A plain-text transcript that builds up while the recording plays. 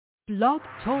Blog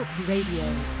Talk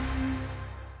Radio.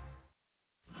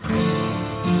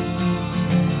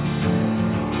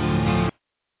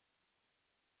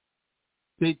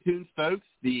 Stay tuned, folks.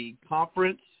 The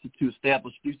conference to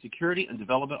establish new security and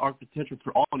development architecture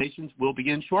for all nations will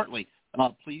begin shortly.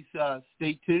 Please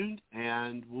stay tuned,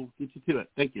 and we'll get you to it.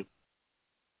 Thank you.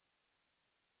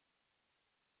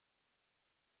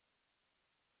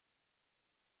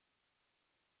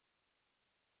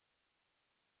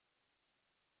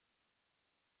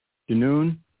 Good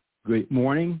afternoon, good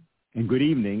morning, and good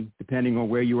evening, depending on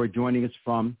where you are joining us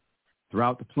from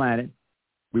throughout the planet.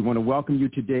 We want to welcome you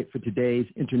today for today's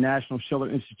International Schiller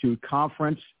Institute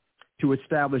Conference to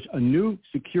establish a new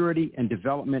security and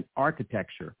development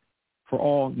architecture for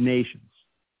all nations.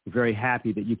 We're very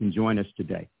happy that you can join us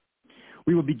today.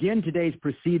 We will begin today's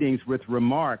proceedings with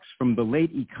remarks from the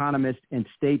late economist and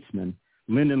statesman,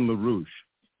 LaRouche,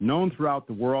 known throughout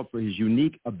the world for his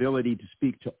unique ability to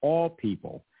speak to all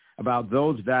people about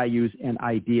those values and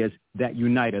ideas that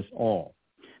unite us all.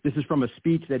 This is from a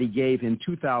speech that he gave in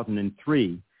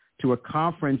 2003 to a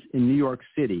conference in New York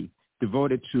City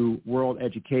devoted to world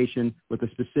education with a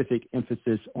specific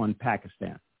emphasis on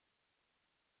Pakistan.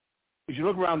 As you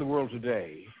look around the world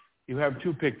today, you have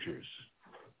two pictures.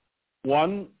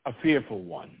 One, a fearful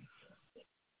one.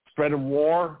 Spread of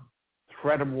war,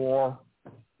 threat of war,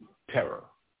 terror.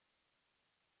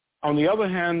 On the other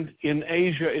hand, in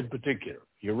Asia in particular,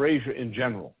 Eurasia in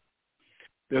general,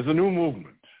 there's a new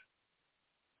movement,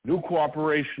 new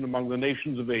cooperation among the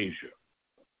nations of Asia,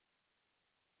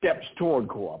 steps toward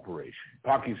cooperation.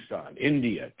 Pakistan,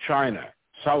 India, China,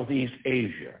 Southeast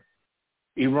Asia,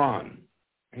 Iran,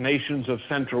 nations of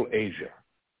Central Asia,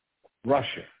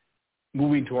 Russia,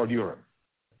 moving toward Europe.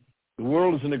 The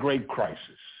world is in a great crisis,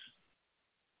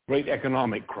 great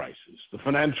economic crisis. The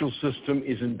financial system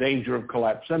is in danger of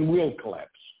collapse and will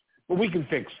collapse, but we can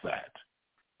fix that.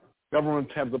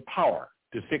 Governments have the power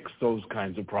to fix those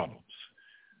kinds of problems,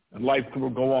 and life will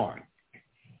go on.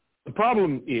 The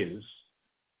problem is,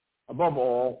 above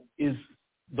all, is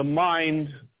the mind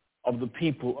of the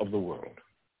people of the world.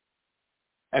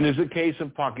 And is the case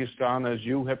of Pakistan, as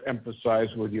you have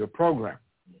emphasized with your program,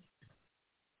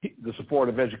 the support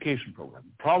of education program.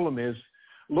 The problem is,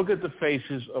 look at the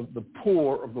faces of the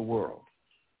poor of the world.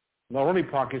 Not only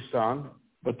Pakistan,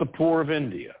 but the poor of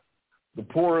India, the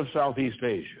poor of Southeast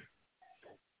Asia.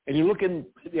 And you look in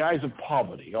the eyes of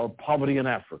poverty, or poverty in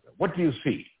Africa. What do you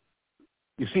see?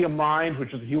 You see a mind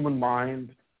which is a human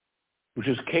mind, which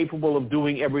is capable of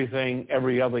doing everything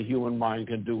every other human mind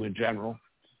can do in general.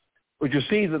 But you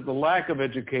see that the lack of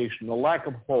education, the lack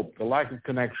of hope, the lack of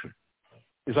connection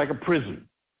is like a prison.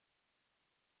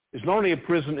 It's not only a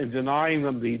prison in denying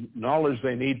them the knowledge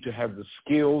they need to have the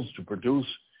skills to produce,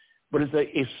 but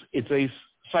it's a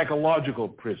psychological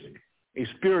prison, a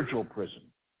spiritual prison.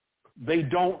 They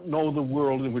don't know the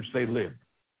world in which they live.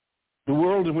 The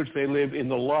world in which they live in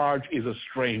the large is a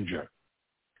stranger.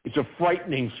 It's a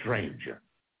frightening stranger.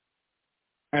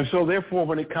 And so therefore,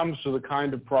 when it comes to the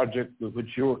kind of project with which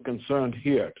you're concerned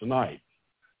here tonight,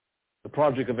 the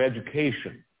project of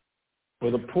education for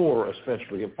the poor,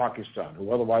 especially of Pakistan,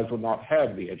 who otherwise would not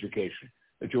have the education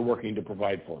that you're working to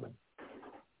provide for them,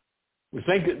 we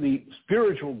think that the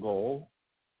spiritual goal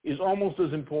is almost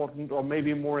as important, or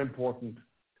maybe more important,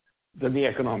 than the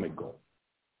economic goal.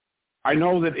 I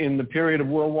know that in the period of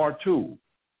World War II,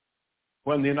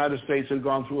 when the United States had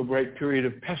gone through a great period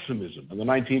of pessimism in the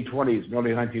 1920s and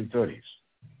early 1930s,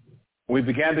 we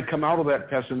began to come out of that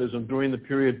pessimism during the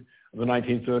period of the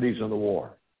 1930s and the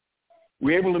war.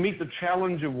 We were able to meet the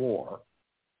challenge of war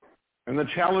and the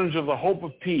challenge of the hope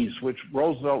of peace, which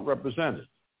Roosevelt represented,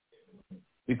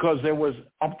 because there was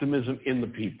optimism in the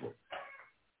people.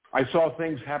 I saw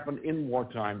things happen in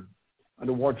wartime,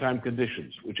 under wartime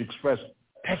conditions, which expressed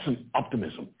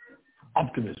optimism.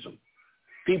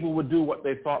 People would do what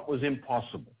they thought was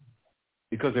impossible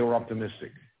because they were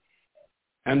optimistic.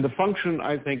 And the function,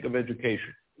 I think, of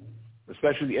education,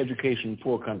 especially the education in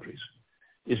poor countries,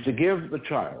 is to give the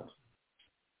child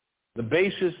the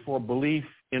basis for belief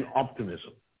in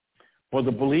optimism, for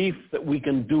the belief that we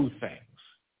can do things,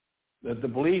 that the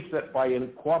belief that by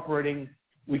cooperating,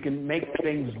 we can make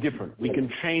things different, we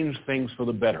can change things for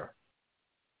the better.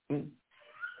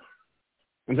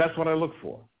 And that's what I look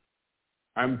for.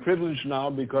 I'm privileged now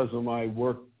because of my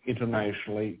work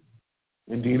internationally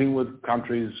in dealing with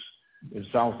countries in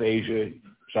South Asia,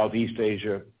 Southeast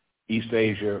Asia, East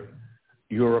Asia,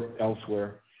 Europe,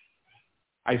 elsewhere.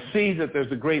 I see that there's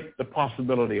the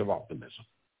possibility of optimism.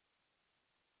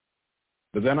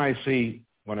 But then I see,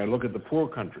 when I look at the poor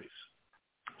countries,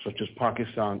 such as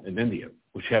Pakistan and India,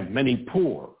 which have many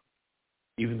poor,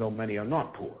 even though many are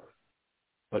not poor,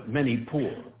 but many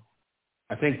poor.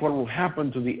 I think what will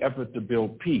happen to the effort to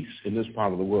build peace in this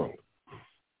part of the world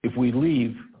if we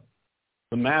leave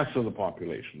the mass of the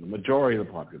population, the majority of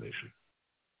the population,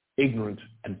 ignorant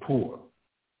and poor,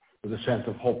 with a sense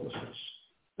of hopelessness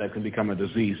that can become a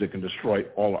disease that can destroy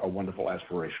all our wonderful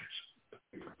aspirations.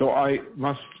 So I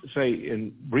must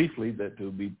say briefly, that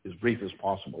to be as brief as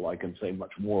possible, I can say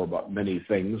much more about many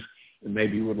things, and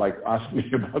maybe you would like to ask me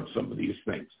about some of these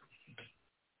things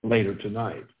later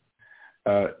tonight.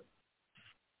 That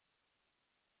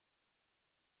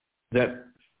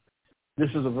this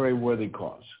is a very worthy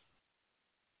cause.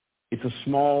 It's a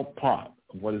small part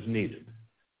of what is needed.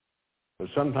 But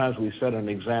sometimes we set an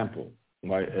example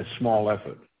by a small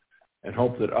effort and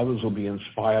hope that others will be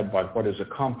inspired by what is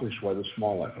accomplished by the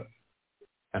small effort,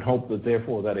 and hope that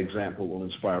therefore that example will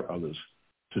inspire others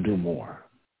to do more.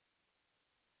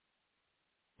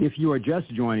 If you are just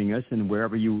joining us, and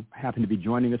wherever you happen to be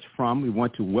joining us from, we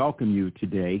want to welcome you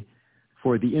today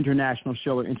for the International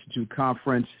Schiller Institute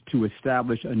Conference to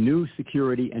establish a new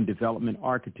security and development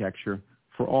architecture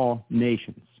for all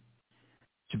nations.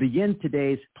 To begin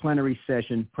today's plenary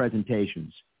session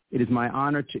presentations, it is my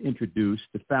honor to introduce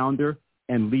the founder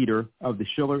and leader of the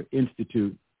Schiller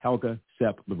Institute, Helga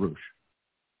Zepp-LaRouche.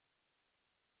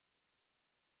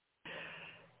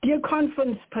 Dear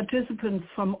conference participants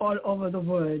from all over the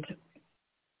world,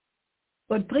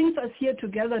 what brings us here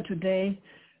together today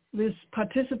with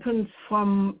participants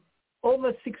from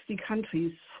over 60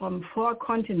 countries, from 4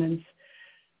 continents,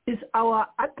 is our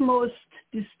utmost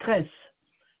distress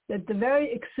that the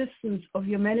very existence of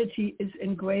humanity is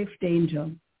in grave danger.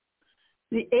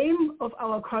 The aim of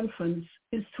our conference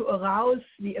is to arouse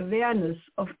the awareness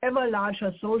of ever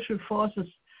larger social forces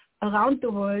around the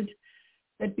world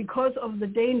that because of the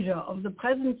danger of the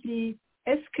presently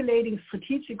escalating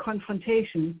strategic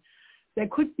confrontation, there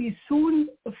could be soon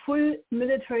a full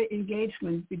military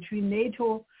engagement between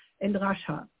NATO and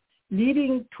Russia,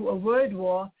 leading to a world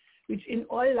war which in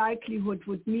all likelihood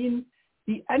would mean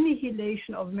the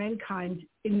annihilation of mankind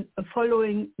in a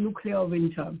following nuclear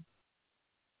winter.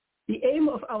 The aim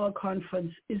of our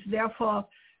conference is therefore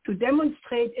to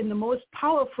demonstrate in the most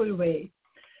powerful way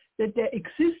that there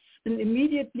exists an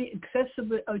immediately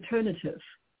accessible alternative,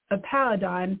 a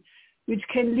paradigm which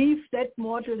can leave that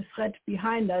mortal threat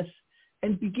behind us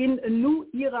and begin a new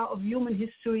era of human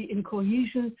history in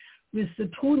cohesion with the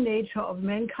true nature of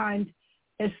mankind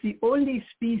as the only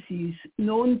species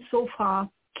known so far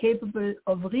capable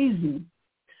of reason.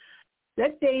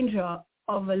 That danger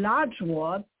of a large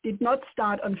war did not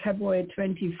start on February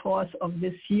 24th of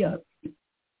this year.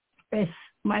 As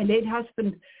my late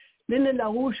husband,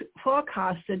 LaRouche,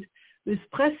 forecasted with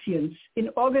prescience in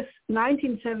August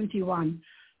 1971,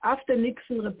 after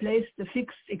Nixon replaced the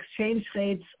fixed exchange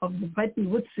rates of the Bretton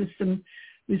Woods system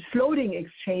with floating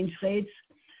exchange rates,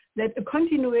 that a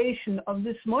continuation of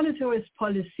this monetarist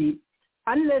policy,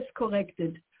 unless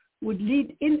corrected, would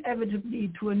lead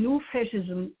inevitably to a new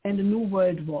fascism and a new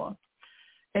world war.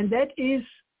 And that is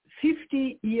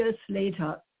 50 years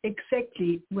later,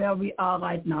 exactly where we are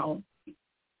right now.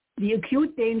 The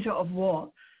acute danger of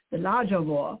war, the larger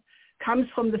war, comes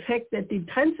from the fact that the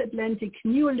transatlantic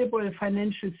neoliberal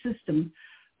financial system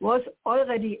was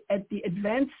already at the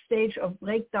advanced stage of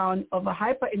breakdown of a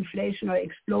hyperinflationary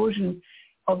explosion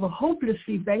of a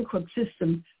hopelessly bankrupt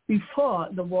system before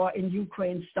the war in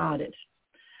Ukraine started.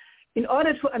 In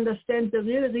order to understand the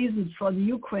real reasons for the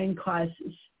Ukraine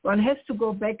crisis, one has to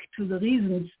go back to the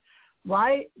reasons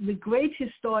why the great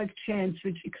historic chance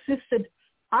which existed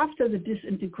after the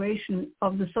disintegration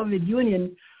of the Soviet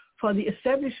Union for the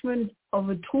establishment of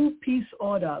a true peace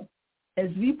order, as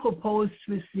we proposed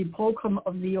with the program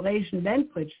of the Eurasian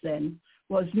Land Bridge then,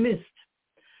 was missed.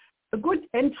 A good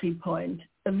entry point,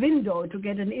 a window to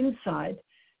get an insight,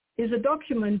 is a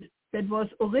document that was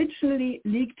originally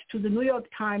leaked to the New York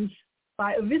Times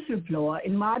by a whistleblower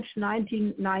in March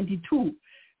 1992,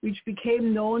 which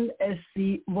became known as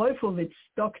the Wolfowitz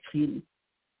Doctrine,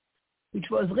 which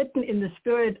was written in the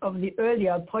spirit of the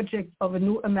earlier Project of a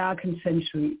New American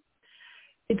Century.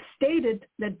 It stated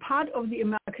that part of the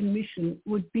American mission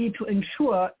would be to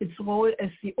ensure its role as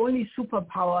the only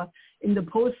superpower in the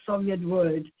post-Soviet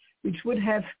world, which would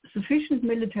have sufficient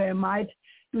military might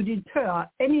to deter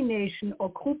any nation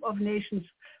or group of nations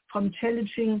from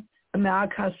challenging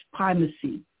America's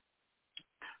primacy.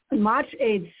 On March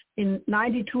 8th, in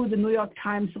 92, the New York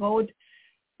Times wrote,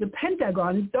 "The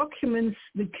Pentagon documents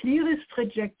the clearest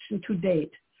rejection to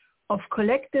date of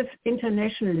collective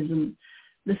internationalism,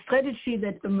 the strategy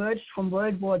that emerged from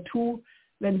World War II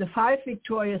when the 5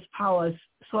 victorious powers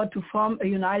sought to form a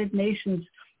United Nations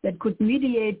that could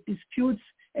mediate disputes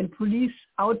and police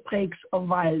outbreaks of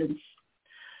violence.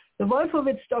 The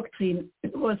Wolfowitz Doctrine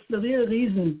was the real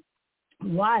reason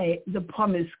why the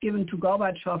promise given to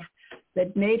Gorbachev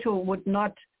that NATO would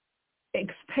not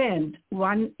expand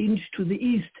 1 inch to the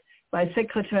east by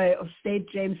Secretary of State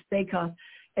James Baker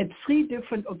at 3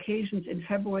 different occasions in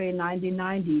February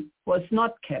 1990 was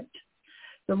not kept.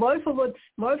 The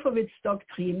Wolfowitz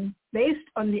Doctrine, based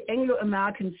on the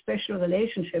Anglo-American special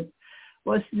relationship,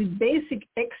 was the basic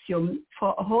axiom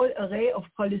for a whole array of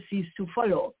policies to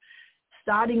follow,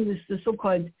 starting with the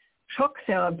so-called shock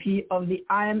therapy of the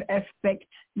IMF-backed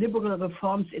liberal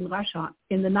reforms in Russia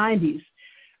in the 90s,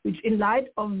 which in light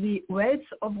of the wealth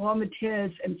of raw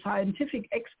materials and scientific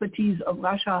expertise of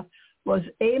Russia was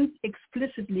aimed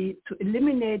explicitly to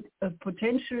eliminate a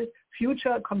potential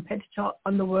future competitor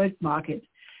on the world market,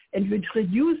 and which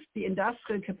reduced the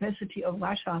industrial capacity of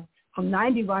Russia from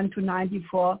 91 to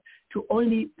 94 to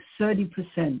only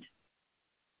 30%.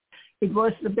 It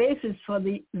was the basis for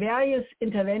the various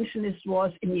interventionist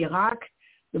wars in Iraq,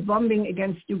 the bombing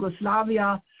against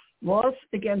Yugoslavia, wars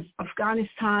against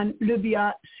Afghanistan,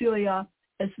 Libya, Syria,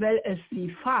 as well as the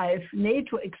 5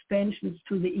 NATO expansions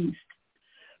to the east.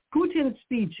 Putin's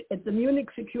speech at the Munich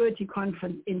Security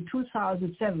Conference in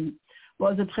 2007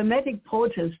 was a dramatic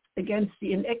protest against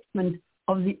the enactment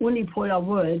of the unipolar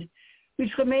world,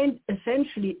 which remained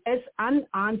essentially as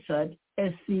unanswered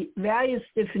as the various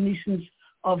definitions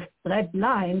of red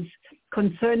lines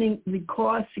concerning the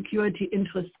core security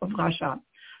interests of Russia,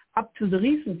 up to the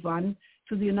recent one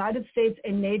to the United States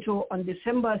and NATO on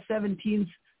December 17th,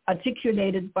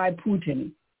 articulated by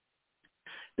Putin.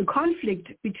 The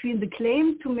conflict between the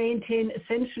claim to maintain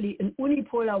essentially an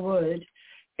unipolar world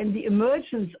and the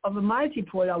emergence of a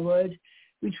multipolar world,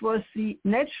 which was the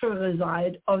natural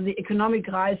result of the economic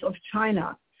rise of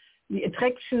China, the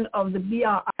attraction of the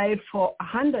BRI for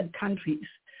 100 countries,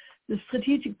 the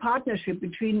strategic partnership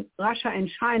between Russia and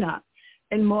China,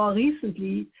 and more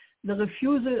recently, the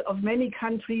refusal of many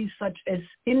countries such as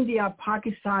India,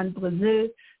 Pakistan, Brazil,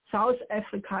 South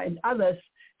Africa, and others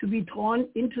to be drawn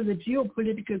into the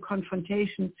geopolitical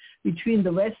confrontation between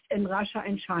the West and Russia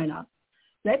and China.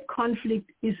 That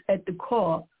conflict is at the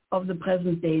core of the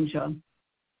present danger.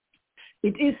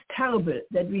 It is terrible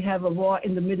that we have a war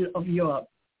in the middle of Europe,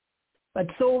 but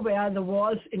so were the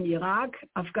wars in Iraq,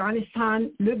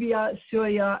 Afghanistan, Libya,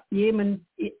 Syria, Yemen,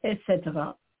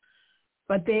 etc.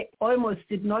 But they almost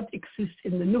did not exist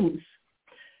in the news.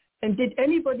 And did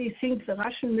anybody think the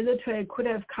Russian military could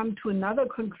have come to another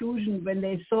conclusion when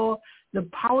they saw the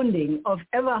pounding of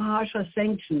ever harsher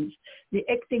sanctions, the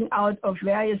acting out of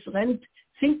various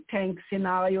think tank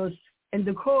scenarios, and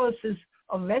the choruses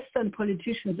of Western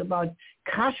politicians about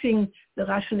crushing the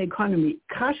Russian economy,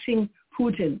 crushing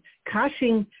Putin,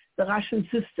 crushing the Russian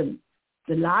system,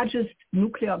 the largest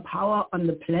nuclear power on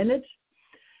the planet?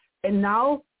 And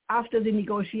now, after the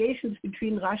negotiations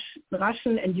between the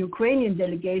Russian and Ukrainian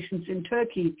delegations in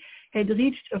Turkey had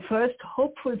reached a first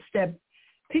hopeful step,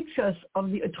 pictures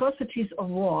of the atrocities of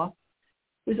war,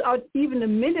 without even a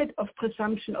minute of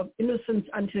presumption of innocence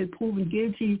until proven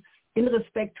guilty in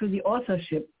respect to the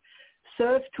authorship,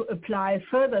 served to apply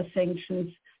further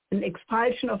sanctions, an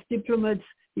expulsion of diplomats,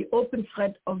 the open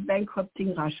threat of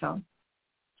bankrupting Russia.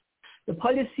 The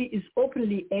policy is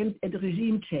openly aimed at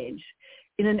regime change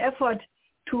in an effort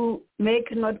to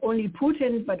make not only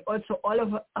Putin but also all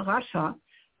of Russia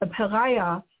a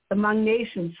pariah among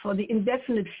nations for the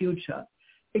indefinite future,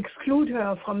 exclude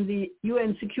her from the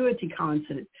UN Security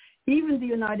Council, even the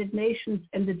United Nations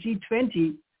and the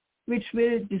G20, which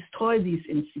will destroy these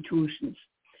institutions.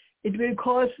 It will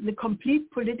cause the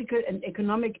complete political and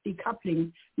economic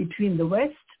decoupling between the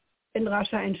West and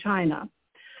Russia and China.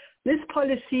 This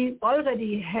policy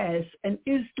already has and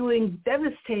is doing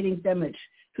devastating damage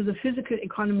to the physical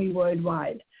economy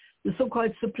worldwide, the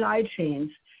so-called supply chains,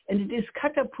 and it is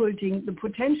catapulting the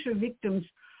potential victims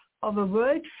of a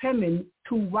world famine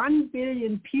to 1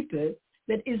 billion people,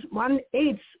 that is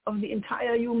 1/8 of the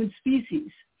entire human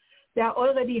species. There are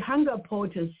already hunger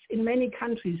protests in many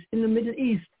countries in the Middle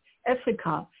East,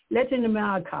 Africa, Latin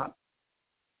America.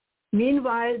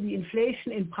 Meanwhile, the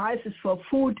inflation in prices for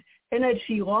food,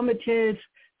 energy, raw materials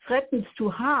threatens to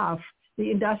halve the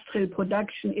industrial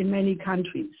production in many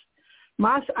countries.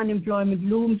 Mass unemployment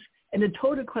looms and a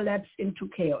total collapse into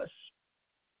chaos.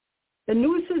 The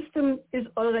new system is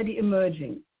already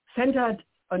emerging, centered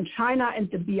on China and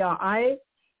the BRI,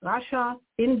 Russia,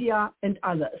 India, and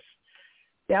others.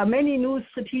 There are many new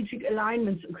strategic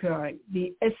alignments occurring: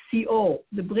 the SCO,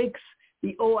 the BRICS,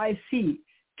 the OIC,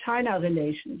 China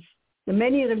relations, the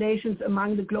many relations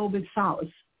among the global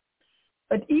South.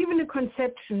 But even the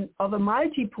conception of a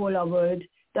multipolar world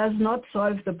does not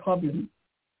solve the problem,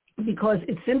 because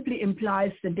it simply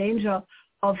implies the danger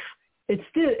of a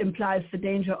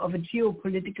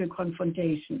geopolitical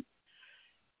confrontation.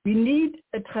 We need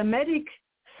a dramatic,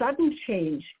 sudden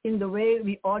change in the way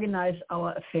we organize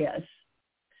our affairs.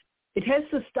 It has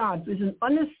to start with an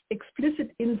honest,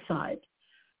 explicit insight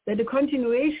that a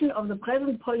continuation of the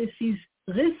present policies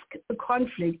risk a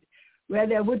conflict where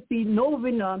there would be no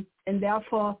winner, and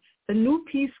therefore a new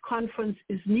peace conference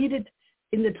is needed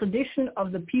in the tradition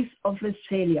of the Peace of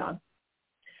Westphalia.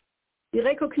 The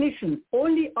recognition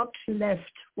only option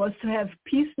left was to have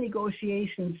peace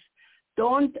negotiations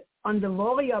dawned on the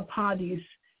warrior parties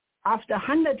after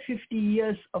 150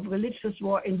 years of religious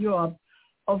war in Europe,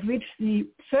 of which the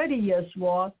 30 Years'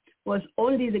 War was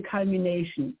only the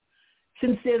culmination,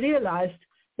 since they realized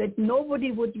that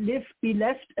nobody would be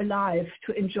left alive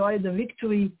to enjoy the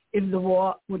victory if the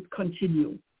war would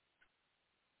continue.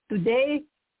 Today,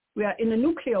 we are in a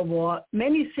nuclear war.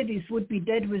 Many cities would be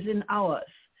dead within hours,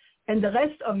 and the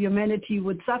rest of humanity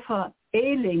would suffer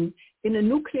ailing in a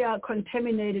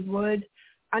nuclear-contaminated world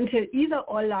until either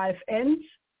all life ends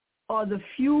or the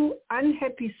few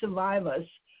unhappy survivors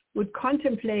would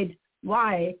contemplate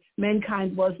why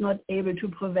mankind was not able to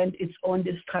prevent its own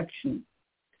destruction.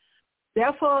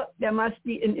 Therefore, there must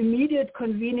be an immediate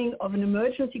convening of an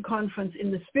emergency conference in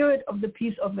the spirit of the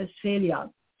Peace of Westphalia,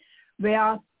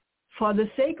 where, for the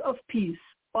sake of peace,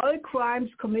 all crimes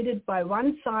committed by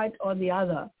one side or the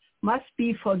other must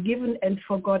be forgiven and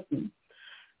forgotten.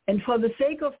 And for the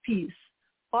sake of peace,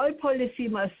 all policy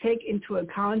must take into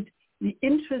account the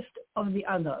interest of the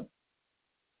other.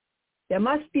 There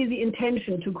must be the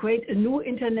intention to create a new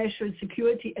international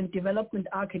security and development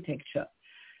architecture,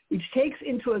 which takes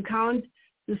into account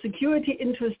the security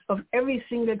interest of every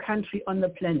single country on the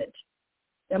planet.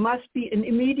 There must be an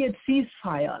immediate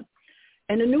ceasefire,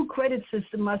 and a new credit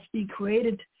system must be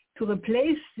created to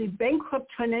replace the bankrupt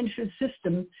financial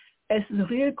system as the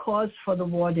real cause for the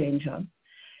war danger.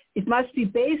 It must be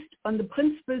based on the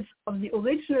principles of the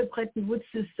original Bretton Woods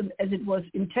system as it was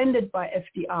intended by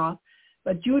FDR,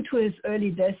 but due to his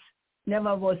early death,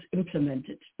 never was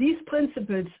implemented. These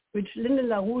principles, which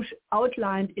LaRouche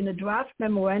outlined in a draft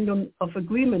memorandum of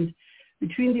agreement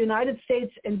between the United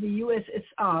States and the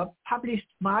USSR, published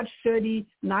March 30,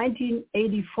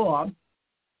 1984,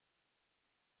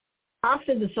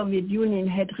 after the Soviet Union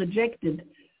had rejected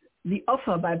the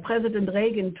offer by President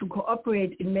Reagan to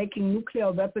cooperate in making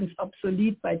nuclear weapons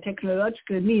obsolete by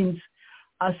technological means,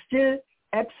 are still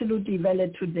absolutely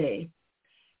valid today.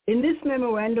 In this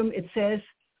memorandum, it says,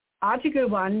 Article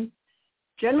 1,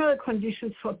 General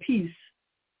Conditions for Peace.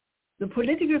 The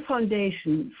political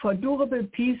foundation for durable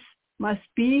peace must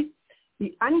be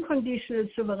the unconditional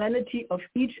sovereignty of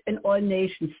each and all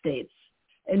nation states,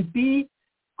 and B,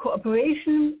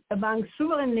 cooperation among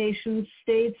sovereign nation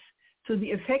states to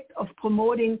the effect of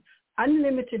promoting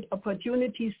unlimited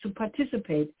opportunities to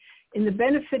participate in the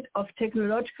benefit of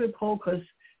technological progress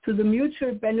to the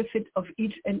mutual benefit of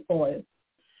each and all.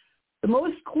 The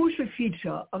most crucial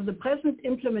feature of the present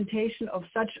implementation of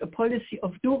such a policy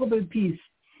of durable peace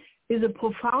is a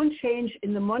profound change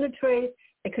in the monetary,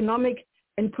 economic,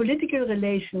 and political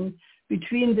relation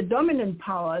between the dominant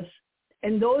powers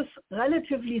and those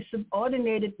relatively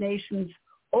subordinated nations,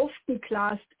 often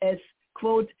classed as,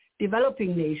 quote,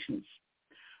 developing nations.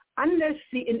 Unless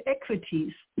the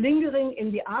inequities lingering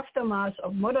in the aftermath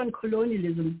of modern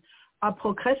colonialism are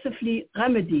progressively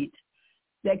remedied,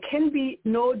 there can be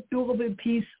no durable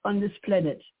peace on this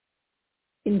planet.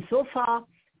 Insofar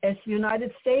as the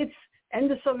United States and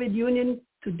the Soviet Union,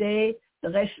 today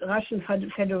the Russian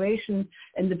Federation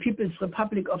and the People's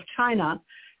Republic of China,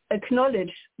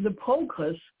 acknowledge the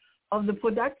progress of the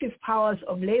productive powers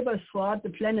of labor throughout the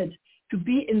planet to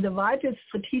be in the vital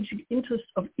strategic interest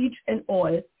of each and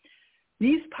all,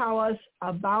 these powers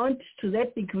are bound to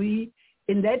that degree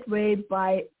in that way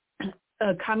by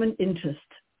a common interest.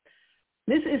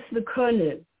 This is the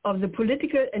kernel of the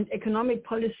political and economic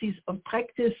policies of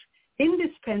practice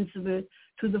indispensable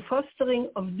to the fostering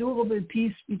of durable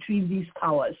peace between these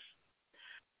powers.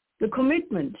 The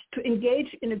commitment to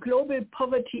engage in a global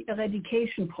poverty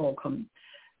eradication program,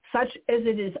 such as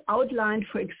it is outlined,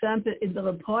 for example, in the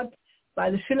report by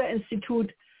the Schiller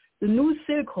Institute, The New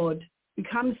Silk Road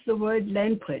Becomes the World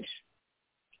Land Bridge,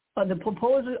 or the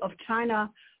proposal of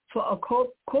China for a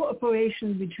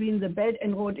cooperation between the Belt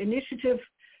and Road Initiative,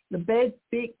 the Build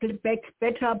Back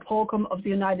Better program of the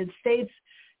United States,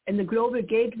 and the Global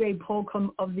Gateway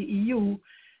program of the EU,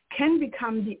 can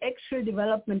become the actual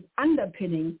development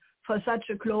underpinning for such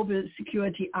a global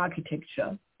security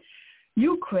architecture.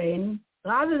 Ukraine,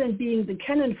 rather than being the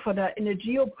cannon fodder in a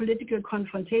geopolitical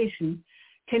confrontation,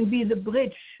 can be the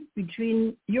bridge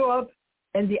between Europe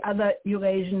and the other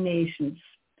Eurasian nations.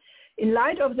 In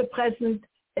light of the present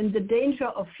and the danger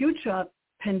of future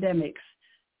pandemics,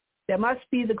 there must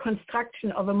be the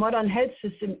construction of a modern health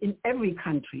system in every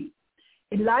country.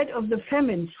 In light of the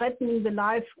famine threatening the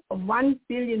life of 1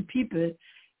 billion people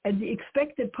and the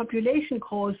expected population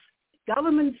growth,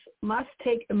 governments must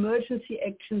take emergency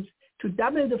actions to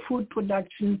double the food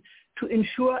production to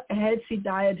ensure a healthy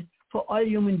diet for all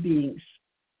human beings.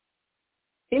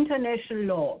 International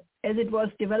law, as it was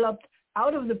developed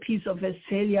out of the Peace of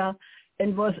Westphalia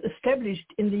and was established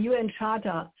in the UN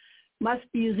Charter, must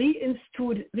be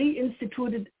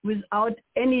reinstituted without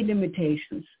any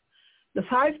limitations. The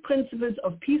 5 principles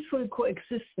of peaceful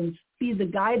coexistence be the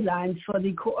guidelines for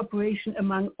the cooperation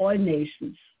among all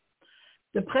nations.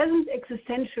 The present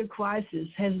existential crisis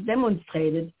has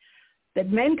demonstrated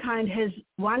that mankind has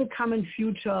one common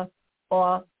future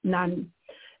or none,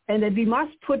 and that we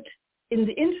must put in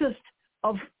the interest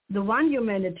of the one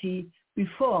humanity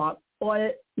before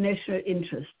all national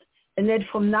interest, and that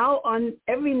from now on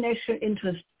every national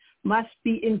interest must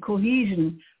be in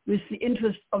cohesion with the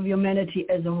interest of humanity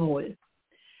as a whole.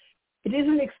 It is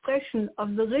an expression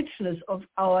of the richness of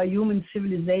our human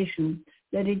civilization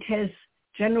that it has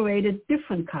generated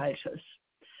different cultures.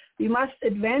 We must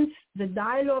advance the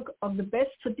dialogue of the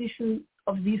best tradition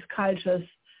of these cultures,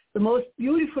 the most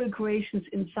beautiful creations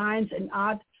in science and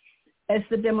art, as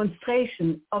the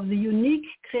demonstration of the unique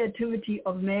creativity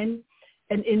of man,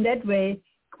 and in that way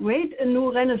create a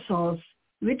new renaissance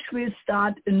which will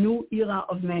start a new era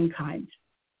of mankind.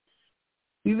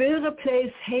 We will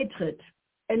replace hatred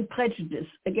and prejudice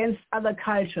against other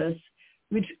cultures,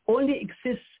 which only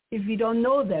exists if we don't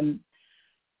know them,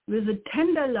 with a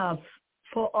tender love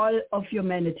for all of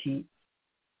humanity,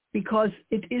 because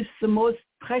it is the most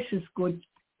precious good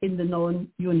in the known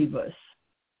universe.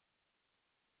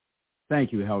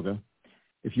 Thank you, Helga.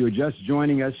 If you are just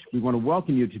joining us, we want to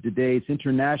welcome you to today's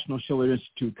International Schiller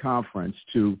Institute Conference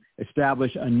to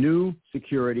establish a new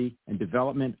security and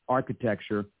development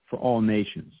architecture for all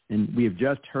nations. And we have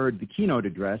just heard the keynote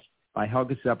address by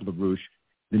Helga Zepp-LaRouche,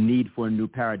 The Need for a New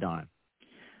Paradigm.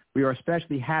 We are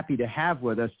especially happy to have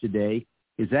with us today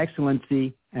His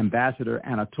Excellency Ambassador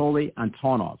Anatoly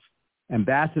Antonov,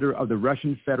 Ambassador of the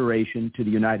Russian Federation to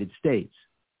the United States.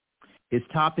 His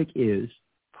topic is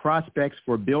Prospects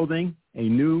for Building a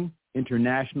New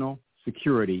International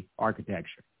Security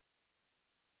Architecture.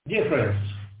 Dear friends,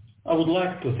 I would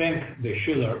like to thank the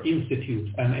Schiller Institute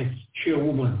and its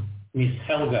chairwoman, Ms.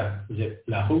 Helga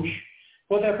Zepp-LaRouche,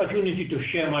 for the opportunity to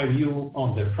share my view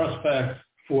on the prospects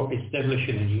for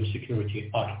establishing a new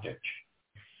security architecture.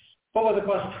 Over the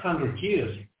past 100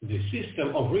 years, the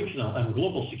system of regional and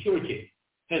global security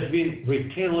has been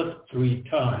retailored 3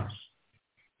 times.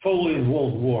 Following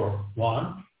World War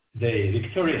I, the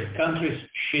victorious countries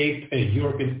shaped a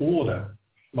European order,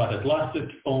 but it lasted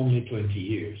only 20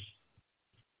 years.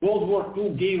 World War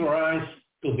II gave rise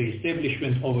to the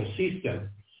establishment of a system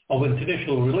of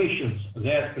international relations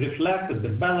that reflected the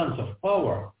balance of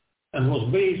power and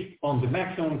was based on the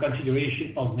maximum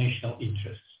consideration of national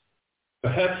interests.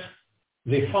 Perhaps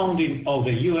the founding of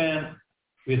the UN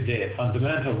with the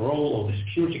fundamental role of the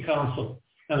Security Council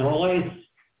and reliance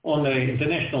on the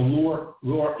international law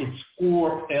were its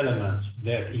core elements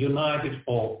that united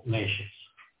all nations.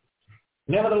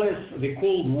 Nevertheless, the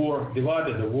Cold War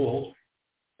divided the world.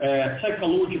 A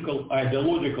psychological,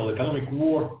 ideological, economic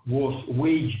war was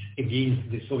waged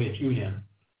against the Soviet Union.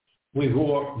 We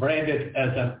were branded as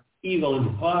an evil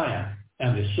empire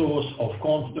and the source of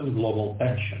constant global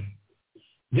tension.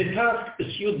 The task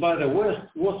pursued by the West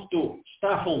was to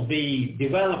stifle the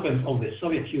development of the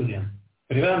Soviet Union,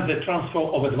 prevent the transfer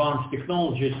of advanced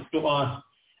technologies to us,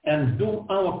 and do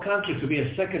our country to be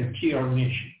a second-tier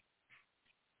nation.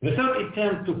 The third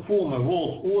attempt to form a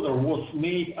world order was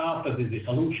made after the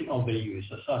dissolution of the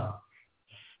USSR.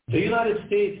 The United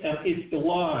States and its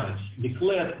allies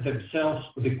declared themselves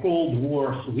the Cold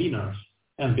War's winners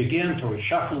and began to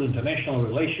reshuffle international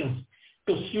relations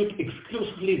to suit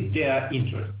exclusively their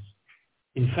interests.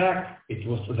 In fact, it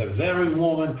was the very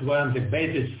moment when the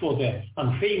basis for the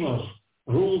unfamous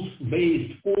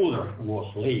rules-based order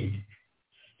was laid.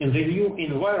 In the new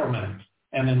environment,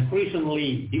 an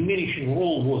increasingly diminishing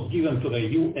role was given to the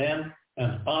UN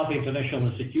and other international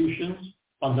institutions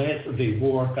unless they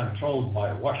were controlled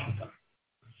by Washington.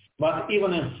 But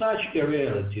even in such a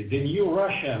reality, the new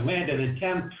Russia made an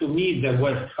attempt to meet the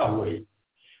West halfway.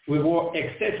 We were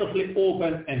excessively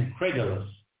open and credulous.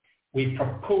 We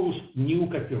proposed new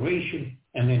cooperation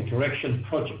and interaction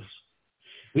projects.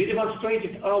 We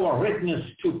demonstrated our readiness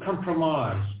to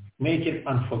compromise, making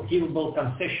unforgivable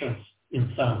concessions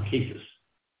in some cases.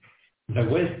 The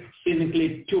West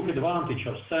seemingly took advantage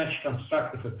of such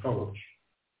constructive approach.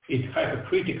 It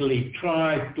hypocritically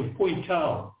tried to point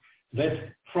out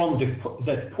that from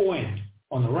that point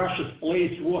on, Russia's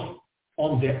place was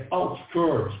on the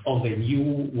outskirts of the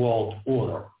New World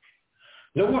Order.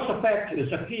 The Warsaw Pact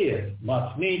disappeared,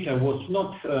 but NATO was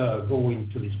not going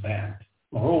to disband.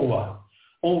 Moreover,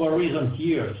 over recent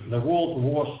years, the world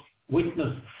was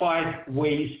witnessed 5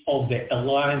 waves of the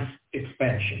alliance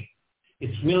expansion.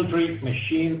 Its military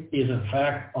machine is in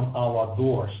fact on our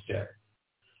doorstep.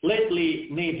 Lately,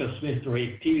 NATO's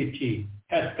military activity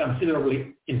has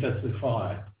considerably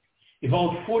intensified.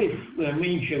 About 40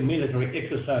 major military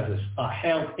exercises are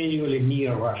held annually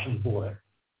near Russian border.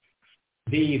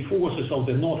 The forces of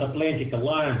the North Atlantic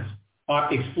Alliance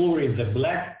are exploring the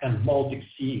Black and Baltic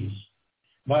Seas.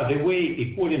 By the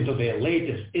way, according to the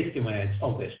latest estimates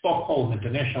of the Stockholm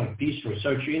International Peace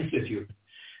Research Institute,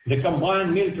 the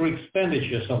combined military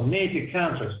expenditures of NATO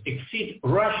countries exceed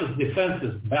Russia's defense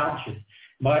budget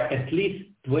by at least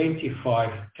 25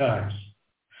 times.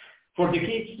 For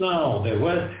decades now, the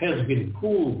West has been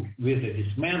cooled with the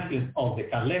dismantling of the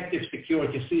collective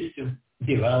security system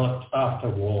developed after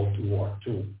World War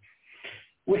II.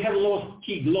 We have lost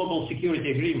key global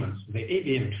security agreements, the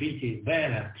ABM Treaty, the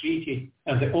Anatoly Treaty,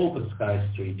 and the Open Skies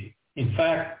Treaty. In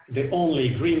fact, the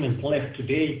only agreement left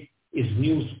today is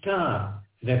New START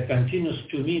that continues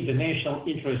to meet the national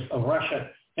interests of Russia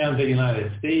and the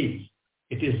United States.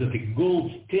 It is the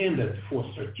gold standard for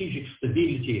strategic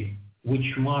stability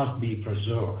which must be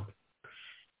preserved.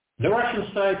 The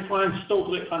Russian side finds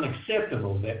totally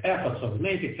unacceptable the efforts of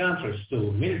NATO countries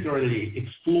to militarily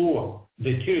explore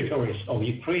the territories of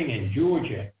Ukraine and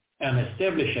Georgia and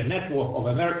establish a network of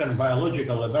American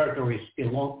biological laboratories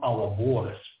along our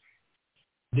borders.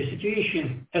 The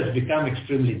situation has become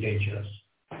extremely dangerous.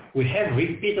 We have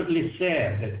repeatedly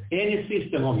said that any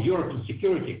system of European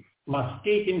security must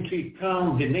take into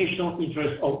account the national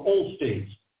interests of all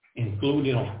states,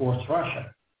 including, of course,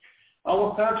 Russia.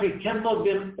 Our country cannot be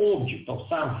an object of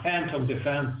some phantom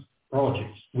defense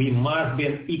projects. We must be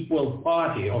an equal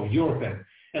party of European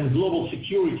and global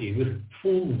security with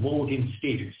full voting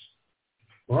status.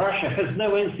 Russia has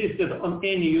never insisted on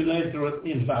any unilateral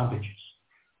advantages.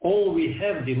 All we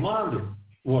have demanded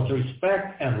was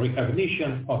respect and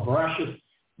recognition of Russia's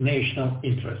national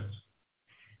interests.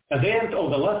 At the end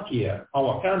of the last year,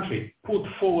 our country put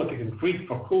forward concrete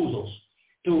proposals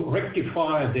to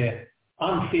rectify the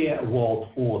unfair world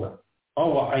order.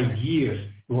 Our ideas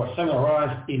were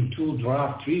summarized in 2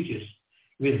 draft treaties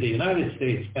with the United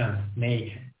States and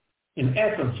NATO. In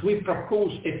essence, we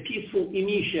proposed a peaceful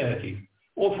initiative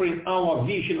offering our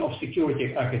vision of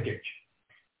security architecture.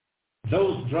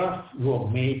 Those drafts were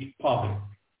made public.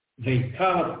 They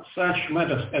covered such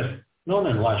matters as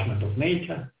non-enlargement of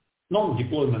NATO,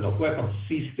 non-deployment of weapons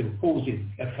systems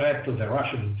posing a threat to the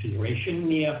Russian Federation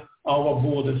near our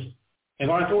borders, a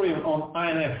moratorium on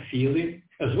INF fielding,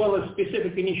 as well as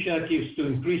specific initiatives to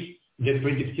increase the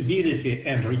predictability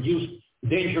and reduce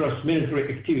dangerous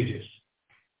military activities.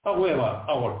 However,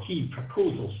 our key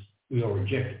proposals were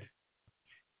rejected.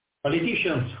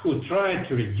 Politicians who tried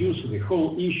to reduce the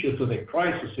whole issue to the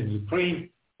crisis in Ukraine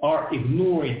are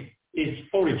ignoring its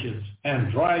origins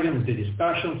and driving the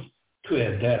discussions to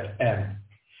a dead end.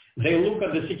 They look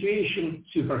at the situation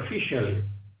superficially,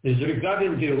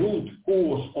 disregarding the root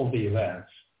cause of the events.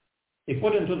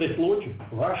 According to this logic,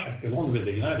 Russia, along with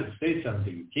the United States and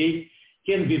the UK,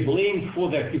 can be blamed for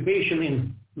the occupation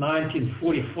in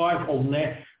 1945 of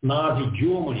Nazi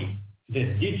Germany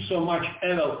that did so much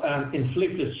evil and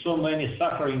inflicted so many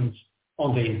sufferings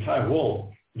on the entire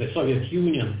world. The Soviet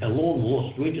Union alone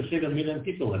lost 27 million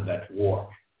people in that war.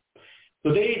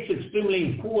 Today, it's extremely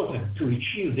important to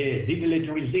achieve the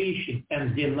demilitarization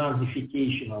and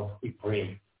denazification of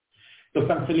Ukraine, to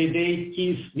consolidate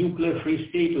Kiev's nuclear-free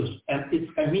status and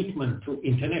its commitment to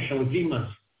international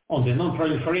agreements on the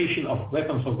non-proliferation of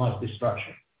weapons of mass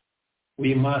destruction.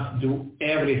 We must do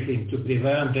everything to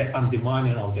prevent the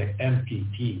undermining of the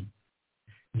NPT.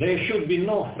 There should be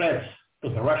no threats to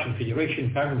the Russian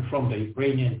Federation coming from the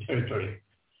Ukrainian territory.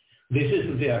 This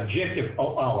is the objective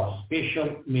of our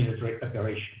special military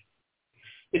operation.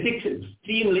 It is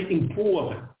extremely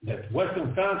important that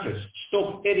Western countries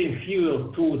stop adding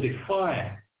fuel to the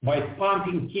fire by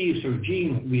pumping Kiev's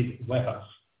regime with weapons.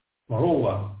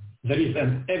 Moreover, there is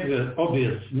an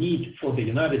obvious need for the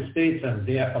United States and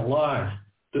their allies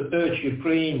to urge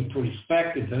Ukraine to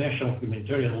respect international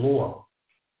humanitarian law.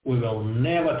 We will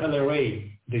never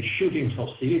tolerate the shootings of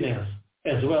civilians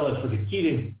as well as the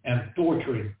killing and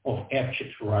torturing of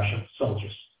captured Russian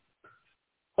soldiers.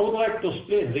 I would like to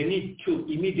stress the need to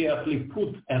immediately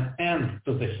put an end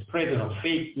to the spreading of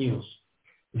fake news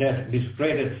that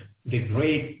discredits the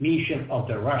great mission of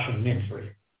the Russian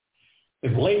military. A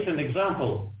blatant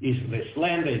example is the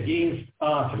slander against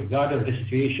us regarding the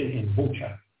situation in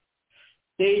Bucha.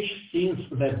 Staged scenes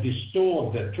that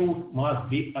distort the truth must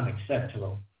be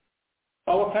unacceptable.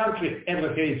 Our country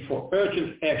advocates for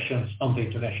urgent actions on the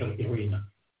international arena.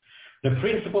 The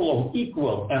principle of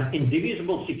equal and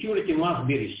indivisible security must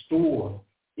be restored.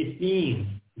 It means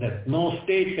that no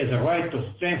state has a right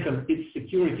to strengthen its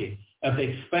security at the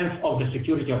expense of the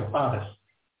security of others.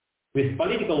 With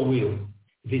political will,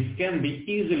 this can be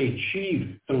easily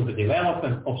achieved through the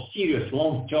development of serious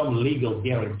long-term legal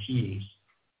guarantees.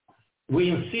 We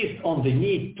insist on the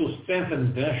need to strengthen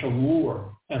international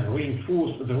law and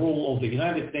reinforce the role of the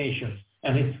United Nations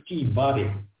and its key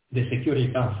body, the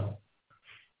Security Council.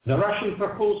 The Russian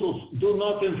proposals do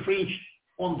not infringe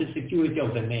on the security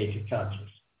of the NATO countries.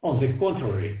 On the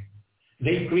contrary,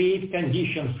 they create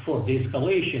conditions for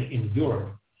de-escalation in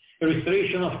Europe, a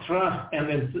restoration of trust and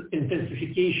an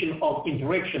intensification of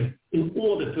interaction in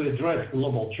order to address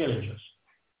global challenges,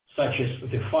 such as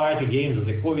the fight against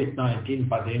the COVID-19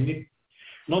 pandemic,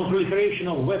 non-proliferation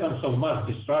of weapons of mass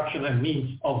destruction and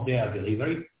means of their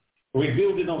delivery,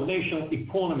 rebuilding of national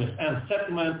economies, and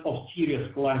settlement of serious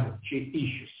climate change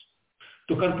issues.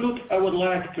 To conclude, I would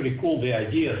like to recall the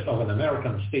ideas of an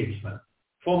American statesman,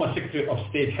 former Secretary of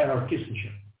State Henry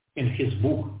Kissinger. In his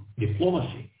book,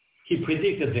 Diplomacy, he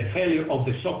predicted the failure of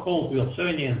the so-called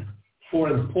Wilsonian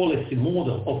foreign policy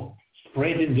model of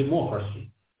spreading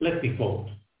democracy. Let me quote,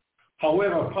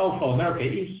 "However powerful America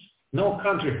is, no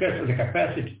country has the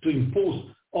capacity to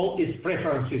impose all its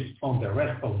preferences on the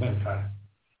rest of mankind.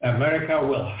 America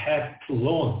will have to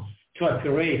learn to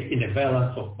operate in a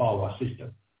balance of power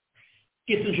system."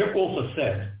 Kissinger also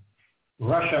said,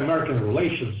 Russia-American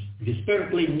relations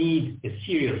desperately need a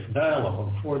serious dialogue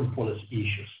on foreign policy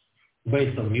issues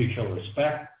based on mutual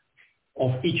respect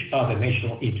of each other's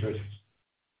national interests.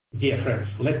 Dear friends,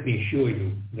 let me assure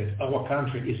you that our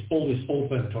country is always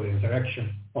open to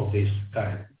interaction of this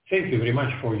kind. Thank you very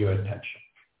much for your attention.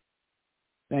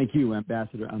 Thank you,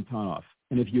 Ambassador Antonov.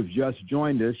 And if you've just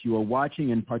joined us, you are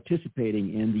watching and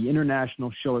participating in the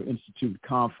International Schiller Institute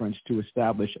Conference to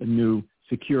establish a new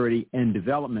security and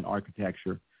development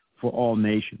architecture for all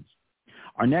nations.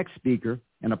 Our next speaker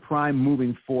and a prime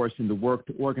moving force in the work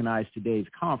to organize today's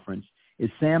conference is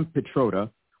Sam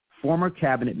Pitroda, former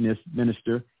cabinet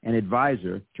minister and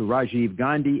advisor to Rajiv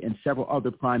Gandhi and several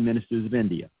other prime ministers of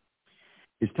India.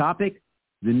 His topic,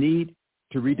 the need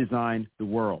to redesign the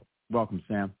world. Welcome,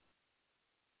 Sam.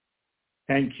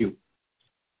 Thank you.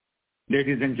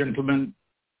 Ladies and gentlemen,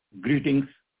 greetings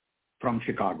from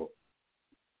Chicago.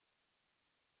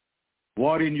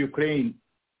 War in Ukraine,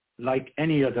 like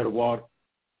any other war,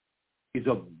 is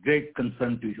of great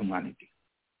concern to humanity.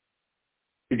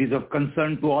 It is of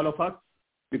concern to all of us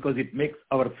because it makes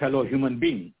our fellow human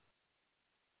beings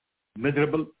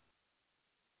miserable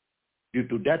due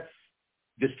to deaths,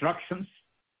 destructions,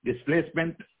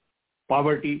 displacement,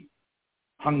 poverty,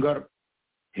 hunger,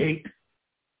 hate,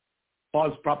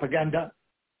 false propaganda.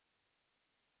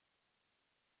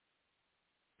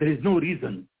 There is no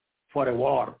reason for a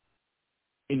war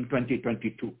in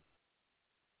 2022.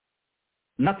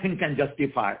 Nothing can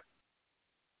justify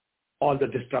all the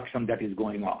destruction that is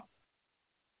going on.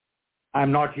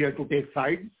 I'm not here to take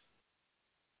sides.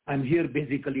 I'm here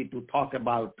basically to talk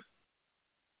about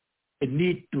a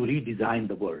need to redesign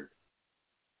the world.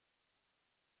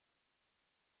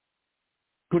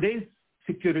 Today's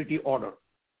security order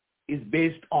is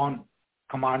based on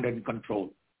command and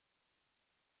control,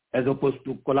 as opposed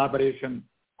to collaboration,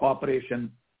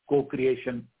 cooperation,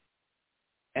 co-creation,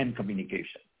 and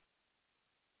communication.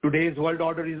 Today's world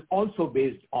order is also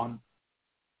based on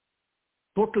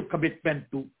total commitment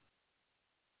to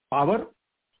power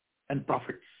and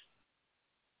profits,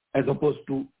 as opposed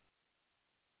to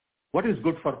what is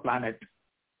good for planet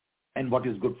and what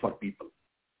is good for people.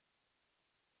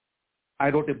 I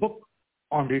wrote a book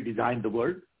on redesign the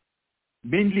world,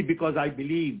 mainly because I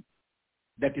believe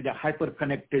that in a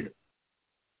hyper-connected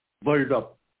world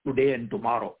of today and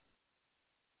tomorrow,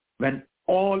 when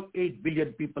all 8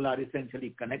 billion people are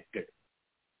essentially connected,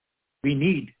 we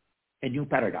need a new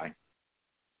paradigm.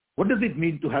 What does it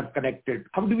mean to have connected?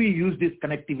 How do we use this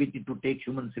connectivity to take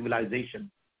human civilization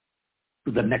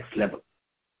to the next level?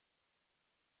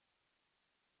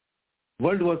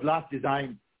 World was last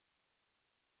designed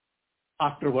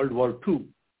after World War II,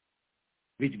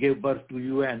 which gave birth to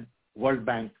UN, World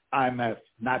Bank, IMF,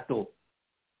 NATO,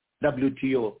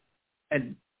 WTO,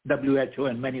 and WHO,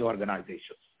 and many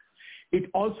organizations. It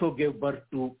also gave birth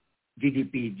to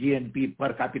GDP, GNP,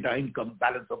 per capita income,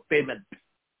 balance of payment,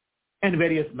 and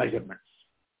various measurements.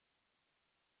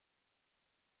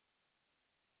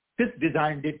 This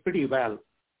design did pretty well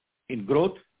in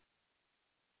growth,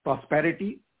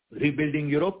 prosperity, rebuilding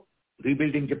Europe,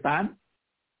 rebuilding Japan,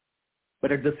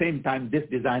 but at the same time, this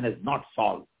design has not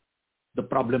solved the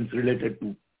problems related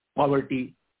to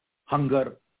poverty,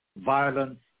 hunger,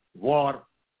 violence, war.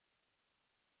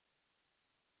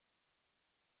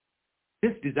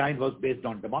 This design was based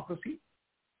on democracy,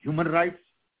 human rights,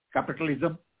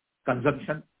 capitalism,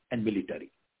 consumption, and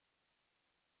military.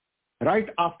 Right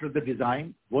after the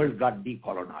design, world got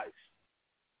decolonized.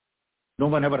 No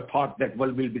one ever thought that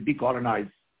world will be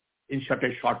decolonized in such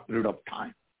a short period of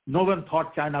time. No one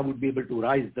thought China would be able to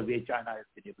rise the way China has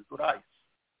been able to rise.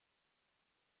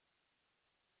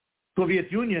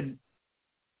 Soviet Union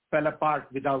fell apart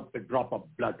without a drop of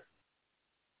blood.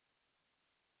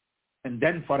 And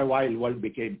then for a while, world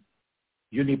became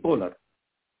unipolar.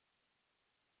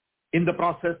 In the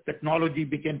process, technology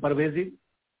became pervasive,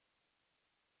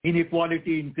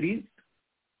 inequality increased,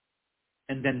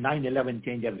 and then 9/11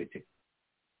 changed everything.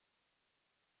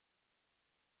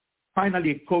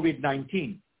 Finally,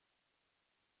 COVID-19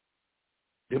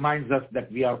 reminds us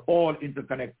that we are all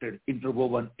interconnected,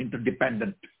 interwoven,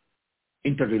 interdependent,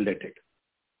 interrelated.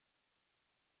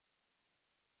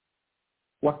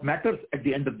 What matters at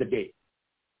the end of the day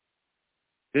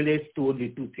relates to only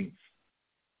two things: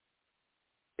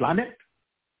 planet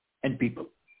and people.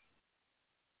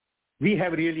 We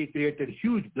have really created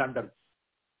huge blunders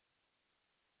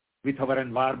with our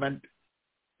environment,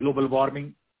 global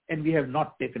warming, and we have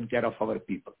not taken care of our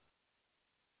people.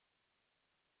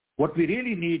 What we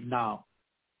really need now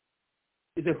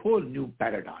is a whole new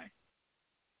paradigm.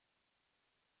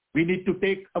 We need to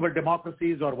take our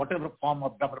democracies or whatever form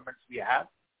of governments we have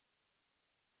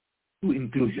to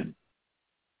inclusion.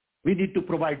 We need to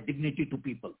provide dignity to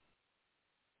people,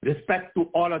 respect to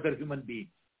all other human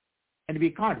beings. And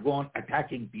we can't go on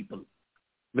attacking people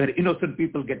where innocent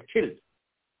people get killed,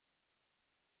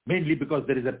 mainly because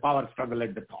there is a power struggle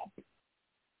at the top.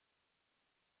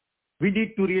 We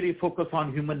need to really focus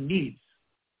on human needs.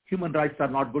 Human rights are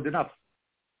not good enough.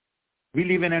 We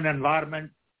live in an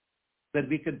environment where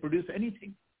we can produce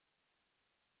anything.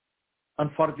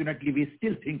 Unfortunately, we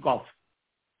still think of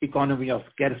economy of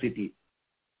scarcity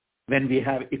when we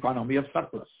have economy of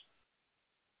surplus.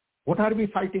 What are we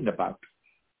fighting about?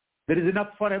 There is enough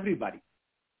for everybody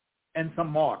and some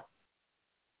more,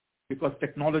 because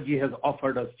technology has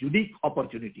offered us unique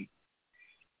opportunity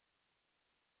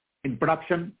in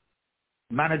production,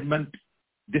 management,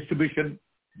 distribution,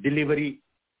 delivery,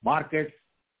 markets,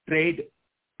 trade,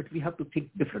 but we have to think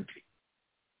differently.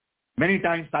 Many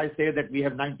times I say that we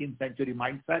have 19th century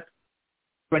mindset,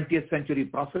 20th century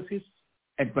processes,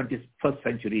 and 21st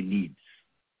century needs.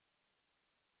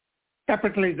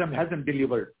 Capitalism hasn't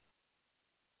delivered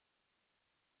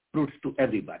fruits to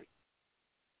everybody.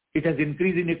 It has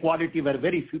increased inequality where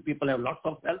very few people have lots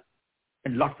of wealth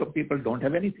and lots of people don't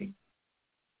have anything.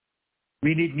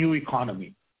 We need new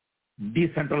economy,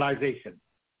 decentralization,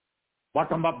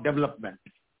 bottom-up development,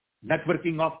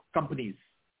 networking of companies,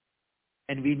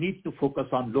 and we need to focus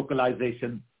on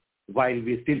localization while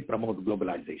we still promote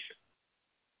globalization.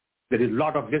 There is a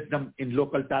lot of wisdom in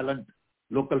local talent,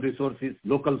 local resources,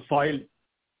 local soil,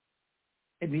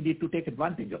 and we need to take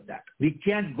advantage of that. We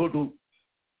can't go to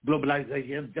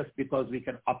globalization just because we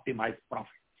can optimize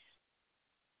profits.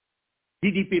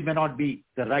 GDP may not be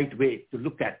the right way to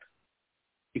look at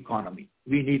economy.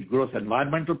 We need gross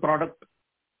environmental product,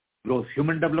 gross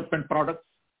human development products,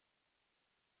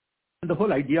 and the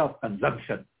whole idea of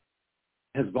consumption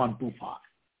has gone too far.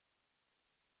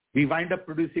 We wind up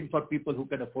producing for people who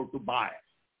can afford to buy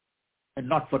and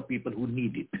not for people who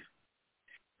need it.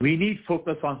 We need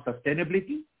focus on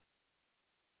sustainability.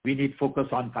 We need focus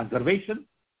on conservation.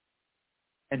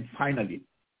 And finally,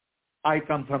 I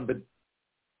come from the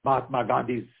Mahatma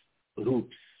Gandhi's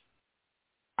roots.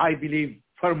 I believe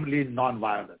firmly in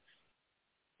non-violence.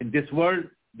 In this world,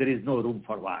 there is no room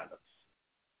for violence.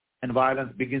 And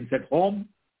violence begins at home,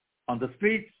 on the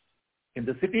streets, in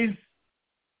the cities.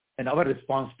 And our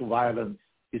response to violence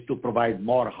is to provide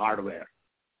more hardware,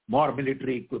 more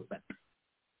military equipment.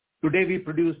 Today, we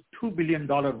produce $2 billion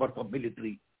worth of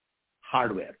military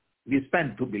hardware. We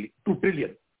spend $2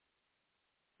 trillion.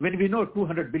 When we know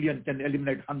 200 billion can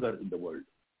eliminate hunger in the world,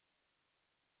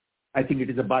 I think it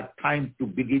is about time to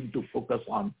begin to focus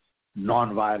on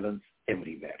non-violence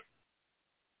everywhere.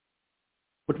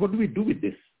 But what do we do with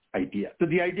this idea? So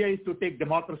the idea is to take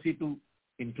democracy to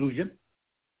inclusion,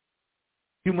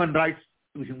 human rights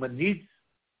to human needs,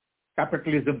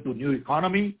 capitalism to new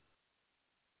economy,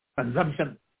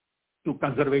 consumption to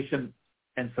conservation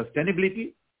and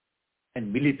sustainability,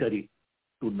 and military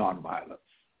to nonviolence.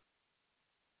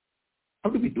 How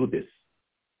do we do this?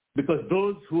 Because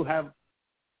those who have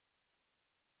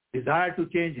desire to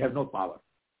change have no power.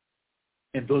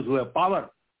 And those who have power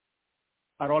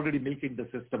are already milking the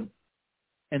system,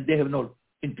 and they have no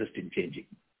interest in changing.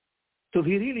 So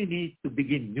we really need to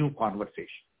begin new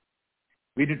conversation.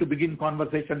 We need to begin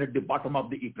conversation at the bottom of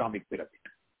the economic pyramid.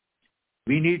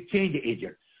 We need change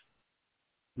agents.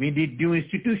 We need new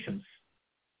institutions.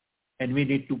 And we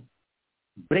need to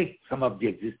break some of the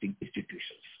existing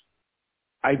institutions.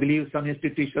 I believe some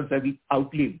institutions have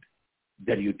outlived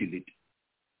their utility.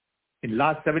 In the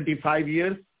last 75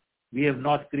 years, we have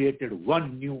not created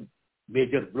one new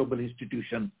major global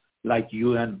institution like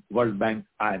UN, World Bank,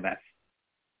 IMF.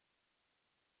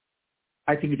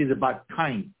 I think it is about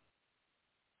time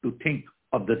to think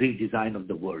of the redesign of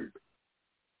the world.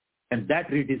 And that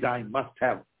redesign must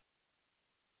have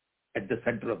at the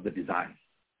center of the design.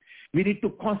 We need to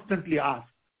constantly ask,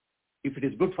 if it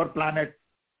is good for planet,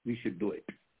 we should do it.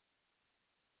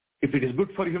 If it is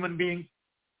good for human beings,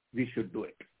 we should do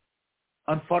it.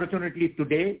 Unfortunately,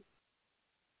 today,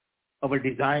 our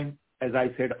design, as I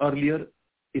said earlier,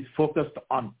 is focused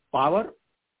on power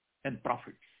and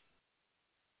profits.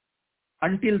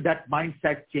 Until that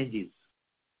mindset changes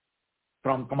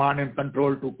from command and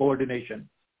control to coordination,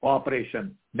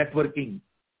 cooperation, networking,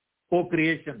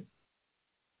 co-creation,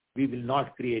 we will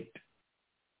not create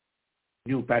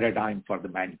new paradigm for the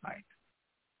mankind.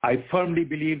 I firmly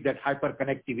believe that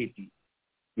hyperconnectivity,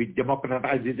 which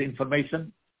democratizes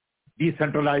information,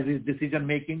 decentralizes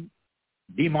decision-making,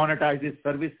 demonetizes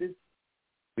services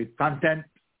with content,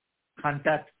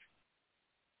 context,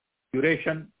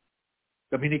 duration,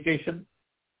 communication,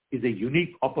 is a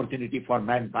unique opportunity for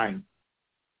mankind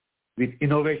with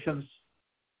innovations,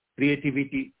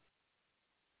 creativity,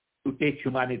 to take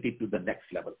humanity to the next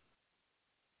level.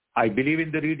 I believe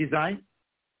in the redesign.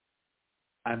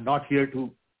 I'm not here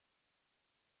to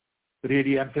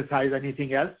really emphasize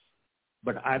anything else,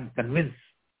 but I'm convinced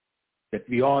that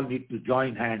we all need to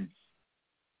join hands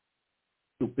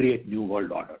to create new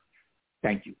world order.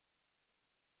 Thank you.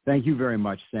 Thank you very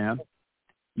much, Sam.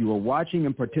 You are watching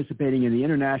and participating in the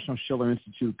International Schiller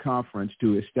Institute Conference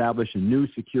to establish a new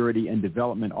security and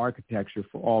development architecture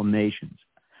for all nations.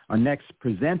 Our next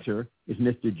presenter is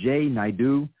Mr. J.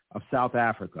 Naidoo of South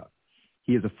Africa.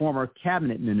 He is a former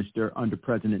cabinet minister under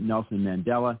President Nelson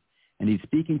Mandela, and he's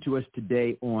speaking to us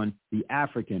today on the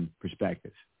African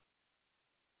perspective.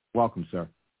 Welcome, sir.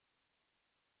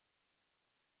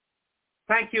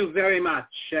 Thank you very much.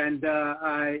 And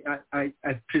I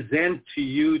present to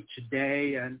you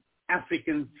today an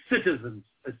African citizen's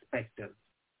perspective.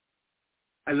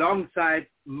 Alongside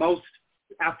most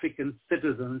African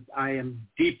citizens, I am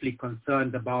deeply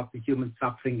concerned about the human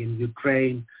suffering in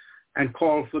Ukraine and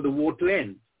call for the war to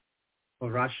end,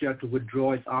 for Russia to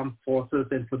withdraw its armed forces,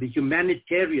 and for the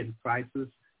humanitarian crisis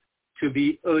to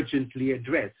be urgently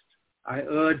addressed. I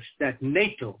urge that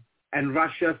NATO and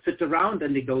Russia sit around a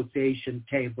negotiation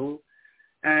table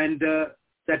and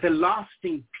that a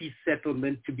lasting peace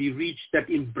settlement to be reached that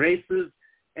embraces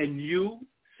a new,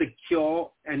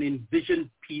 secure, and envisioned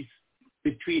peace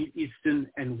between Eastern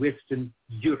and Western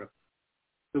Europe.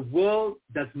 The world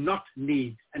does not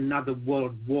need another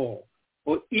world war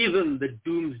or even the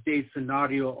doomsday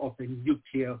scenario of a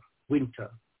nuclear winter.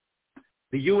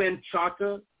 The UN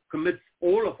Charter commits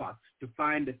all of us to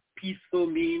find a peaceful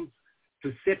means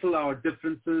to settle our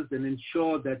differences and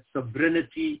ensure that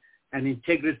sovereignty and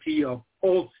integrity of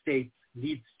all states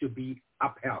needs to be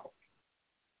upheld.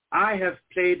 I have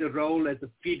played a role as a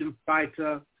freedom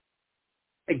fighter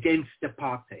against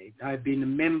apartheid. I've been a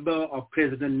member of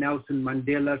President Nelson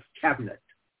Mandela's cabinet.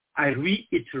 I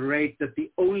reiterate that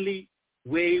the only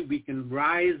way we can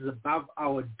rise above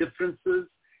our differences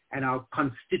and our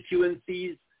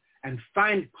constituencies and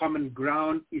find common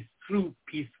ground is through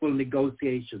peaceful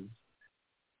negotiations.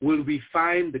 Will we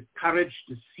find the courage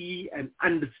to see and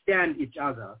understand each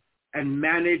other and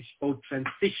manage both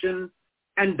transition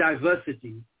and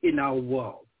diversity in our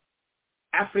world?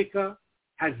 Africa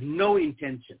has no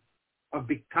intention of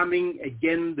becoming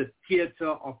again the theater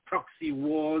of proxy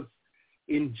wars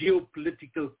in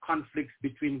geopolitical conflicts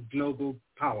between global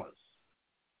powers.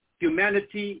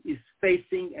 Humanity is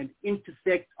facing an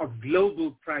intersect of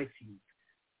global crises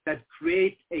that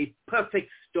create a perfect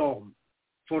storm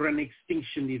for an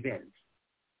extinction event.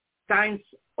 Science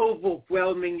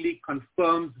overwhelmingly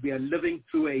confirms we are living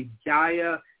through a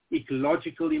dire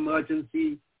ecological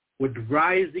emergency with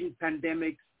rising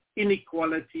pandemics,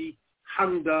 inequality,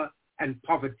 hunger, and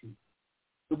poverty.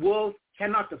 The world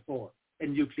cannot afford a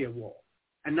nuclear war,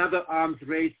 another arms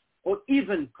race, or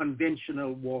even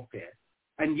conventional warfare.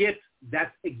 And yet,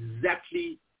 that's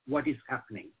exactly what is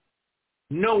happening.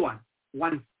 No one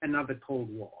wants another Cold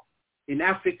War. In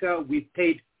Africa, we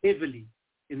paid heavily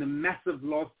in the massive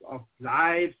loss of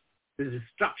lives, the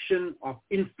destruction of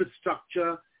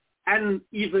infrastructure, and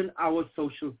even our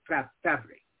social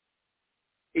fabric.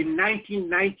 In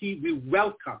 1990, we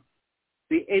welcomed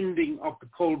the ending of the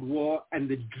Cold War and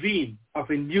the dream of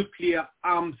a nuclear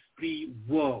arms-free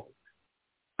world.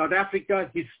 South Africa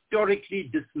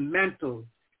historically dismantled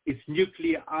its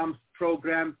nuclear arms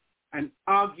program and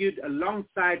argued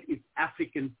alongside its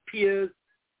African peers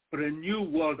for a new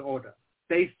world order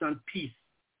based on peace,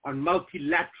 on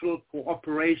multilateral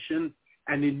cooperation,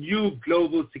 and a new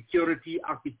global security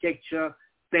architecture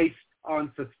based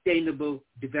on sustainable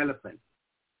development.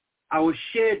 Our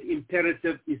shared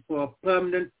imperative is for a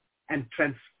permanent and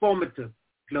transformative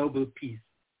global peace.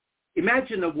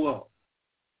 Imagine a world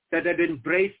that had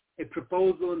embraced a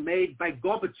proposal made by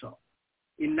Gorbachev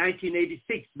in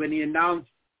 1986 when he announced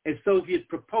a Soviet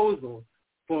proposal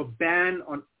for a ban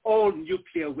on all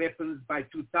nuclear weapons by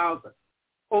 2000.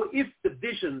 Or if the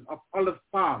vision of Olof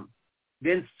Palme,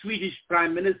 then Swedish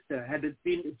Prime Minister, had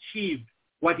been achieved,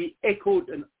 what he echoed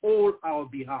on all our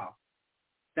behalf,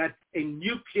 that a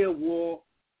nuclear war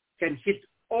can hit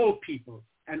all people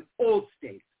and all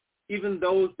states, even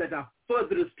those that are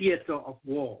furthest theater of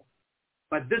war.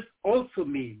 But this also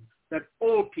means that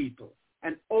all people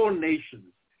and all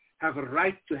nations have a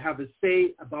right to have a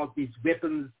say about these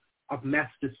weapons of mass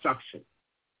destruction.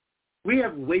 We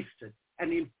have wasted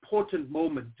an important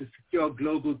moment to secure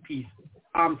global peace,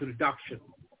 arms reduction.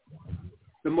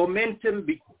 The momentum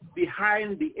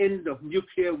behind the end of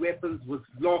nuclear weapons was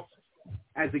lost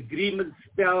as agreements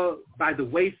fell by the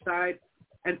wayside,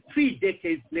 and 3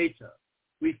 decades later,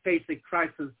 we face a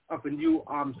crisis of a new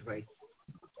arms race.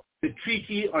 The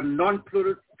Treaty on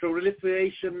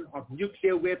Non-Proliferation of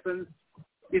Nuclear Weapons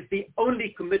is the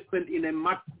only commitment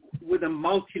with a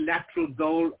multilateral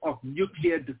goal of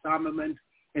nuclear disarmament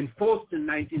enforced in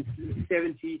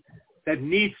 1970 that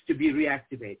needs to be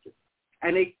reactivated,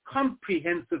 and a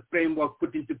comprehensive framework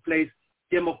put into place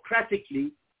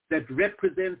democratically that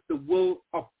represents the will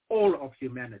of all of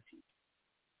humanity.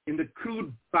 In the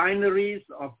crude binaries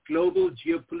of global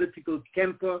geopolitical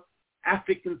temper,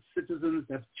 African citizens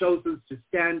have chosen to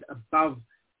stand above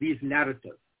these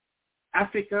narratives.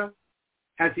 Africa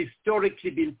has historically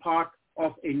been part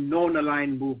of a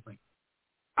non-aligned movement.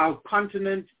 Our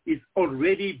continent is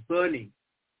already burning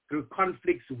through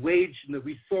conflicts waged in the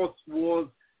resource wars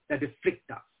that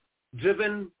afflict us,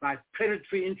 driven by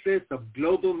predatory interests of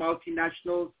global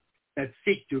multinationals that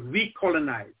seek to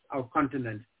recolonize our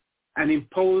continent and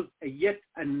impose yet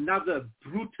another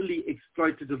brutally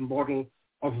exploitative model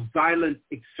of violent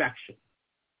extraction.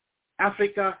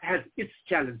 Africa has its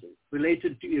challenges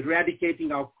related to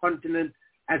eradicating our continent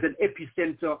as an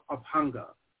epicenter of hunger.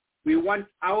 We want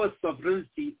our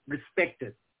sovereignty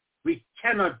respected. We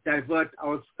cannot divert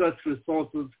our scarce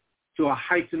resources to a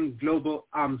heightened global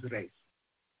arms race.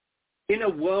 In a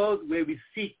world where we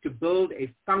seek to build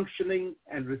a functioning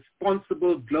and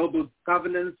responsible global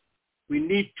governance, we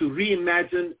need to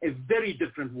reimagine a very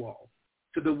different world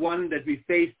to the one that we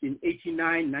faced in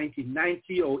 1989,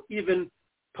 1990, or even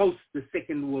post the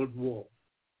Second World War.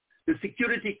 The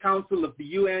Security Council of the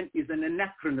UN is an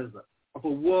anachronism of a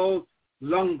world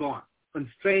long gone,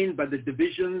 constrained by the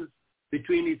divisions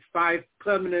between its 5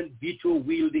 permanent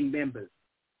veto-wielding members,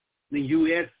 the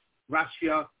US,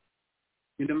 Russia,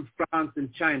 France,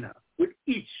 and China, with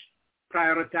each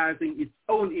prioritizing its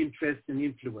own interests and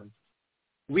influence.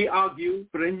 We argue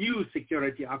for a new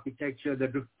security architecture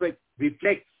that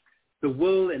reflects the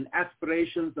will and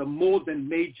aspirations of more than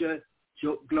major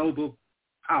global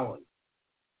powers.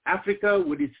 Africa,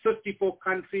 with its 54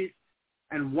 countries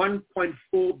and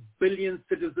 1.4 billion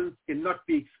citizens, cannot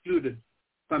be excluded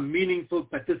from meaningful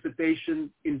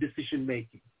participation in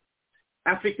decision-making.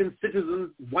 African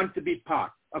citizens want to be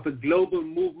part of a global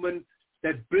movement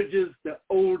that bridges the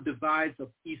old divides of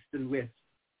East and West.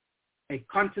 A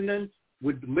continent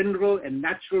with mineral and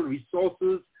natural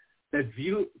resources that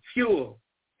fuel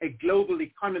a global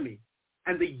economy,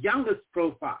 and the youngest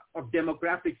profile of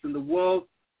demographics in the world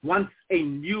wants a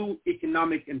new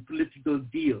economic and political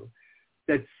deal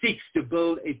that seeks to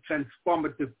build a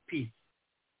transformative peace.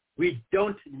 We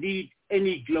don't need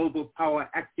any global power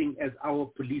acting as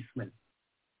our policeman.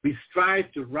 We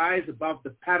strive to rise above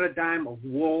the paradigm of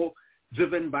war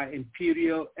driven by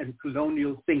imperial and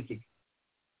colonial thinking.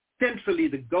 Centrally,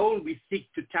 the goal we seek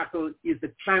to tackle is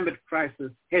the climate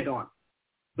crisis head-on,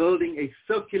 building a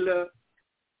circular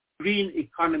green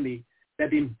economy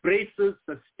that embraces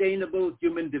sustainable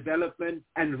human development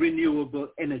and renewable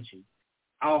energy.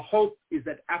 Our hope is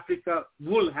that Africa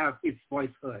will have its voice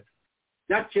heard,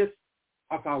 not just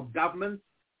of our governments,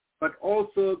 but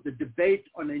also the debate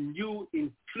on a new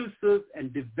inclusive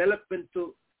and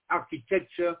developmental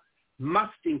architecture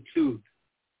must include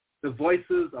the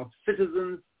voices of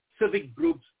citizens, civic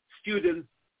groups, students,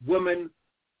 women,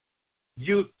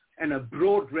 youth, and a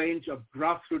broad range of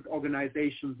grassroots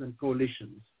organizations and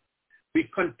coalitions. We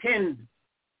contend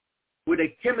with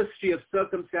a chemistry of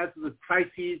circumstances of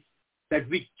crises that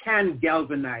we can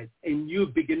galvanize a new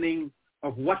beginning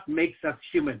of what makes us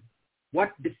human,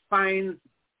 what defines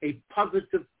a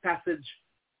positive passage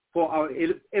for our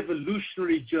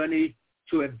evolutionary journey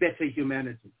to a better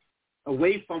humanity,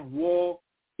 away from war,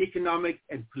 economic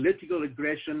and political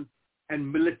aggression, and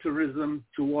militarism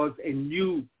towards a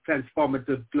new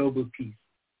transformative global peace.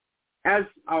 As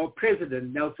our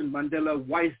president, Nelson Mandela,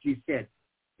 wisely said,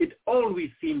 it always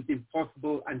seems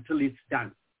impossible until it's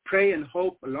done. Pray and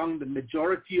hope along the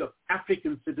majority of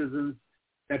African citizens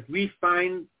that we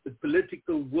find the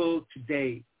political will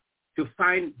today to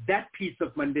find that piece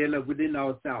of Mandela within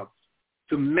ourselves,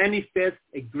 to manifest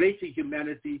a greater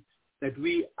humanity that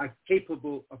we are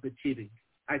capable of achieving.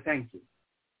 I thank you.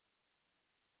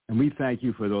 And we thank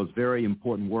you for those very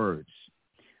important words.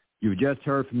 You've just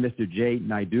heard from Mr. J.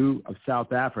 Naidoo of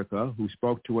South Africa, who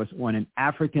spoke to us on an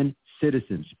African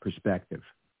citizen's perspective.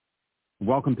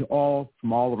 Welcome to all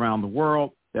from all around the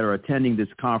world that are attending this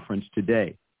conference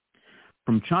today.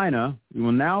 From China, we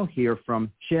will now hear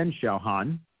from Chen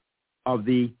Xiaohan of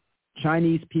the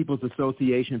Chinese People's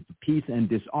Association for Peace and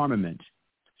Disarmament,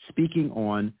 speaking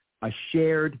on a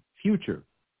shared future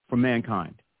for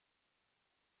mankind.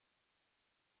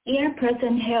 Dear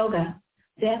President Helga,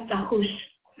 Zepp-LaRouche,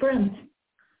 friends,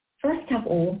 first of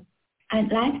all,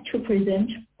 I'd like to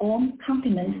present warm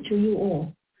compliments to you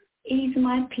all. It is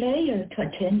my pleasure to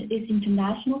attend this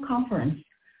international conference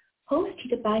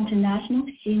hosted by International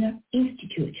Schiller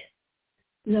Institute.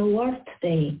 The world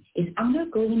today is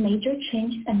undergoing major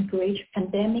changes and great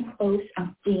pandemic woes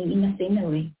are seen in the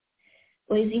scenery.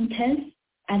 With intense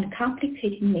and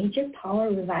complicated major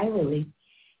power rivalry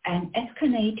and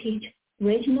escalated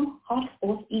regional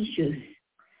hotspot issues,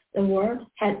 the world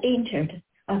has entered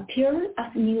a period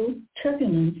of new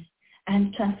turbulence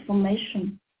and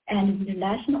transformation, and the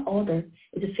international order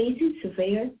is facing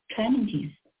severe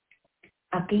challenges.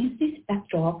 Against this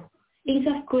backdrop, it is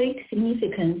of great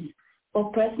significance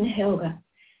for President Helga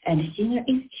and the Schiller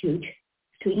Institute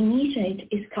to initiate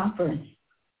this conference.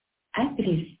 I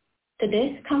believe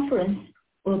today's conference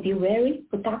will be very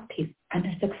productive and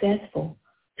successful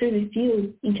to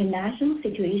review international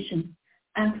situation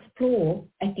and explore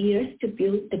ideas to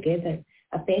build together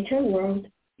a better world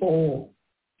for all.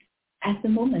 At the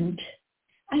moment,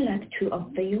 I'd like to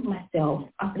avail myself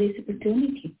of this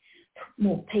opportunity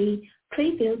to pay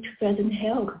tribute to President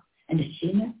Helga and the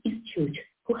Schiller Institute,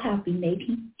 who have been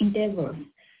making endeavors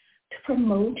to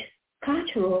promote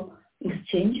cultural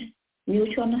exchange,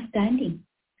 mutual understanding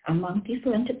among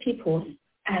different peoples,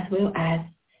 as well as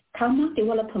common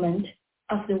development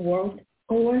of the world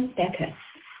over decades.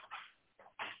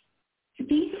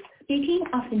 Speaking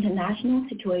of the international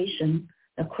situation,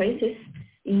 the crisis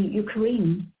in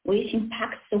Ukraine, which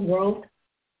impacts the world,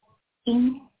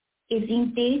 is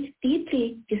indeed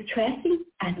deeply distressing,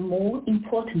 and more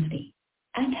importantly,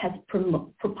 and has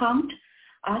propounded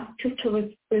us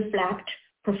to reflect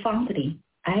profoundly.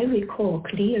 I recall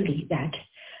clearly that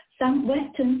some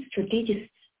Western strategists,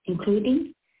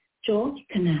 including George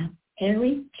Kennan,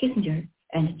 Henry Kissinger,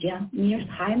 and John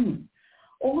Mearsheimer,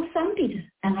 all sounded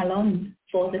an alarm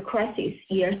for the crisis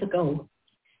years ago.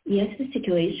 Yet the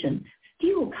situation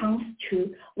still comes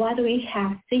to what we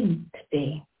have seen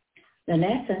today. The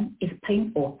lesson is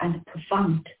painful and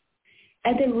profound.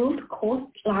 At the root cause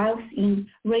lies in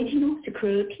regional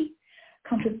security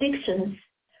contradictions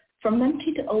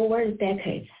fermented over the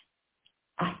decades.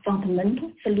 A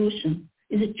fundamental solution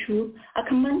is to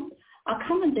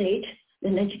accommodate the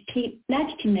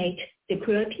legitimate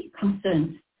security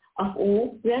concerns of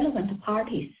all relevant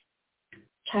parties.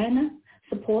 China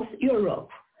supports Europe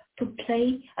to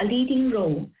play a leading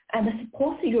role and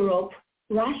supports Europe,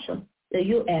 Russia, the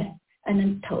US, and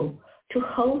NATO to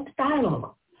hold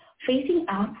dialogue, facing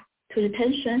up to the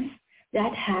tensions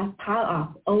that have piled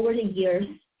up over the years,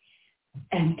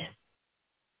 and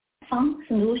found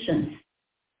solutions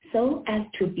so as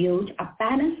to build a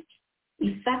balanced,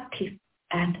 effective,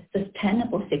 and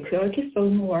sustainable security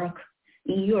framework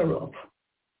in Europe.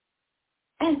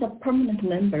 As a permanent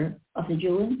member of the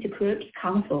UN Security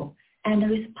Council and a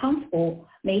responsible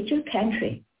major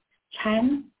country,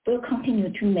 China will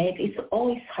continue to make its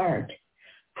voice heard,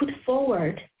 put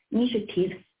forward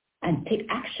initiatives, and take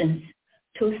actions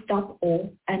to stop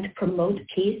all and promote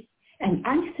peace and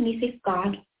earnestly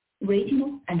safeguard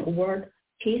regional and world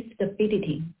peace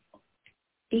stability.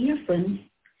 Dear friends,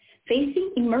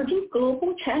 facing emerging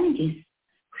global challenges,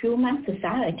 human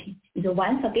society is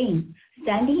once again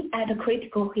standing at a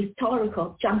critical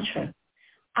historical juncture,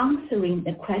 answering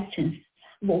the questions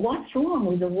of what's wrong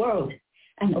with the world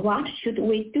and what should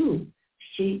we do.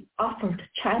 She offered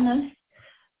China's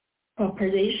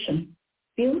proposition,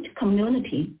 build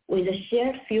community with a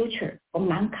shared future for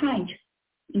mankind,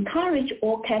 encourage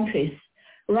all countries,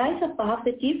 rise above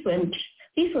the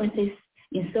differences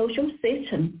in social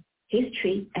system,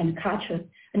 history, and culture,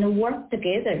 and work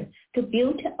together to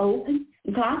build an open,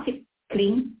 inclusive,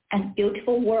 clean, and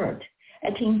beautiful world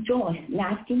that enjoys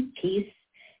lasting peace,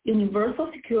 universal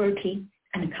security,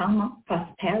 and common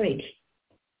prosperity.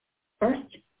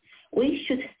 First, we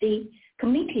should stay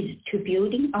committed to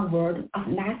building a world of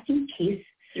lasting peace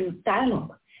through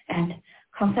dialogue and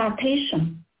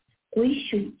consultation. We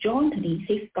should jointly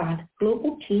safeguard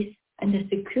global peace and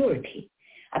security,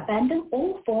 abandon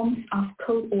all forms of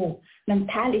Cold War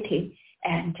mentality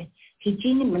and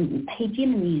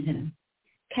hegemonism.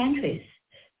 Countries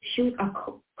should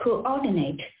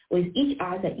coordinate with each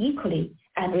other equally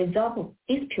and resolve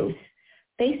disputes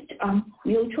based on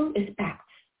mutual respect,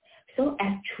 so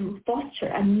as to foster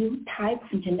a new type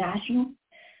of international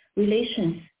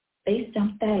relations based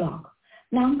on dialogue,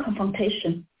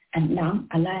 non-confrontation, and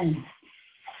non-alliance.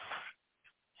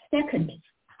 Second,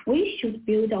 we should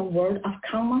build a world of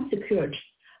common security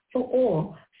for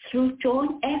all through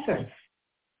joint efforts.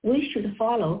 We should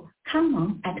follow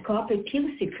common and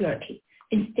cooperative security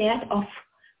instead of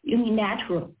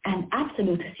unilateral and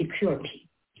absolute security.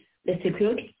 The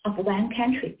security of one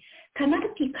country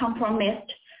cannot be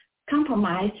compromised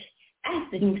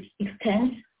at the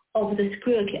expense of the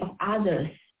security of others,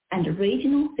 and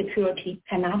regional security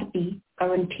cannot be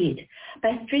guaranteed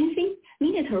by strengthening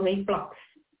military blocs.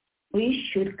 We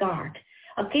should guard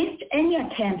against any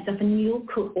attempts of a new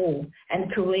Cold War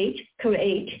and create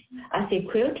a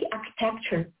security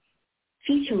architecture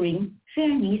featuring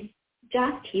fairness,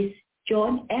 justice,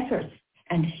 joint efforts,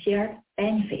 and shared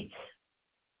benefits.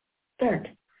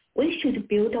 Third, we should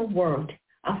build a world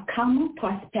of common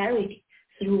prosperity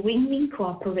through win-win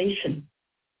cooperation.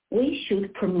 We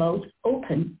should promote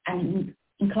open and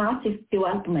inclusive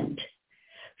development.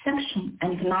 Sanction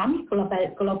and economic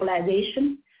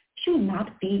globalization should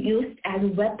not be used as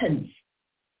weapons.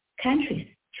 Countries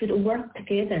should work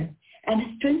together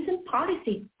and strengthen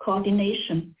policy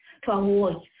coordination to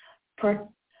avoid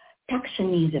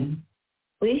protectionism.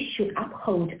 We should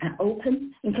uphold an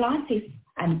open, inclusive,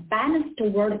 and balanced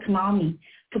world economy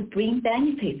to bring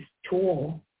benefits to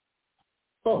all.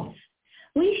 Fourth,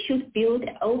 we should build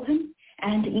an open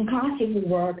and inclusive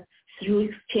world through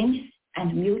exchanges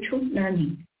and mutual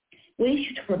learning. We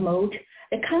should promote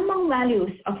the common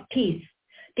values of peace,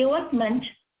 development,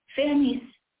 fairness,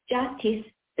 justice,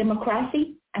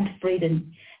 democracy, and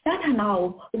freedom that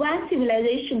allow one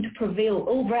civilization to prevail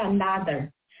over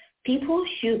another. People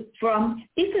from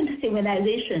different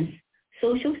civilizations,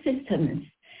 social systems,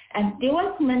 and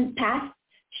development paths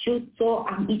should draw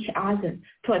on each other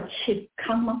to achieve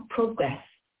common progress.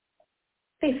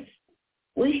 Fifth,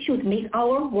 we should make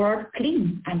our world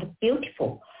clean and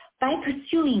beautiful by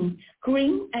pursuing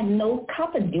green and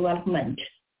low-carbon development.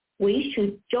 We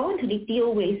should jointly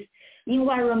deal with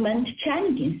environment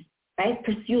challenges by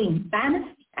pursuing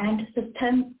balanced and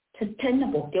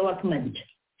sustainable development.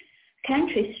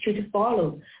 Countries should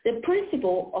follow the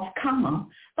principle of common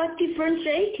but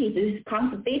differentiated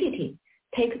responsibility,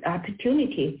 take the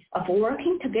opportunity of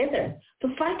working together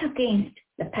to fight against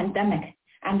the pandemic,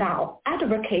 and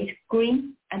advocate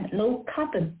green and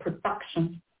low-carbon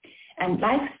production and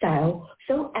lifestyle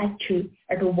so as to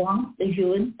advance the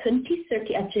UN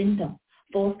 2030 agenda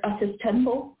for a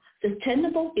sustainable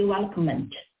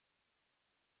development.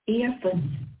 Dear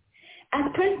friends, as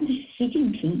President Xi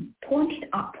Jinping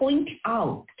pointed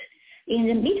out, in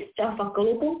the midst of a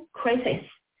global crisis,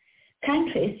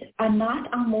 countries are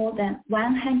not on more than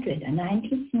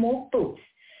 190 small boats,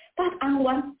 but on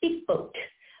one big boat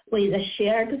with a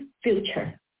shared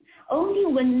future. Only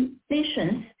when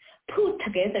nations pull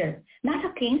together, not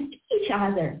against each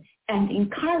other, and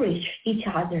encourage each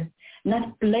other,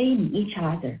 not blame each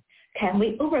other, can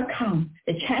we overcome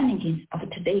the challenges of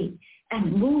today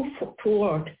and move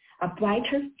toward a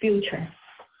brighter future.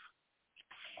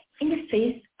 In the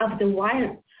face of the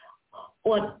wild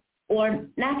or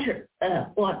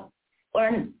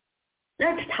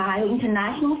volatile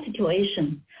international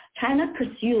situation, China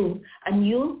pursues a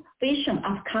new vision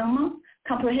of common,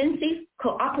 comprehensive,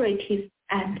 cooperative,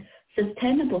 and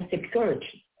sustainable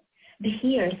security. It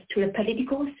adheres to the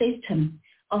political system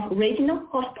of regional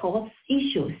hotspot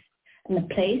issues and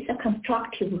plays a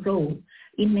constructive role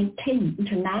in maintaining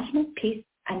international peace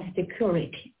and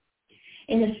security.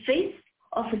 In the face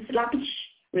of a sluggish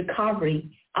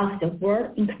recovery of the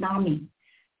world economy,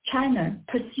 China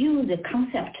pursues the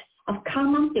concept of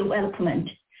common development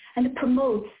and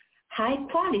promotes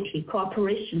high-quality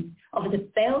cooperation of the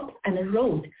Belt and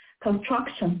Road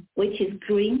construction, which is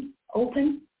green,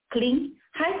 open, clean,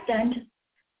 high-standard,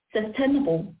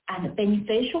 sustainable, and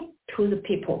beneficial to the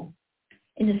people.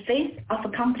 In the face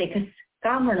of complex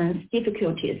governance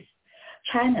difficulties,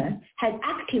 China has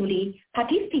actively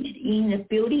participated in the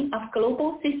building of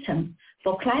global systems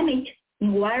for climate,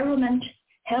 environment,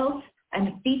 health,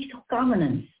 and digital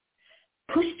governance,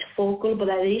 pushed for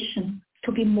globalization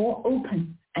to be more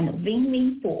open and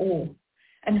win-win for all,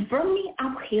 and firmly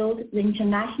upheld the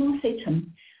international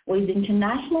system with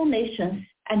international nations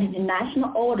and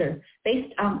international order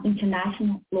based on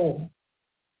international law.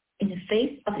 In the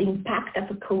face of the impact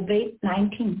of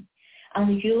COVID-19 on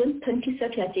the UN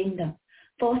 2030 Agenda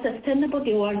for Sustainable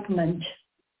Development,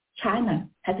 China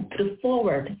has put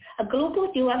forward a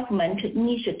global development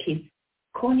initiative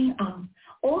calling on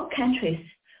all countries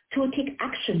to take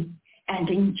action and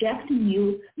inject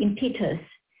new impetus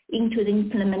into the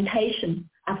implementation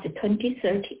of the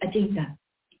 2030 Agenda.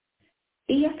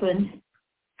 Dear friends,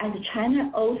 as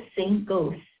China's old saying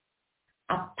goes,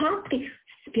 a public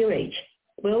spirit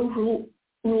will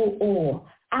rule all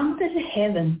under the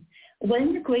heaven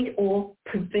when the great awe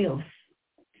prevails.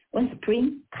 When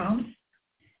spring comes,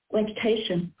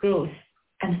 vegetation grows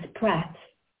and spreads,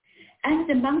 and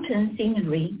the mountain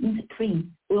scenery in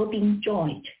spring will be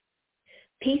enjoyed.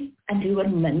 Peace and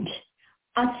development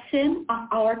are the same of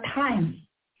our times,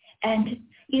 and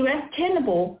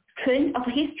irrestrainable trend of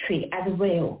history as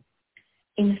well.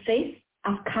 In the face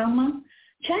of common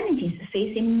challenges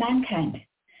facing mankind,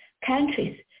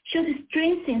 countries should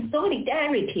strengthen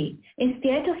solidarity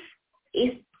instead of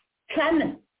its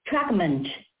fragment,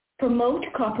 promote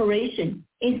cooperation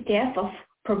instead of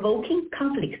provoking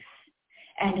conflicts,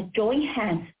 and join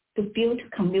hands to build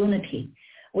community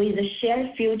with a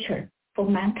shared future for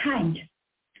mankind.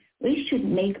 We should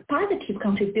make positive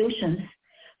contributions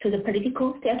to the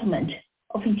political settlement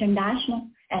of international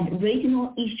and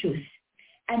regional issues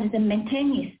and the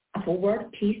maintenance of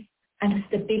world peace and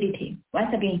stability.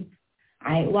 Once again,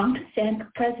 I want to thank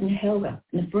President Helga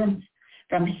and friends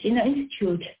from the Schiller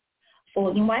Institute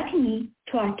for inviting me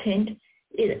to attend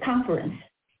this conference.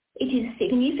 It is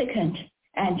significant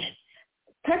and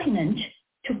pertinent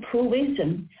to prove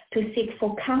wisdom to seek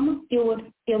for common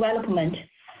development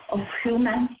of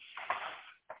human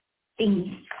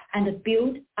beings and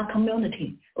build a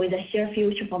community with a shared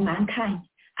future for mankind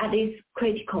at this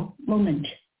critical moment.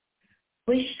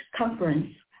 Wish conference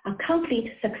a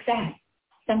complete success.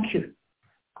 Thank you.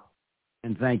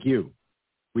 And thank you.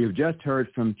 We have just heard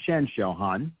from Chen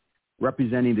Xiaohan,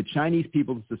 representing the Chinese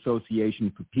People's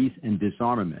Association for Peace and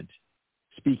Disarmament,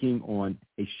 speaking on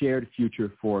a shared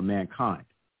future for mankind.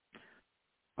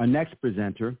 Our next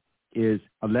presenter is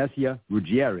Alessia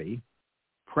Ruggeri,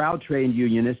 proud trade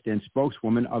unionist and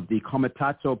spokeswoman of the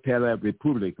Comitato per la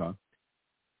Repubblica.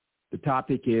 The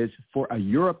topic is For a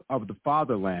Europe of the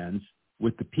Fatherlands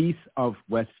with the Peace of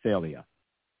Westphalia.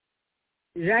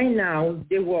 Right now,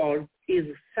 the world is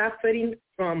suffering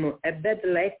from a bad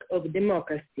lack of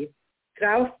democracy,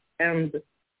 trust, and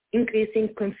increasing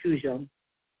confusion.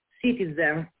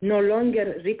 Citizens no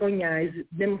longer recognize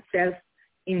themselves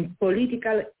in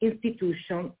political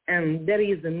institutions, and there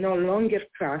is no longer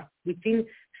trust within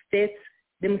states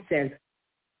themselves.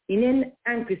 In an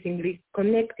increasingly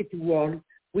connected world,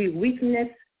 we witness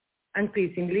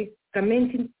increasingly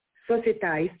fragmented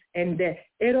societies and the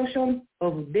erosion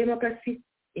of democracy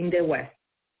in the West.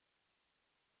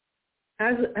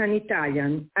 As an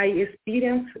Italian, I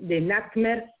experienced the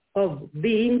nightmare of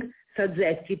being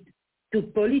subjected to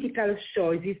political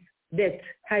choices that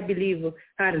I believe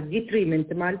are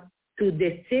detrimental to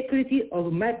the security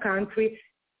of my country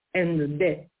and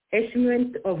the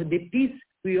achievement of the peace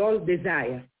we all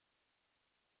desire.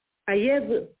 I have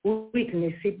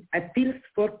witnessed appeals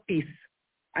for peace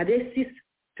addressed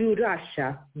to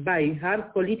Russia by our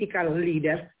political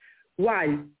leaders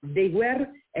while they were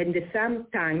at the same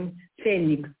time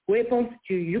sending weapons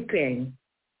to Ukraine.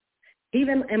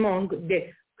 Even among the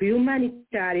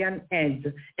humanitarian aids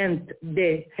and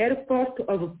the airport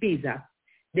of Pisa,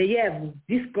 they have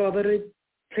discovered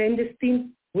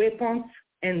clandestine weapons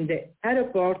and the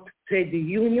airport trade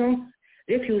unions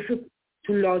refused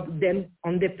to load them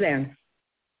on the planes.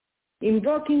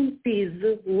 Invoking peace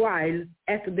while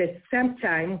at the same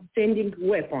time sending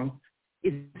weapons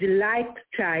is like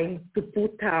trying to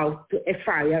put out a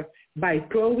fire by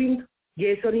throwing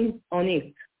gasoline on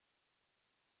it.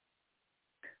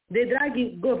 The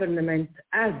Draghi government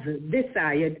has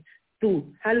decided to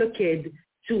allocate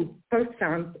 2%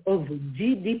 of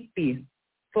GDP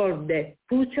for the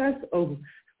purchase of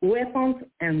weapons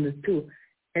and to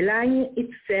align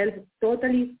itself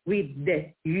totally with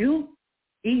the EU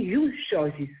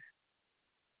choices.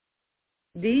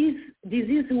 This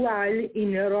is while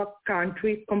in Europe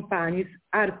country companies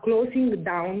are closing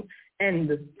down,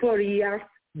 and for years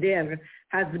there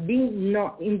has been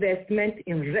no investment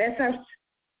in research,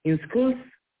 in schools,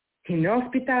 in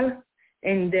hospitals,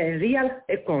 and the real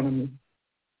economy.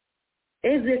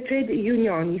 As a trade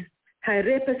unionist, I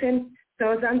represent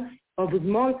thousands of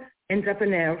small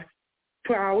entrepreneurs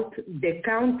throughout the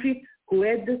country who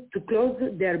had to close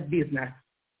their business.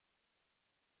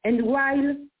 And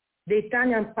while the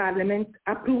Italian parliament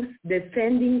approves the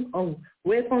sending of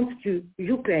weapons to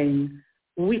Ukraine,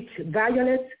 which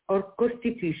violates our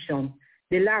constitution,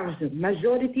 the large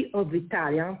majority of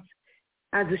Italians,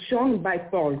 as shown by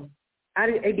polls, are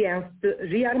against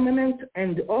rearmament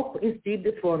and opt instead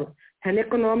for an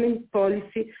economic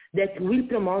policy that will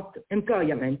promote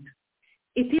employment.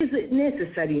 It is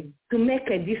necessary to make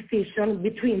a distinction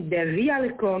between the real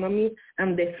economy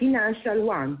and the financial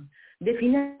one. The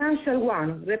financial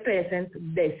one represents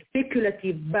the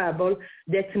speculative bubble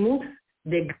that moves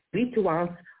the great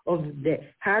ones of the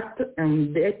heart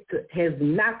and that has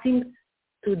nothing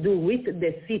to do with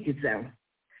the citizens.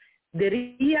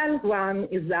 The real one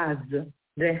is us,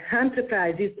 the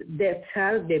enterprises that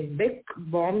are the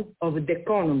backbone of the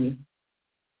economy.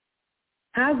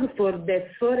 As for the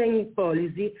foreign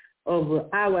policy of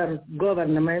our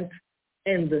government,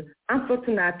 and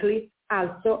unfortunately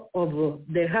also of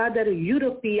the other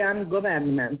European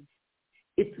governments,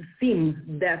 it seems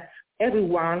that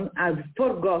everyone has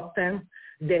forgotten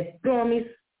the promise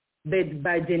made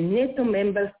by the NATO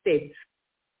member states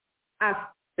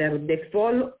after the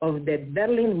fall of the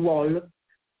Berlin Wall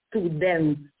to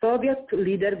then Soviet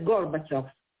leader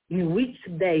Gorbachev, in which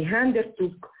they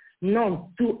undertook not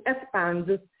to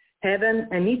expand even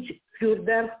an inch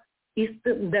further east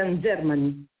than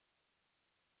Germany.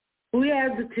 We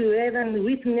had to even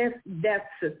witness that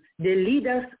the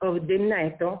leaders of the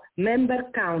NATO member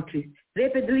countries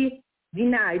repeatedly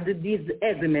denied this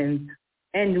agreement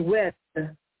and were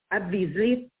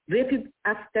obviously repeated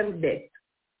after that.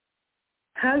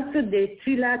 Also, the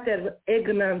trilateral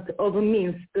agreement of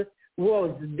Minsk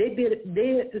was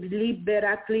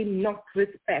deliberately not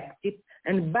respected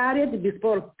and buried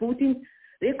before Putin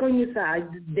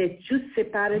recognized the two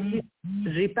separatist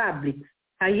republics.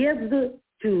 I had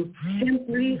to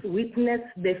simply witness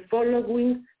the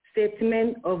following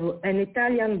statement of an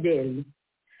Italian daily.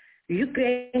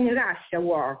 Ukraine-Russia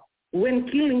war, when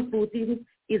killing Putin,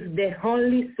 is the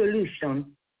only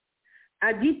solution.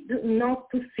 I did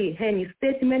not see any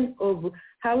statement of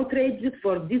outrage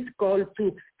for this call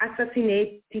to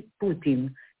assassinate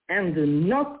Putin, and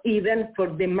not even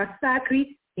for the massacre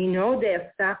in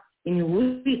Odessa,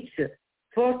 in which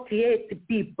 48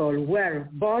 people were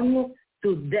burned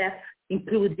to death,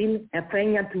 including a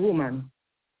pregnant woman.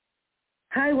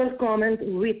 I will comment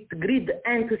with great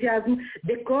enthusiasm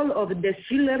the call of the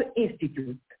Schiller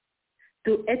Institute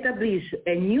to establish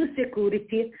a new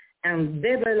security and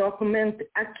development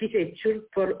architecture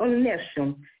for all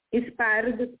nations,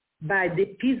 inspired by the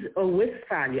Peace of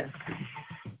Westphalia.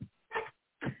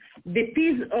 The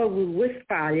Peace of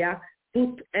Westphalia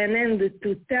put an end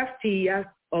to 30 years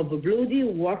of bloody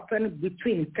warfare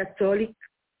between Catholics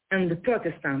and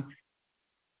Protestants.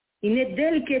 In a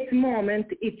delicate moment,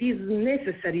 it is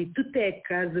necessary to take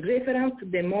as reference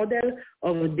the model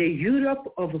of the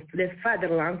Europe of the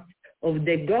fatherland, of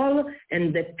de Gaulle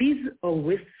and the Peace of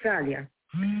Westphalia.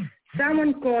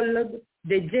 Someone called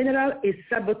the general a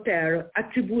saboteur,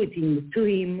 attributing to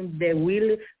him the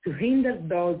will to hinder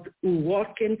those who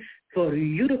worked for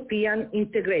European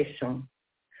integration.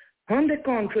 On the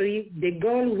contrary, de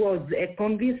Gaulle was a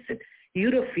convinced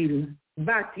Europhile,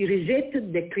 but he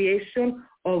rejected the creation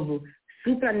of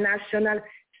supranational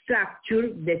structure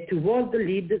that would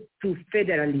lead to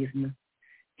federalism.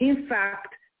 In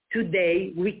fact,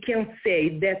 today we can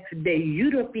say that the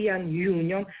European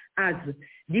Union has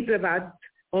deprived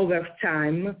over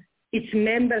time each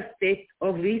member state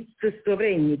of its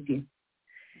sovereignty.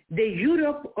 The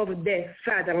Europe of the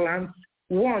fatherland,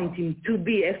 wanting to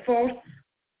be a force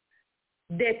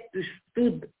that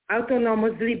stood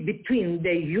autonomously between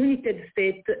the United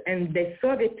States and the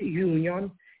Soviet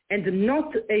Union, and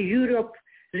not a Europe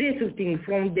resulting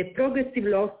from the progressive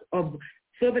loss of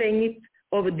sovereignty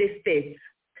of the states.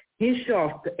 In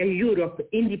short, a Europe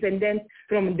independent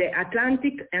from the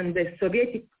Atlantic and the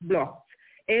Soviet blocs,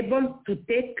 able to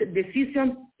take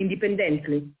decisions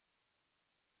independently.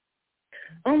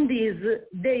 On this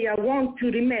day, I want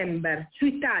to remember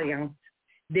two Italians,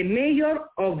 the mayor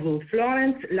of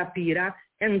Florence, Lapira,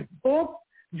 and Pope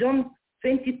John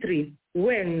XXIII,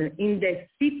 when in the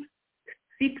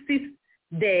 60s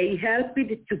they helped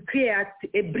to create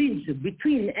a bridge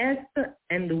between East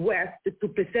and West to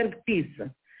preserve peace,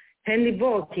 and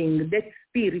evoking that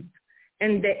spirit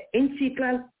and the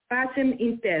encyclical Pacem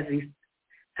in Terris.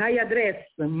 I address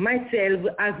myself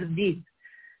as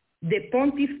the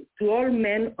pontiff to all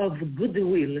men of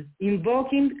goodwill,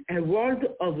 invoking a world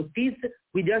of peace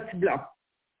without bloc.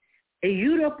 A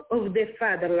Europe of the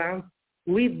fatherland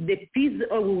with the peace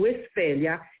of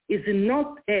Westphalia is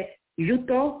not a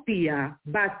utopia,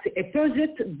 but a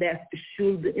project that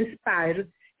should inspire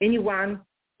anyone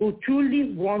who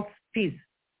truly wants peace.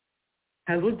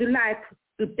 I would like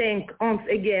to thank once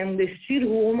again the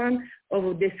chairwoman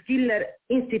of the Schiller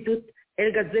Institute,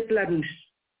 Helga Zepp-LaRouche.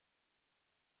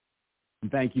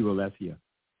 Thank you, Alessia.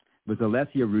 It was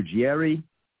Alessia Ruggeri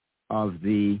of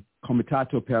the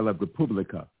Comitato per la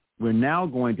Repubblica. We're now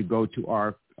going to go to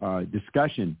our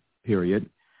discussion period.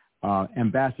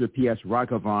 Ambassador P.S.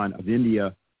 Raghavan of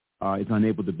India is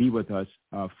unable to be with us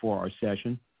for our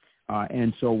session.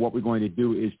 And so what we're going to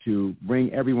do is to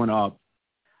bring everyone up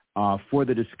for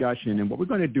the discussion. And what we're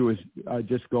going to do is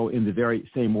just go in the very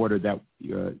same order that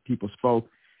people spoke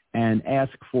and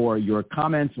ask for your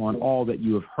comments on all that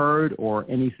you have heard or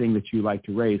anything that you'd like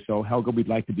to raise. So, Helga, we'd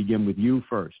like to begin with you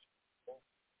first.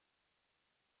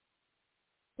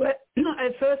 Well, I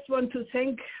first want to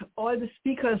thank all the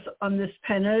speakers on this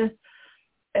panel,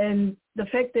 and the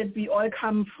fact that we all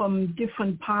come from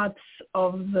different parts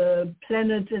of the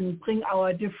planet and bring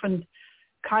our different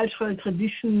cultural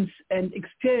traditions and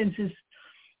experiences.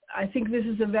 I think this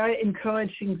is a very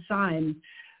encouraging sign,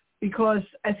 because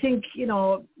I think,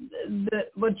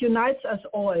 what unites us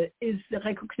all is the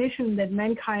recognition that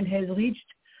mankind has reached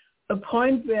a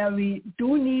point where we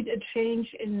do need a change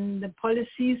in the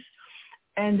policies,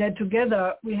 and that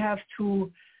together we have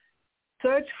to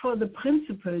search for the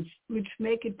principles which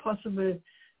make it possible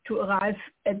to arrive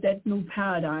at that new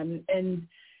paradigm. And,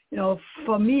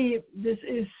 for me, this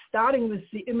is starting with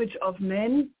the image of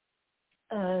man,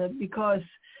 because,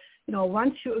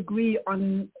 once you agree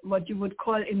on what you would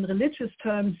call in religious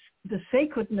terms the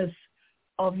sacredness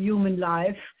of human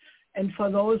life, and for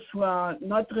those who are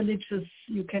not religious,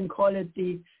 you can call it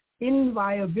the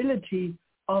inviolability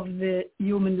of the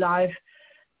human life,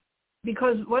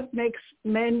 because what makes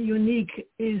man unique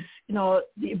is,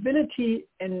 the ability,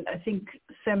 and I think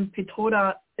Sam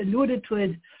Pitroda alluded to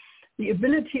it, the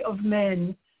ability of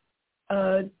man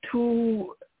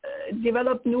to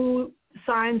develop new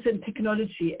science and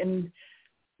technology. And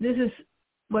this is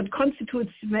what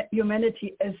constitutes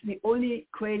humanity as the only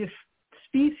creative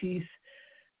species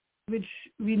which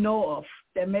we know of.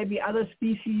 There may be other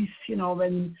species,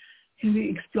 when we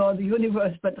explore the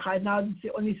universe, but right now it's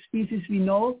the only species we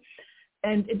know.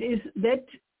 And it is that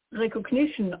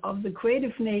recognition of the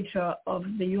creative nature of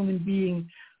the human being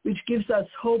which gives us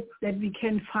hope that we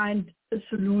can find a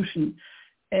solution.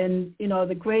 And,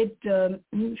 the great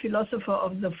philosopher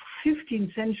of the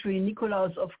 15th century,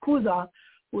 Nikolaus of Cusa,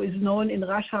 who is known in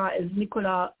Russia as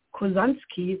Nikola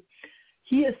Kosansky,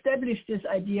 he established this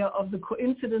idea of the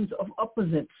coincidence of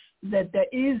opposites, that there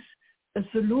is a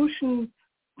solution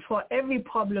for every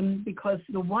problem because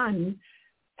the one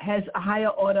has a higher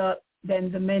order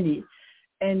than the many.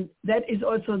 And that is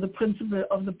also the principle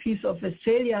of the Peace of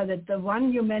Westphalia, that the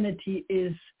one humanity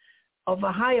is of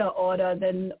a higher order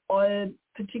than all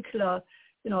particular,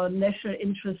 national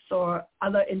interests or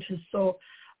other interests. So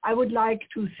I would like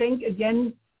to thank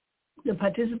again the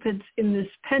participants in this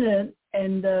panel,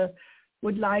 and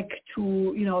would like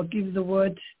to, give the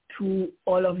word to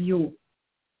all of you.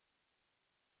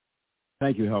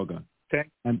 Thank you, Helga. Thank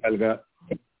you, Helga.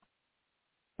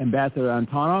 Ambassador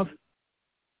Antonov,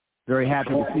 very happy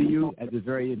to see you at this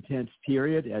very intense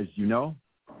period, as you know.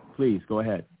 Please, go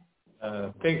ahead.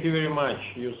 Thank you very much.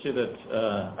 You see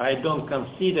that I don't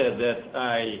consider that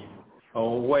I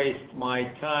waste my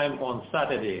time on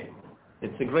Saturday.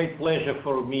 It's a great pleasure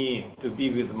for me to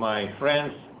be with my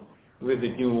friends, with the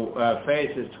new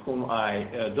faces whom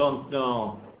I don't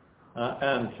know.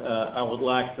 And I would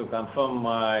like to confirm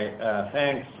my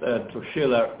thanks to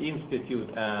Schiller Institute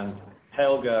and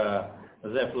Helga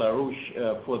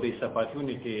Zepp-LaRouche for this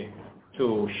opportunity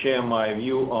to share my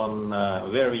view on a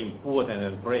very important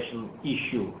and pressing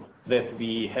issue that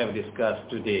we have discussed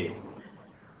today.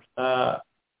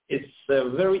 It's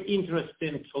very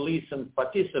interesting to listen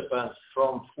participants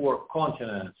from 4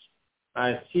 continents.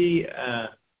 I see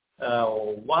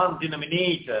one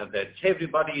denominator that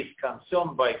everybody is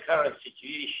concerned by current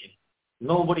situation.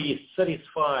 Nobody is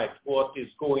satisfied what is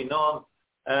going on,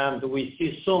 and we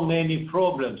see so many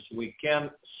problems we can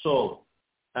solve.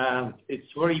 And it's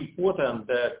very important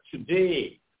that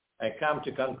today I come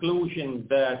to conclusion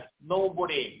that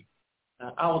nobody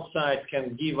outside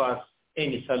can give us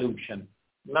any solution.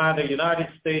 Neither United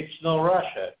States nor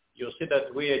Russia. You see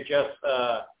that we are just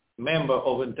a member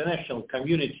of international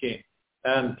community,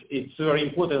 and it's very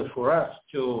important for us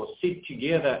to sit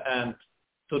together and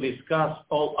to discuss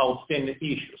all outstanding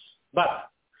issues. But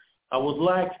I would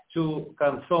like to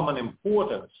confirm an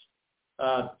importance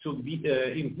for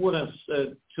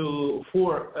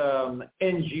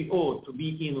NGO to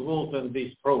be involved in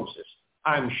this process.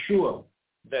 I'm sure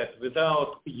that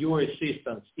without your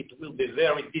assistance, it will be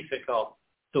very difficult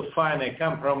to find a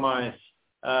compromise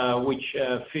which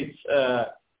fits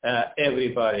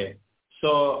everybody.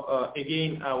 So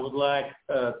again, I would like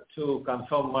to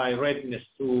confirm my readiness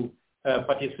to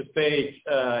participate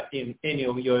in any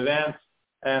of your events,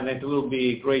 and it will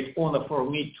be a great honor for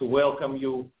me to welcome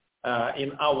you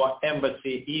in our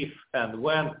embassy if and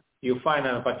when you find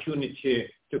an opportunity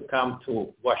to come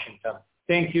to Washington.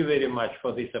 Thank you very much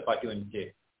for this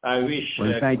opportunity. I wish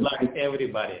good luck to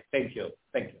everybody. Thank you.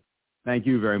 Thank you. Thank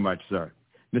you very much, sir.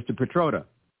 Mr. Pitroda.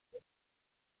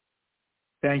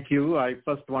 Thank you. I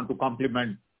first want to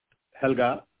compliment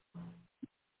Helga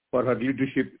for her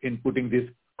leadership in putting this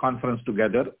conference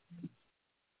together.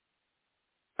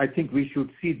 I think we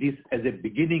should see this as a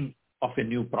beginning of a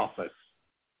new process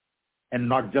and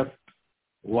not just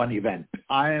one event.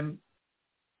 I am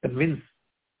convinced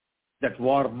that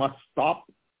war must stop.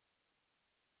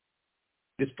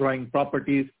 Destroying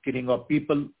properties, killing of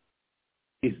people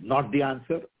is not the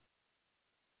answer.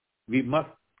 We must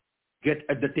get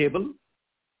at the table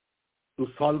to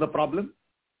solve the problem,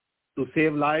 to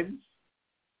save lives,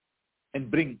 and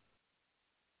bring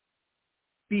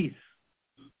peace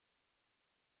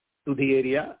to the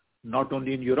area, not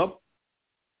only in Europe,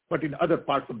 but in other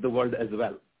parts of the world as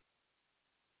well.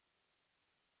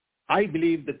 I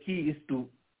believe the key is to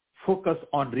focus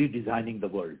on redesigning the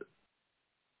world.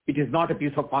 It is not a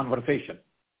piece of conversation.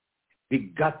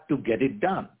 We got to get it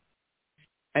done.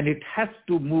 And it has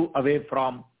to move away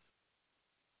from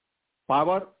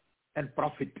power and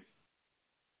profit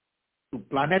to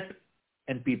planet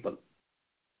and people.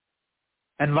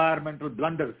 Environmental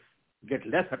blunders get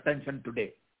less attention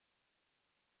today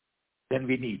than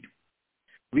we need.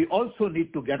 We also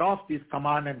need to get off this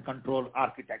command and control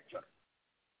architecture.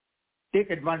 Take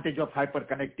advantage of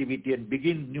hyperconnectivity and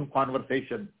begin new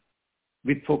conversation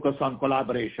with focus on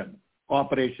collaboration,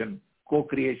 cooperation,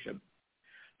 co-creation.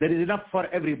 There is enough for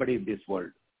everybody in this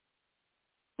world.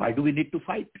 Why do we need to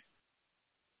fight?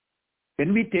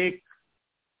 Can we take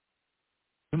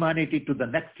humanity to the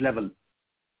next level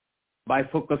by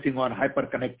focusing on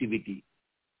hyperconnectivity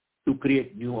to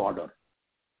create new order?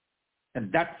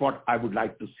 And that's what I would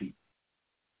like to see.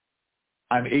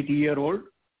 I'm 80-year-old,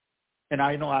 and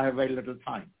I know I have very little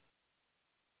time.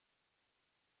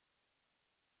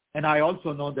 And I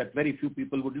also know that very few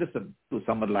people would listen to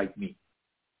someone like me.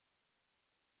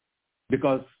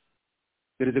 Because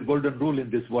there is a golden rule in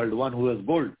this world. One who has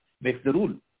gold makes the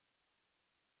rule.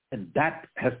 And that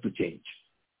has to change.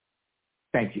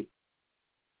 Thank you.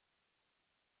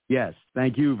 Yes,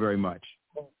 thank you very much.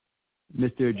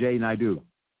 Mr. J. Naidoo.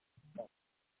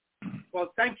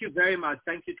 Well, thank you very much.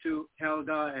 Thank you to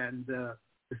Helga and the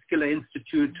Schiller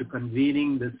Institute to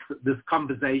convening this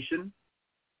conversation.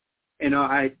 You know,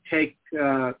 I take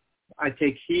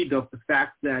heed of the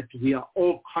fact that we are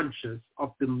all conscious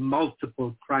of the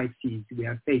multiple crises we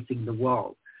are facing in the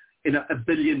world. You know, 1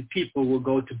 billion people will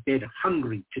go to bed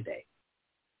hungry today.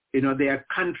 You know, there are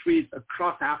countries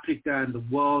across Africa and the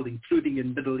world, including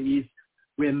in the Middle East,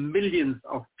 where millions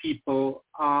of people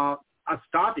are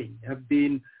starving, have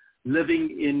been living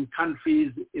in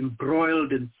countries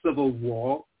embroiled in civil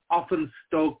war, often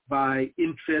stoked by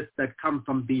interests that come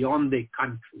from beyond their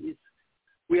countries.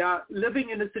 We are living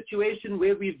in a situation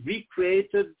where we've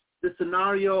recreated the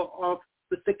scenario of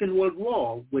the Second World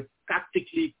War with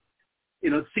practically,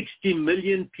 60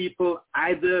 million people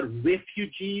either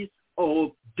refugees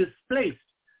or displaced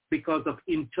because of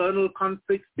internal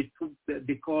conflicts,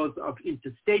 because of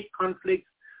interstate conflicts.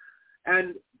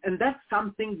 And that's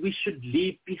something we should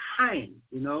leave behind.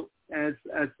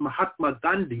 As Mahatma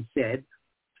Gandhi said,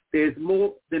 There's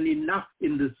more than enough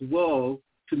in this world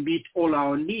to meet all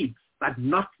our needs, but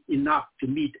not enough to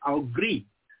meet our greed.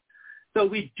 So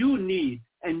we do need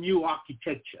a new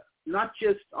architecture, not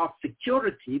just of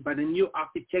security, but a new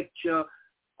architecture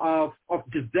of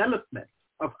development,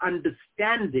 of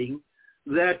understanding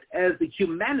that as a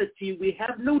humanity, we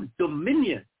have no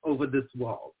dominion over this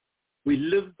world. We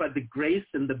live by the grace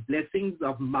and the blessings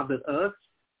of Mother Earth.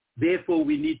 Therefore,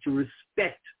 we need to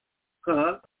respect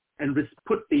her and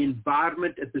put the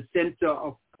environment at the center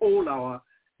of all our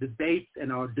debates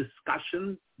and our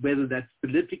discussions, whether that's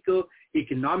political,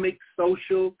 economic,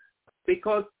 social,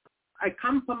 because I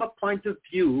come from a point of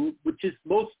view, which is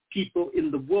most people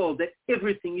in the world, that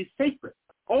everything is sacred.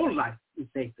 All life is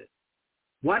sacred.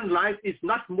 One life is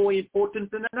not more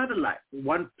important than another life.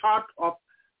 One part of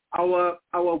our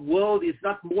world is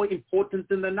not more important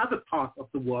than another part of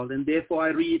the world. And therefore I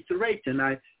reiterate and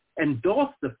I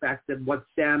endorse the fact that what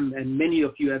Sam and many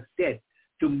of you have said,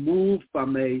 to move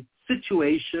from a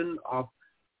situation of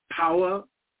power,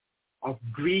 of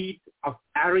greed, of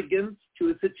arrogance, to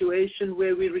a situation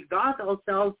where we regard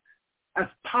ourselves as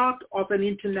part of an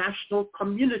international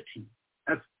community,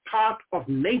 as part of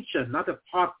nature, not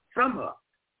apart from her,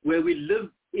 where we live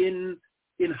in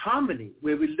harmony,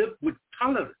 where we live with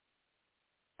tolerance,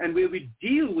 and where we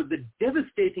deal with the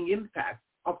devastating impact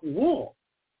of war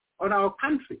on our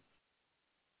country.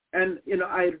 And,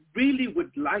 I really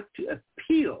would like to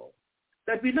appeal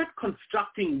that we're not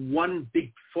constructing one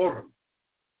big forum.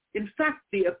 In fact,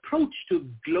 the approach to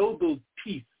global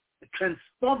peace,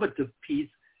 transformative peace,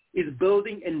 is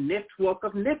building a network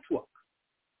of networks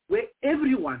where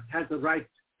everyone has a right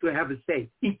to have a say,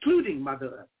 including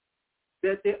Mother Earth,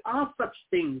 that there are such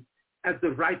things as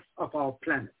the rights of our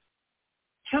planet.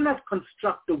 Cannot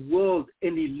construct a world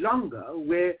any longer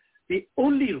where the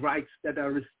only rights that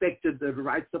are respected are the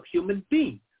rights of human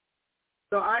beings.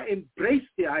 So I embrace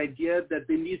the idea that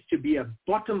there needs to be a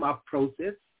bottom-up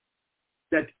process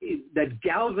that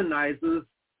galvanizes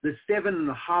the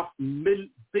 7.5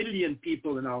 billion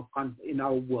people in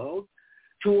our world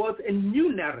towards a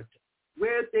new narrative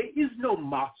where there is no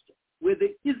master, where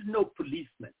there is no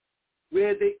policeman,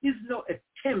 where there is no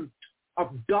attempt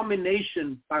of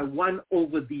domination by one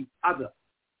over the other.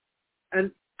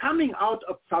 And coming out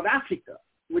of South Africa,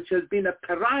 which has been a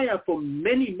pariah for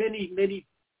many, many, many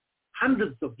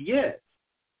hundreds of years,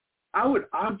 I would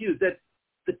argue that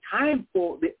the time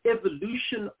for the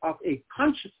evolution of a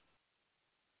consciousness,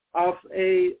 of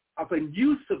a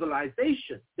new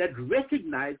civilization that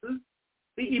recognizes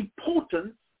the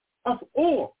importance of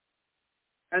all.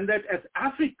 And that as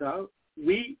Africa,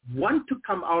 we want to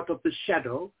come out of the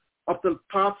shadow of the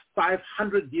past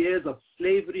 500 years of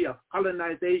slavery, of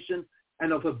colonization,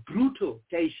 and of a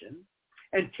brutalization,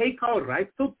 and take our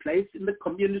rightful place in the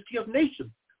community of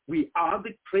nations. We are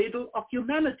the cradle of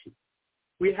humanity.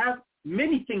 We have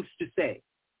many things to say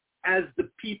as the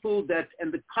people that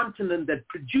and the continent that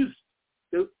produced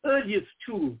the earliest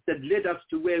tools that led us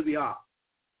to where we are: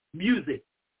 music,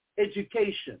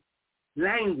 education,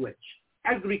 language,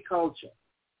 agriculture.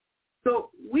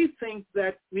 So we think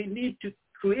that we need to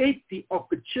create the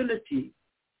opportunity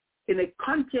in a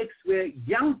context where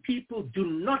young people do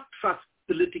not trust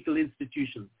political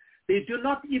institutions. They do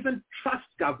not even trust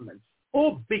governments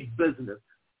or big business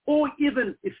or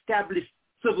even established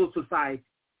civil society.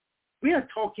 We are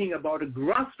talking about a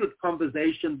grassroots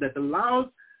conversation that allows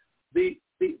the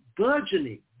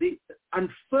burgeoning, the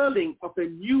unfurling of a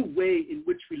new way in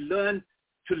which we learn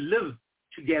to live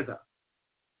together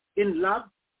in love,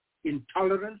 in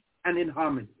tolerance, and in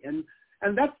harmony. And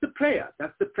that's the prayer.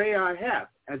 That's the prayer I have.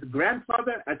 As a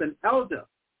grandfather, as an elder,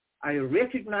 I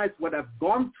recognize what I've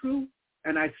gone through,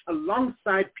 and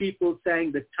alongside people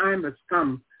saying the time has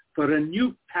come for a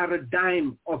new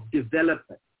paradigm of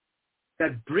development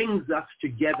that brings us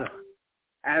together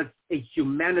as a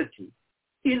humanity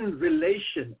in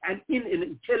relation and in an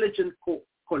intelligent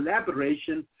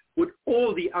collaboration with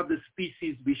all the other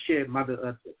species we share Mother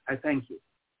Earth with. I thank you.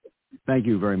 Thank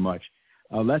you very much.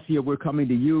 Alessia, we're coming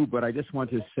to you, but I just want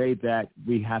to say that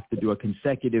we have to do a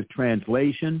consecutive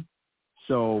translation.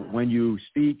 So when you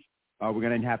speak, we're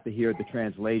going to have to hear the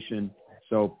translation.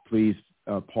 So please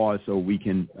pause so we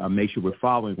can make sure we're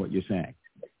following what you're saying.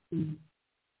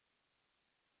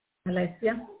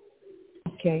 Alessia?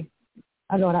 Ok.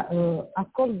 Allora,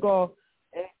 accolgo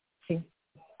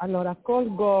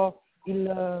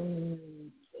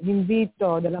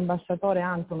l'invito dell'ambasciatore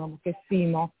Antonov, che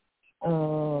stimo,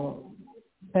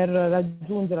 per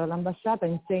raggiungere l'ambasciata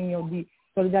in segno di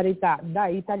solidarietà da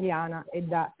italiana e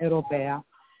da europea.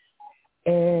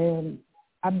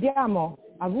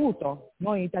 Abbiamo avuto,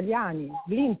 noi italiani,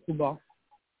 l'incubo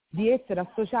di essere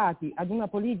associati ad una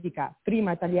politica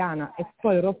prima italiana e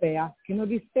poi europea che non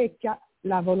rispecchia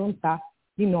la volontà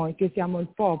di noi che siamo il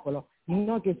popolo, di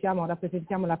noi che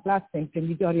rappresentiamo la classe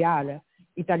imprenditoriale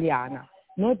italiana.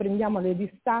 Noi prendiamo le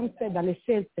distanze dalle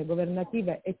scelte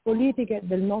governative e politiche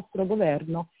del nostro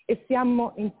governo e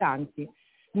siamo in tanti.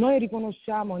 Noi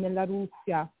riconosciamo nella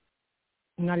Russia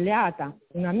un'alleata,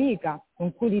 un'amica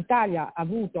con cui l'Italia ha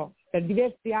avuto per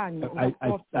diversi anni un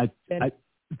rapporto.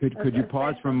 Could you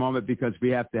pause for a moment because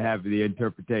we have to have the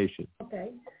interpretation?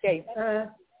 Okay. Okay.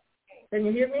 Can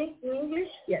you hear me in English?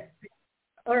 Yes.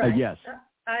 All right. Yes.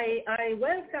 I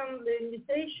welcome the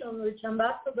invitation which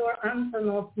Ambassador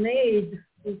Antonov made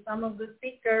to some of the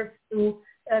speakers to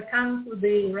come to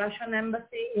the Russian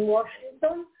embassy in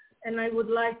Washington, and I would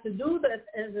like to do that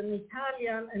as an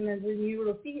Italian and as a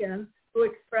European to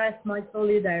express my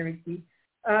solidarity.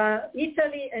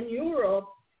 Italy and Europe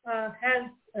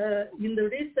have, in the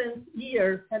recent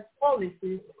years, had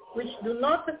policies which do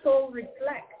not at all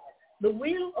reflect the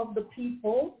will of the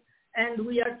people, and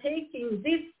we are taking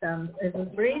distance as a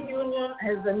trade union,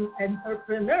 as an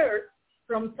entrepreneur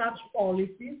from such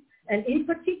policies, and in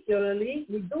particularly,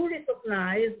 we do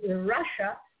recognize that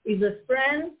Russia is a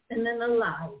friend and an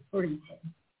ally for Italy.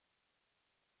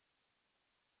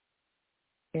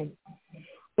 Okay.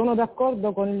 Sono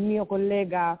d'accordo con il mio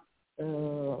collega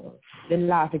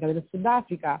dell'Africa, del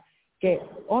Sudafrica, che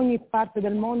ogni parte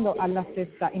del mondo ha la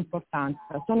stessa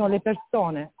importanza. Sono le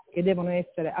persone che devono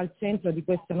essere al centro di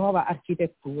questa nuova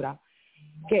architettura,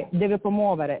 che deve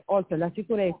promuovere, oltre alla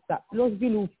sicurezza, lo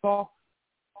sviluppo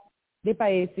dei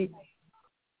paesi,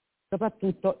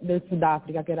 soprattutto del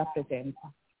Sudafrica che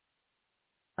rappresenta.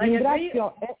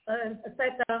 Ringrazio.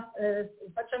 Aspetta,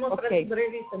 facciamo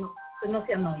brevi, se no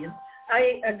si annoia.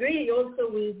 I agree also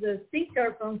with the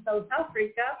speaker from South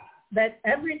Africa that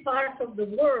every part of the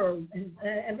world and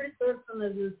every person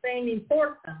has the same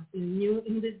importance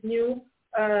in this new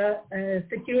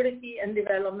security and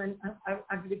development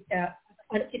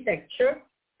architecture,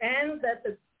 and that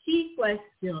the key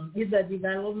question is the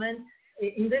development,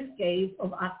 in this case,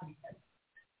 of Africa.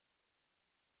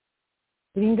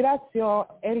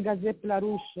 Ringrazio Helga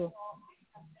Zepp-LaRouche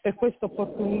per questa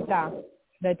opportunità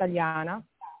da italiana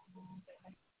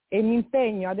e mi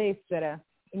impegno ad essere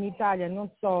in Italia e non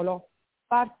solo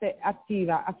parte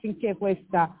attiva affinché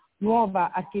questa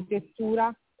nuova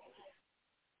architettura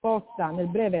possa nel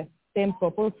breve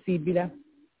tempo possibile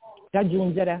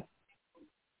raggiungere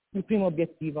il primo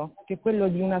obiettivo, che è quello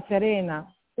di una serena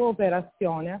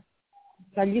cooperazione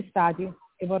tra gli Stati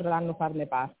che vorranno farne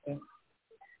parte.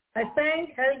 I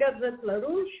thank Helga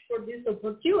Zepp-LaRouche for this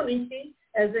opportunity.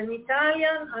 As an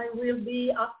Italian, I will be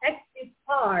an active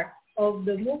part of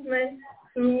the movement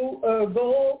to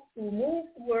move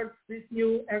towards this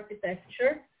new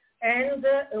architecture, and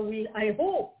I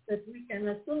hope that we can,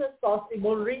 as soon as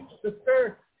possible, reach the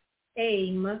first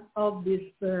aim of this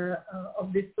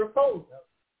proposal,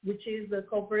 which is the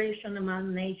cooperation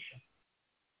among nations.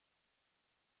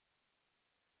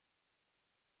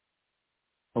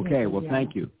 Okay, well,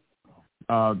 thank you.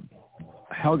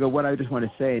 Helga, what I just want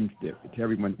to say to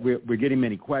everyone, we're getting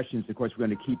many questions. Of course, we're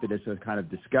going to keep it as a kind of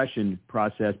discussion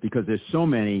process because there's so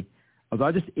many. Although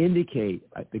I'll just indicate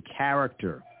the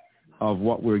character of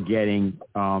what we're getting,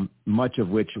 much of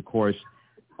which, of course,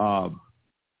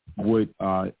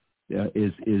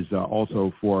 is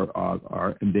also for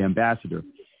the ambassador,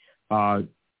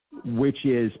 which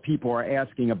is people are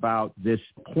asking about this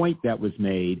point that was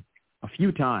made a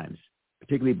few times,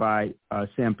 particularly by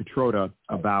Sam Pitroda,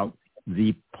 about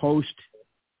the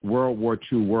post-World War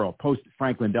II world,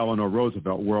 post-Franklin Delano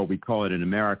Roosevelt world, we call it in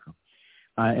America,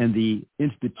 and the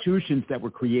institutions that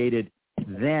were created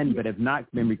then but have not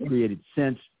been recreated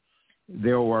since.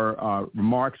 There were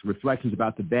remarks, reflections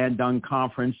about the Bandung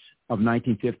Conference of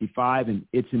 1955 and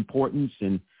its importance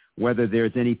and whether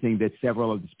there's anything that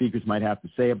several of the speakers might have to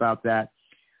say about that.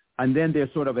 And then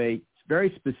there's sort of a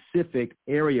very specific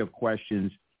area of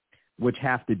questions which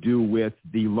have to do with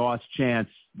the lost chance,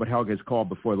 what Helga has called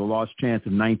before, the lost chance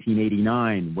of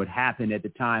 1989, what happened at the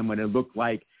time when it looked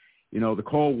like, the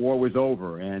Cold War was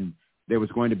over and there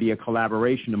was going to be a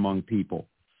collaboration among people.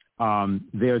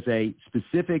 There's a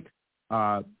specific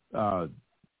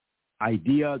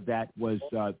idea that was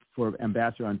for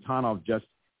Ambassador Antonov just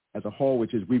as a whole,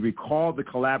 which is we recall the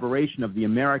collaboration of the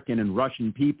American and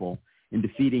Russian people in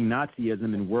defeating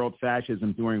Nazism and world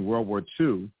fascism during World War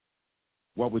II,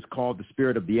 what was called the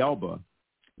Spirit of the Elba.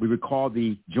 We recall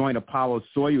the joint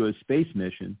Apollo-Soyuz space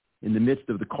mission in the midst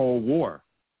of the Cold War,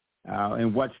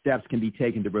 and what steps can be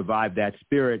taken to revive that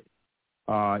spirit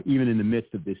even in the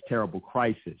midst of this terrible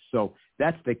crisis. So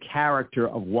that's the character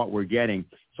of what we're getting.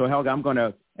 So Helga, I'm going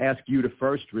to ask you to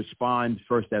respond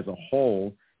as a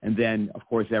whole, and then, of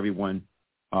course, everyone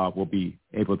will be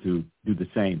able to do the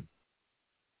same.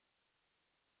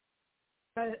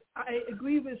 I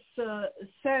agree with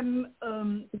Sam,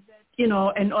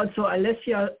 that, and also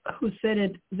Alessia, who said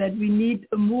it, that we need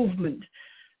a movement,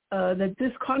 that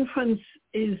this conference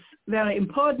is very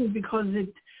important because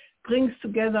it brings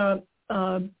together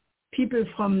people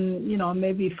from,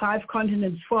 maybe 5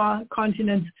 continents, 4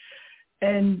 continents,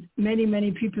 and many,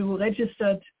 many people who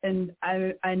registered. And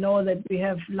I know that we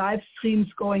have live streams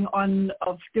going on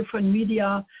of different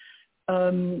media,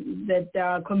 that there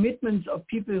are commitments of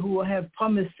people who have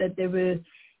promised that they will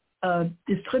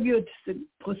distribute the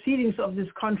proceedings of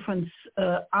this conference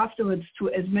afterwards to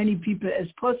as many people as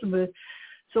possible.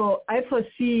 So I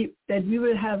foresee that we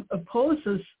will have a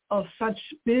process of such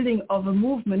building of a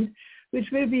movement, which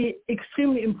will be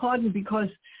extremely important, because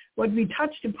what we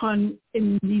touched upon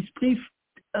in these brief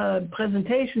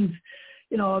presentations,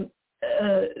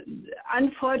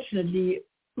 unfortunately,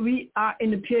 we are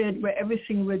in a period where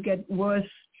everything will get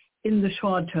worse in the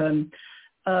short term.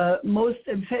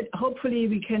 Hopefully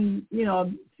we can,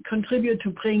 contribute to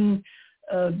bring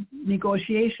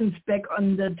negotiations back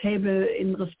on the table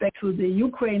in respect to the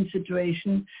Ukraine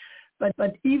situation.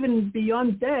 But even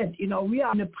beyond that, we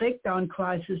are in a breakdown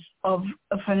crisis of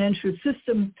a financial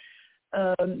system.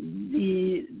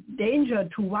 The danger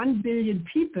to 1 billion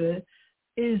people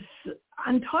is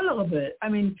intolerable. I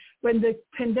mean, when the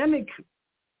pandemic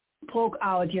broke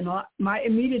out, my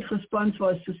immediate response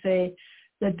was to say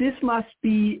that this must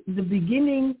be the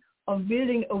beginning of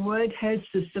building a world health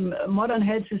system, a modern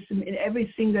health system in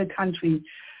every single country.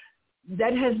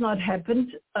 That has not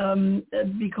happened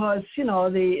because,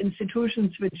 the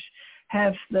institutions which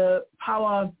have the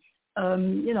power,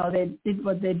 they did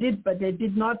what they did, but they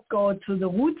did not go to the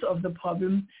roots of the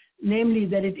problem, namely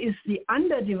that it is the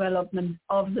underdevelopment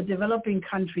of the developing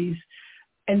countries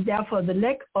and therefore the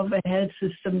lack of a health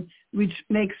system which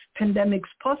makes pandemics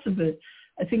possible.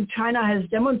 I think China has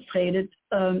demonstrated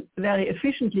very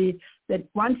efficiently that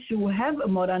once you have a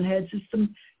modern health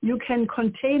system, you can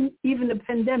contain even a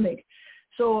pandemic.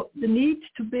 So the need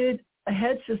to build a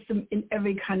health system in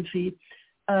every country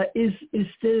is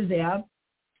still there.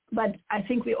 But I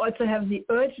think we also have the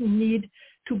urgent need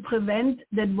to prevent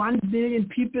that 1 billion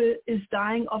people is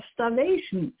dying of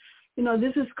starvation.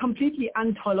 This is completely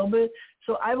intolerable.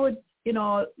 So I would,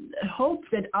 hope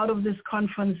that out of this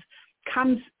conference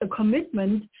comes a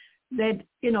commitment that,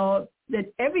 that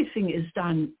everything is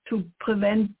done to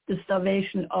prevent the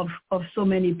starvation of so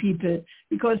many people.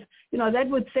 Because, that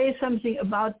would say something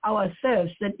about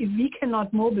ourselves, that if we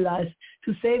cannot mobilize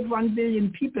to save 1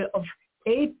 billion people of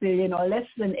 8 billion or less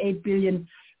than 8 billion,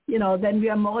 then we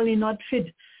are morally not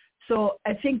fit. So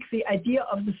I think the idea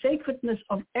of the sacredness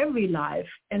of every life,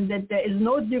 and that there is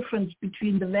no difference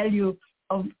between the value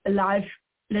of a life,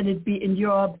 let it be in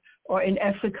Europe or in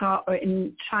Africa or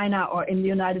in China or in the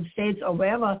United States or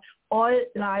wherever, all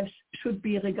lives should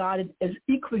be regarded as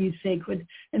equally sacred.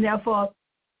 And therefore,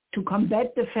 to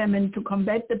combat the famine, to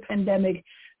combat the pandemic,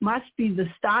 must be the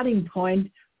starting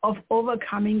point of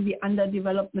overcoming the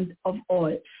underdevelopment of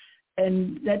all.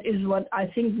 And that is what I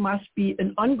think must be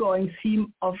an ongoing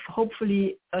theme of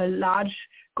hopefully a large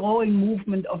growing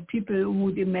movement of people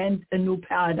who demand a new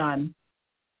paradigm.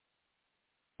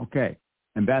 Okay.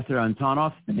 Ambassador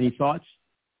Antonov, any thoughts?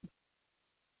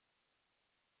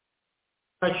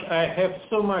 I have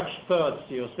so much thoughts.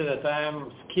 You see that I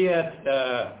am scared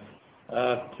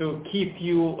to keep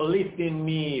you lifting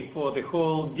me for the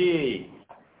whole day.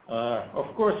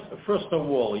 Of course, first of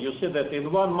all, you see that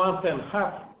in 1 month and a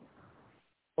half,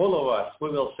 all of us, we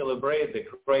will celebrate the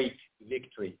great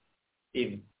victory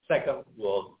in Second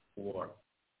World War.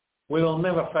 We will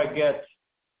never forget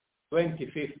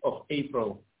 25th of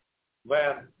April,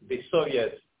 when the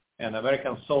Soviet and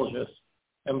American soldiers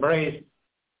embraced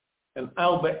an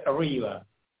Elbe River.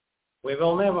 We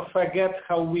will never forget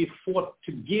how we fought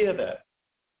together.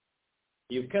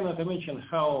 You cannot imagine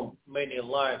how many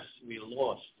lives we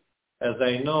lost. As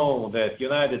I know that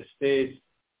United States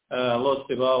lost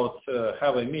about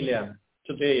 500,000.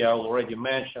 Today I already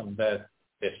mentioned that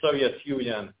the Soviet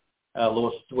Union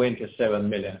lost 27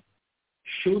 million.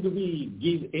 Should we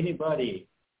give anybody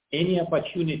any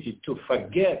opportunity to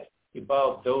forget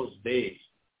about those days,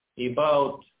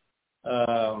 about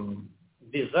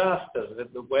disasters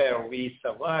where we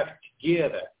survived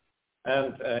together?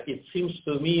 And it seems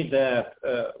to me that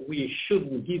we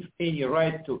shouldn't give any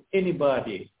right to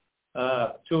anybody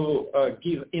to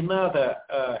give another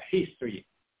history,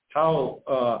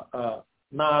 how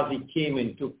Nazi came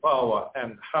into power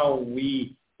and how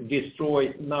we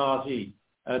destroyed Nazi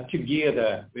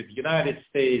together with United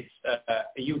States,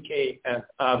 UK, and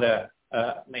other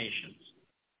nations.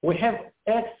 We have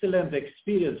excellent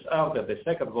experience after the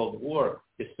Second World War,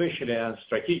 especially in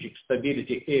strategic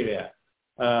stability area.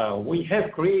 We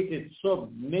have created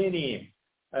so many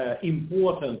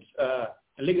important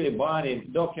legally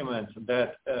binding documents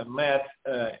that met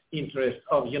interest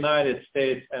of United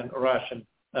States and Russian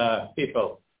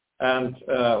people. And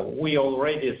we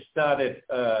already started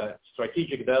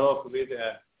strategic dialogue with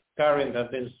the current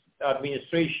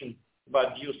administration,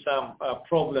 but due to some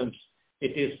problems,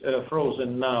 it is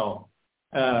frozen now.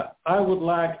 I would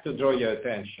like to draw your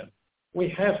attention. We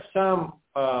have some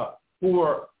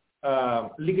poor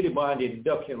legally binding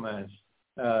documents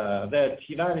that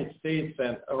United States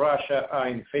and Russia are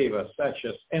in favor, such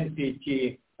as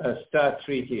NPT, START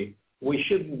Treaty. We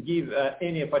shouldn't give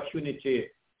any opportunity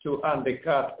to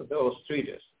undercut those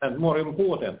treaties. And more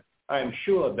important, I'm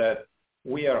sure that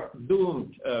we are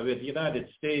doomed with the United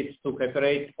States to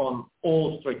cooperate on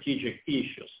all strategic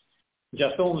issues.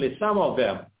 Just only some of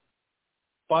them,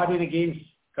 fighting against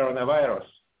coronavirus,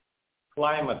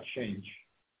 climate change.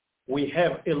 We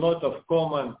have a lot of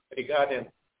common regarding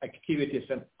activities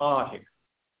in Arctic.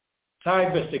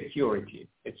 Cybersecurity,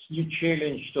 it's new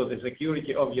challenge to the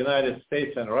security of United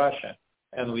States and Russia,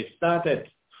 and we started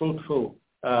fruitful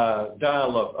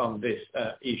dialogue on this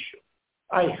issue.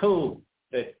 I hope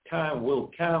that time will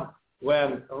come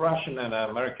when Russian and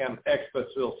American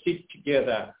experts will sit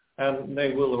together and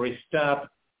they will restart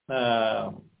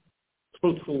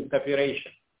fruitful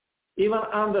cooperation. Even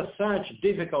under such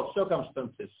difficult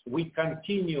circumstances, we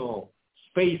continue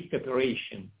space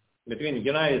cooperation between the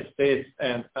United States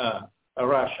and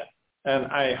Russia. And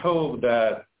I hope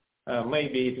that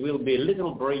maybe it will be a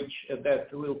little bridge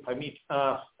that will permit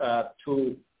us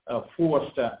to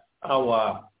foster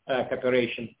our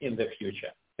cooperation in the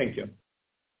future. Thank you.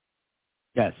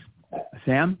 Yes.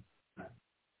 Sam?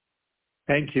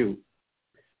 Thank you.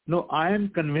 No, I am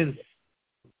convinced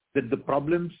that the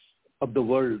problems of the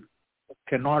world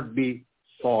cannot be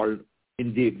solved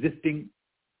in the existing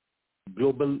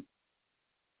global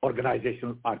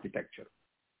organizational architecture.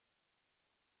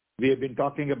 We have been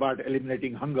talking about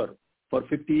eliminating hunger for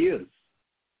 50 years.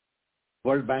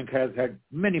 World Bank has had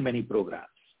many, many programs.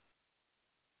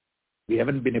 We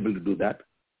haven't been able to do that.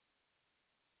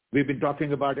 We've been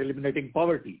talking about eliminating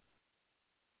poverty,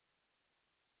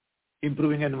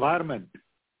 improving environment.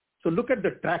 So look at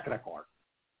the track record.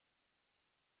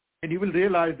 And you will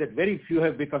realize that very few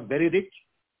have become very rich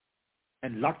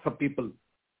and lots of people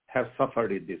have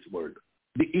suffered in this world.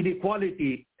 The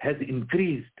inequality has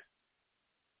increased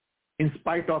in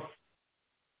spite of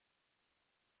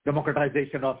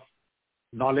democratization of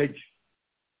knowledge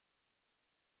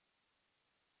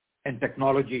and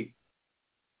technology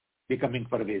becoming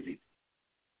pervasive.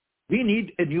 We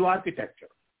need a new architecture.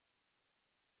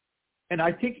 And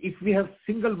I think if we have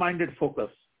single-minded focus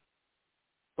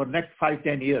for next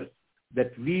 5-10 years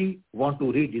that we want to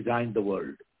redesign the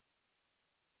world,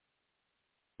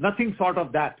 nothing short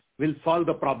of that will solve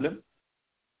the problem.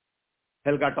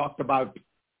 Helga talked about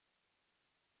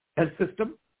health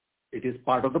system. It is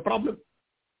part of the problem.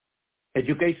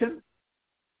 Education,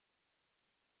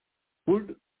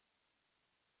 food,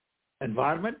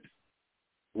 environment,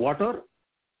 water,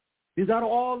 these are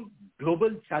all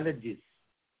global challenges,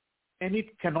 and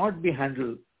it cannot be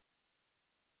handled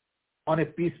on a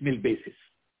piecemeal basis.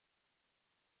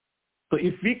 So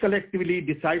if we collectively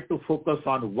decide to focus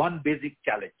on one basic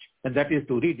challenge, and that is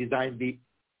to redesign the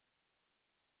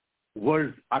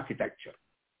world's architecture,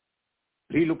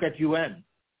 relook at UN.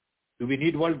 Do we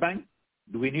need World Bank?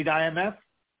 Do we need IMF?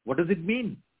 What does it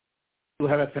mean to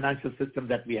have a financial system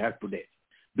that we have today?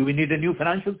 Do we need a new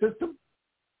financial system?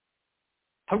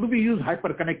 How do we use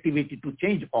hyperconnectivity to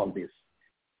change all this?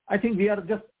 I think we are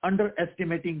just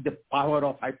underestimating the power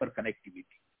of hyperconnectivity,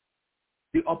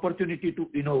 the opportunity to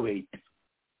innovate.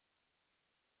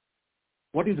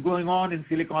 What is going on in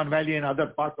Silicon Valley and other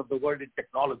parts of the world in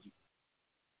technology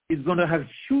is going to have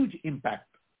huge impact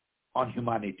on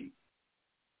humanity.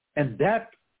 And that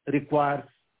requires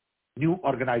new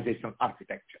organizational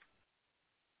architecture.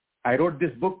 I wrote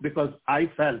this book because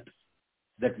I felt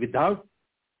that without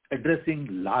addressing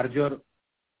larger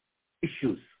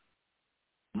issues,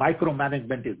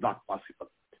 micromanagement is not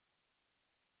possible.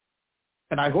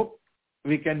 And I hope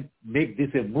we can make this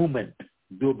a movement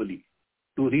globally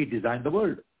to redesign the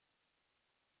world.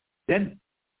 Then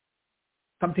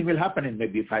something will happen in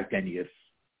maybe 5-10 years.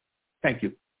 Thank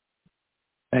you.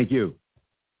 Thank you.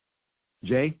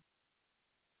 Jay?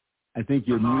 I think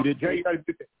you're muted. Jay,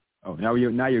 Oh, now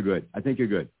you're good. I think you're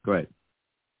good. Go ahead.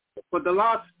 For the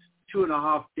last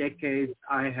 2.5 decades,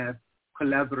 I have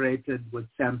collaborated with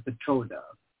Sam Pitroda.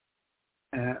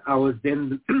 I was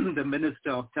then the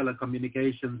Minister of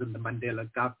Telecommunications in the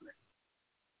Mandela government.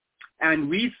 And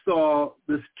we saw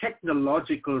this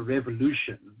technological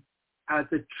revolution as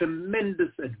a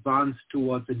tremendous advance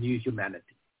towards a new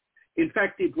humanity. In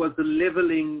fact, it was the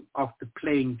leveling of the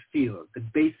playing field, the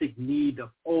basic need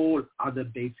of all other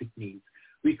basic needs.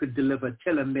 We could deliver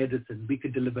telemedicine, we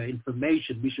could deliver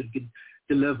information, we should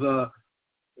deliver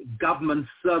government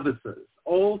services,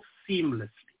 all seamlessly.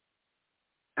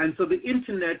 And so the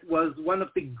internet was one of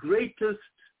the greatest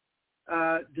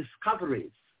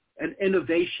discoveries and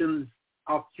innovations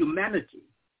of humanity.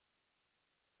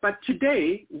 But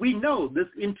today, we know this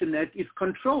internet is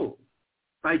controlled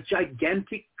by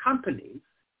gigantic companies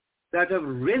that have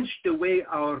wrenched away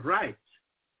our right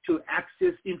to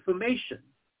access information,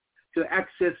 to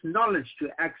access knowledge, to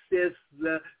access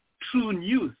the true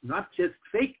news, not just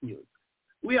fake news.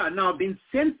 We are now being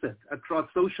censored across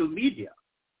social media.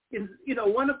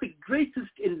 One of the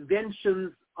greatest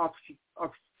inventions of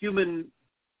human,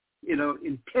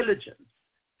 intelligence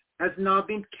has now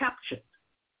been captured.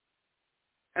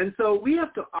 And so we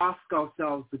have to ask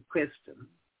ourselves the question,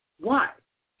 why?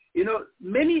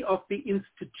 Many of the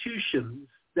institutions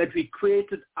that we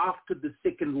created after the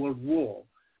Second World War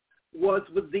was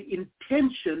with the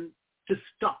intention to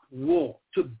stop war,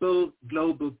 to build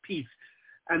global peace,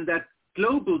 and that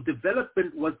global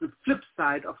development was the flip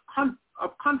side of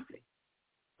conflict.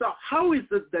 So how is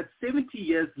it that 70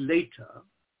 years later,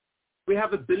 we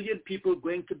have 1 billion people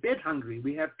going to bed hungry?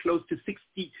 We have close to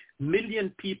 60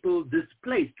 million people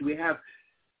displaced. We have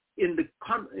in the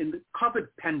COVID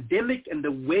pandemic and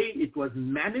the way it was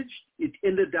managed, it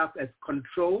ended up as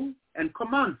control and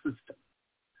command system,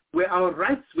 where our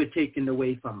rights were taken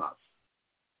away from us.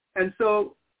 And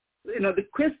so, the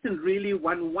question really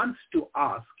one wants to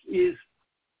ask is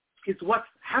what's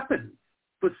happened?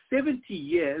 For 70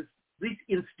 years, these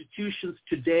institutions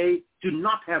today do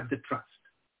not have the trust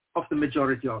of the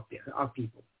majority of our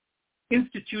people.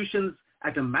 Institutions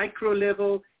at a micro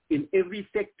level, in every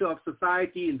sector of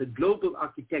society, in the global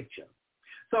architecture.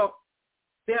 So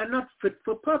they are not fit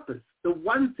for purpose. The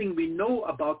one thing we know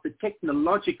about the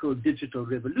technological digital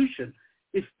revolution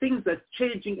is things are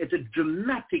changing at a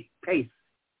dramatic pace.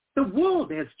 The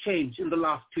world has changed in the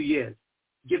last 2 years,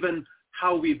 given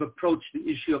how we've approached the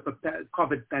issue of the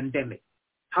COVID pandemic,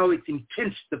 how it's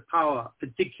entrenched the power,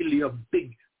 particularly of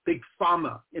big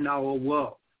pharma in our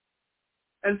world.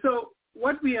 And so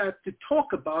what we have to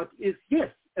talk about is, yes,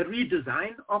 a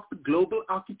redesign of the global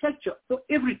architecture for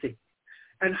everything.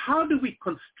 And how do we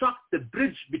construct the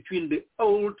bridge between the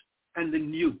old and the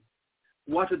new?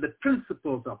 What are the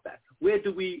principles of that? Where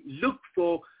do we look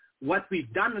for what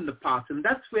we've done in the past? And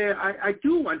that's where I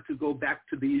do want to go back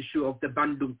to the issue of the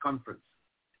Bandung Conference.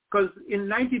 Because in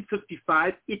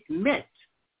 1955, it met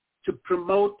to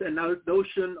promote a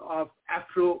notion of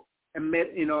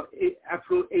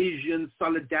Afro-Asian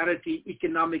solidarity,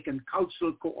 economic and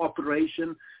cultural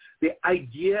cooperation, the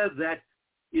idea that,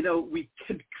 we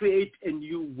can create a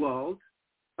new world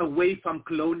away from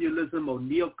colonialism or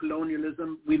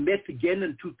neo-colonialism. We met again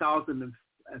in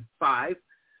 2005.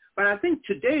 But I think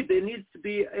today there needs to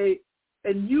be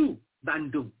a new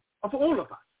Bandung of all of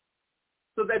us,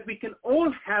 so that we can all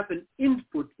have an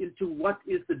input into what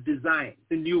is the design,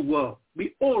 the new world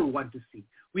we all want to see.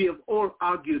 We have all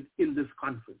argued in this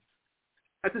conference.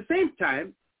 At the same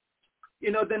time,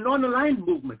 the non-aligned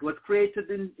movement was created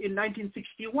in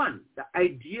 1961. The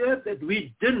idea that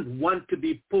we didn't want to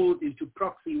be pulled into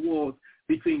proxy wars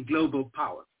between global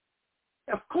powers.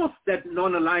 Of course, that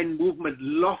non-aligned movement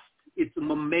lost its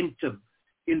momentum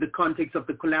in the context of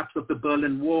the collapse of the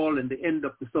Berlin Wall and the end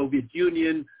of the Soviet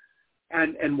Union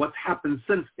and what's happened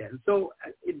since then. So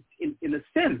in a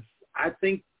sense, I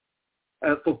think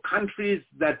for countries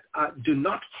that do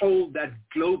not hold that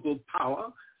global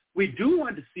power, we do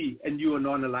want to see a new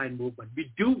non-aligned movement. We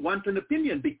do want an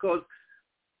opinion, because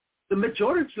the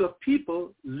majority of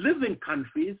people live in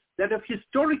countries that have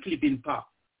historically been part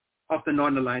of the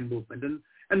non-aligned movement.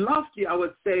 And lastly, I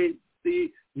would say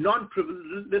the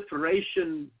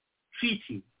non-proliferation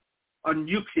treaty on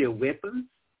nuclear weapons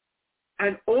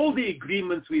and all the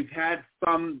agreements we've had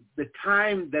from the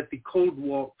time that the Cold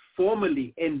War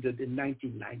formally ended in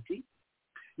 1990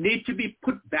 need to be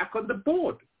put back on the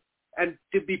board and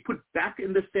to be put back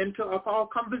in the center of our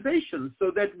conversation, so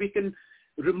that we can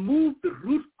remove the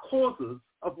root causes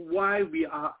of why we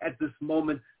are at this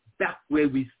moment back where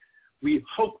we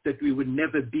hope that we would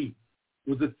never be,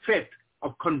 with the threat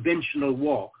of conventional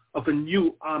war, of a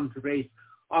new arms race,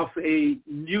 of a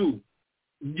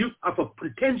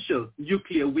potential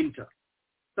nuclear winter.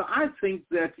 So I think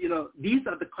that, these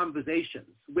are the conversations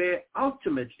where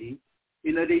ultimately,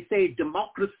 they say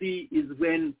democracy is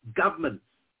when governments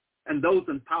and those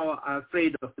in power are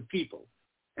afraid of the people.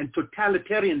 And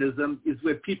totalitarianism is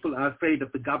where people are afraid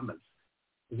of the governments.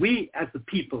 We as the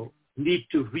people need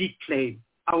to reclaim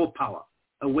our power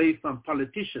away from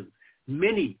politicians,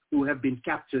 many who have been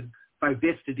captured by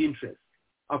vested interests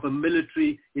of a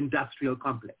military-industrial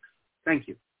complex. Thank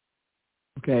you.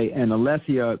 Okay, and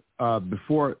Alessia,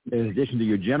 before, in addition to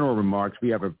your general remarks, we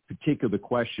have a particular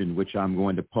question which I'm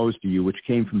going to pose to you, which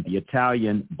came from the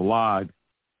Italian blog,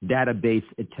 Database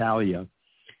Italia,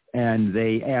 and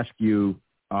they ask you,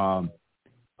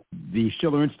 the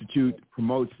Schiller Institute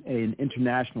promotes an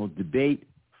international debate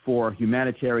for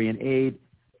humanitarian aid,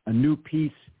 a new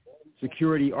peace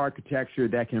security architecture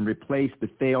that can replace the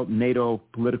failed NATO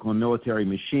political and military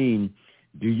machine.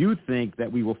 Do you think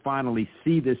that we will finally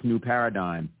see this new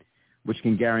paradigm, which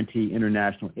can guarantee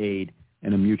international aid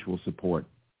and a mutual support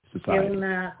society? È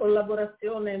una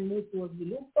collaborazione e mutuo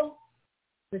sviluppo?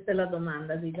 Questa è la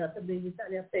domanda di Database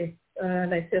Italia.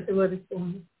 Alessia, se vuoi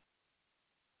rispondere.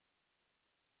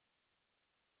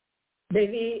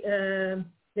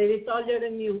 Devi togliere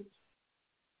mute.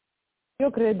 Io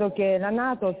credo che la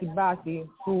NATO si basi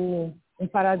su un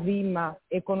paradigma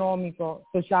economico,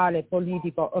 sociale,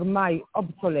 politico ormai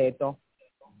obsoleto.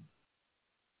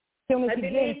 C'è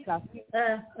un'esigenza.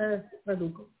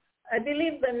 I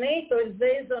believe that NATO is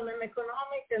based on an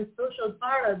economic and social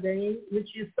paradigm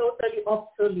which is totally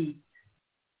obsolete.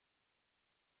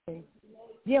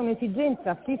 Vi è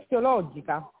un'esigenza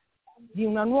fisiologica di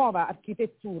una nuova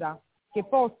architettura che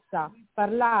possa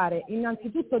parlare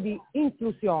innanzitutto di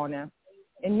inclusione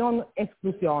e non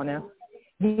esclusione,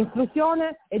 di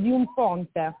inclusione e di un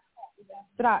ponte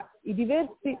tra i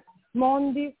diversi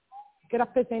mondi che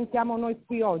rappresentiamo noi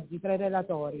qui oggi, tra i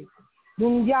relatori, di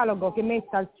un dialogo che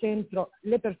metta al centro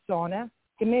le persone,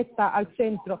 che metta al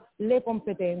centro le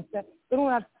competenze, per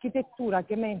un'architettura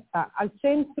che metta al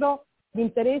centro gli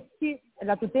interessi e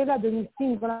la tutela di ogni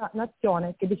singola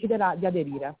nazione che deciderà di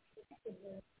aderire.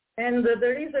 And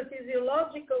there is a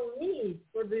physiological need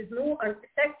for this new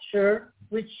architecture,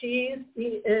 which is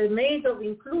made of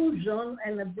inclusion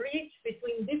and a bridge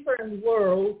between different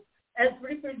worlds, as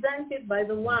represented by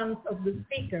the ones of the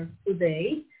speakers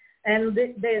today, and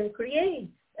then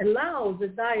allows a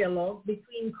dialogue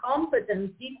between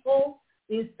competent people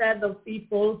instead of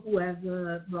people who have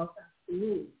brought us to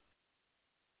rule.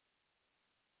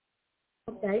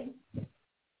 Ok?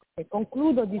 E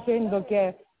concludo dicendo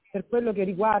che per quello che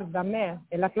riguarda me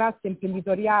e la classe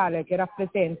imprenditoriale che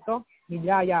rappresento,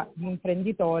 migliaia di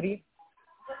imprenditori,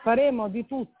 faremo di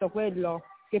tutto quello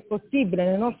che è possibile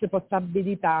nelle nostre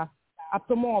possibilità a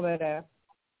promuovere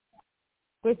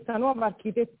questa nuova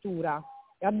architettura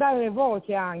e a dare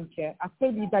voce anche a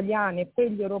quegli italiani e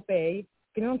quegli europei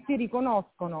che non si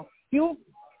riconoscono più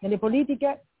nelle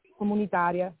politiche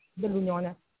comunitarie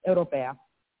dell'Unione Europea.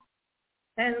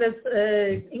 And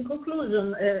in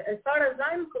conclusion, as far as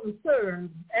I'm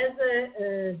concerned, as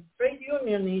a trade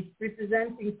unionist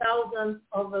representing thousands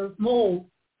of small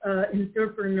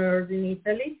entrepreneurs in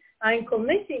Italy, I'm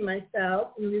committing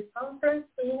myself in this conference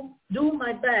to do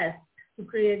my best to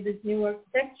create this new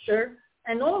architecture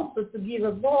and also to give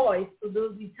a voice to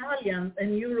those Italians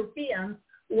and Europeans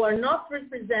who are not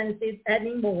represented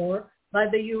anymore by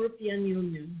the European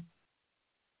Union.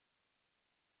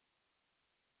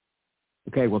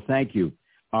 Okay, well, thank you.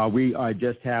 We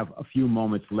just have a few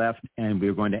moments left, and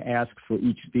we're going to ask for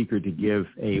each speaker to give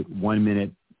a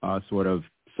 1-minute sort of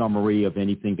summary of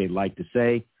anything they'd like to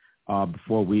say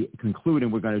before we conclude,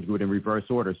 and we're going to do it in reverse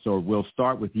order. So we'll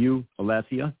start with you,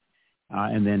 Alessia,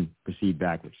 and then proceed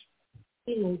backwards.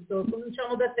 Minuto.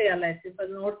 Cominciamo da te, Alessia, per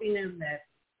un ordine inverso.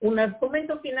 Un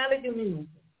commento finale di 1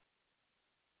 minuto.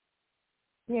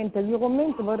 Niente, il mio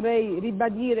commento vorrei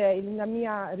ribadire la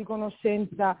mia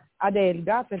riconoscenza ad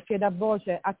Helga perché dà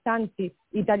voce a tanti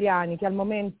italiani che al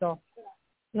momento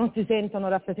non si sentono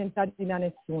rappresentati da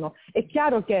nessuno. È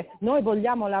chiaro che noi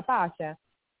vogliamo la pace.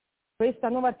 Questa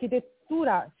nuova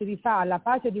architettura si rifà alla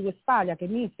pace di Westfalia che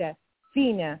mise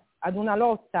fine ad una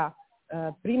lotta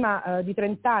prima di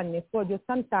 30 anni e poi di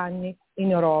 80 anni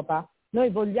in Europa. Noi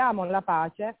vogliamo la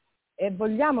pace e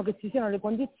vogliamo che ci siano le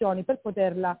condizioni per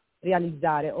poterla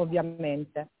realizzare,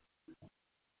 ovviamente.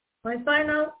 My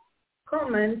final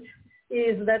comment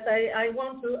is that I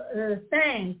want to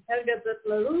thank Helga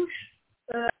Zepp-LaRouche,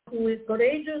 who is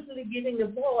courageously giving a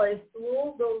voice to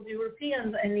all those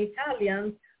Europeans and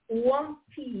Italians who want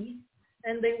peace,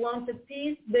 and they want a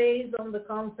peace based on the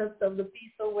concept of the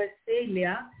Peace of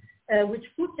Westphalia, which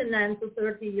put an end to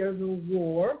 30 years of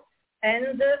war.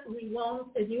 And we want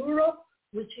a Europe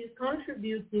which is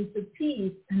contributing to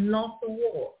peace and not to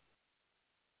war.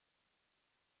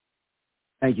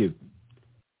 Thank you.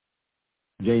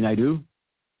 Jay Naidoo.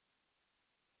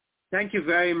 Thank you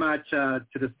very much to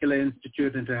the Schiller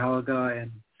Institute and to Helga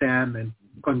and Sam and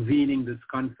convening this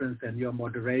conference and your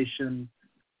moderation.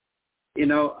 You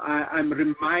know, I'm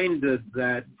reminded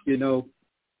that, you know,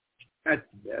 at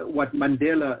what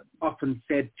Mandela often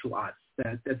said to us,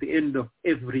 that at the end of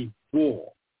every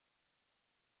war,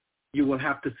 you will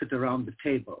have to sit around the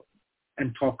table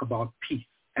and talk about peace.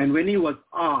 And when he was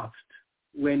asked,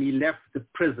 when he left the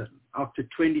prison after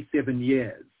 27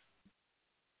 years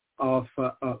of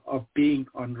being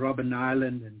on Robben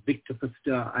Island and Victor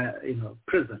Verster,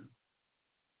 prison,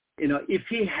 you know, if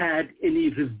he had any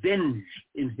revenge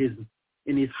in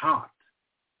his heart,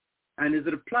 and his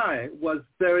reply was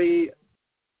very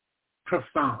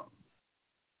profound.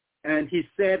 And he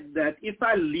said that if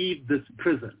I leave this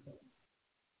prison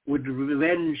with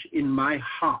revenge in my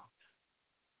heart,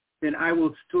 then I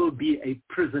will still be a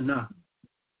prisoner.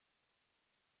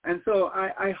 And so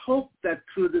I hope that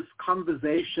through this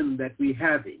conversation that we're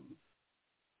having,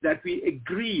 that we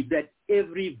agree that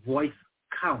every voice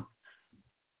counts,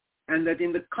 and that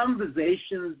in the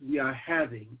conversations we are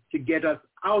having to get us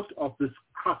out of this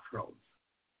crossroads,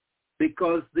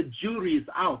 because the jury is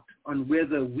out on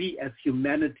whether we as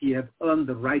humanity have earned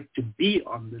the right to be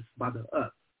on this Mother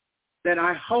Earth, then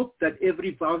I hope that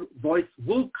every voice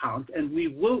will count, and we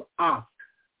will ask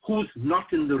who's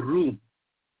not in the room,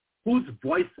 whose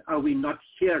voice are we not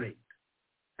hearing?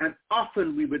 And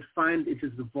often we would find it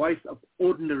is the voice of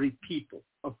ordinary people,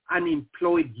 of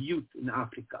unemployed youth in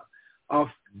Africa, of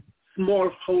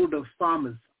smallholder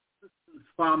farmers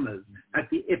at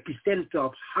the epicenter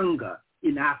of hunger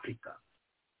in Africa,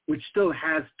 which still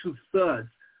has 2/3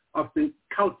 of the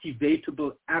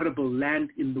cultivatable arable land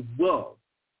in the world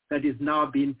that is now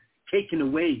being taken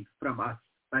away from us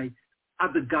by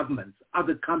other governments,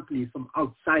 other companies from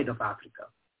outside of Africa.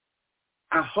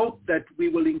 I hope that we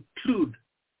will include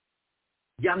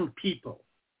young people,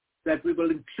 that we will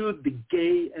include the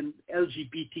gay and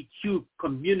LGBTQ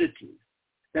communities,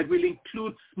 that will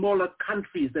include smaller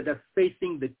countries that are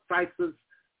facing the crisis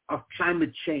of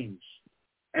climate change,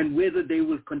 and whether they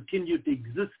will continue to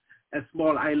exist as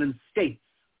small island states,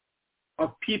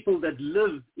 of people that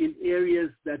live in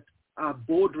areas that are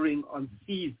bordering on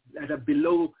seas that are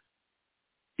below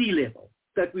sea level,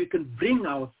 that we can bring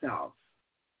ourselves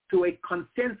to a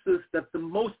consensus that the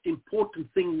most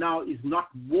important thing now is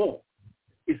not war.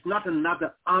 It's not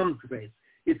another arms race.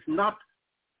 It's not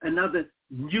another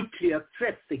nuclear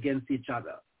threats against each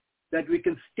other, that we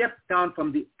can step down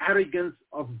from the arrogance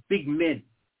of big men,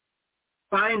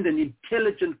 find an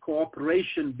intelligent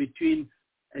cooperation between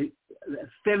a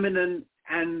feminine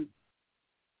and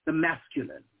the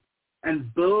masculine,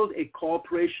 and build a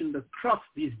cooperation across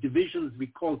these divisions we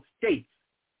call states,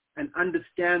 and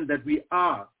understand that we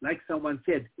are, like someone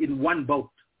said, in one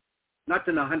boat, not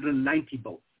in 190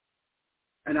 boats.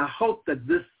 And I hope that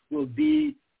this will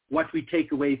be what we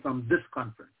take away from this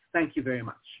conference. Thank you very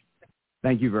much.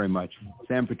 Thank you very much.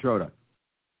 Sam Pitroda.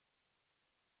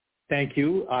 Thank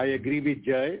you. I agree with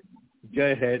Jay.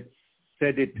 Jay had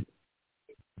said it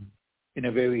in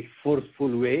a very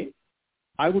forceful way.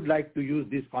 I would like to use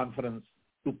this conference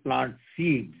to plant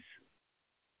seeds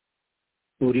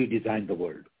to redesign the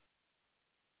world.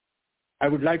 I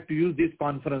would like to use this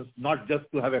conference not just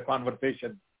to have a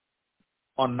conversation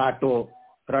on NATO,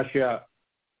 Russia,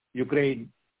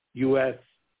 Ukraine, US,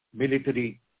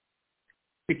 military,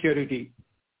 security.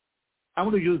 I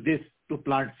want to use this to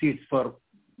plant seeds for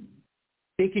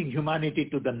taking humanity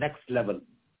to the next level.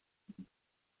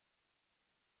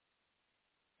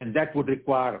 And that would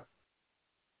require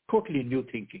totally new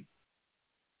thinking.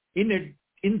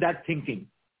 In that thinking,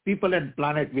 people and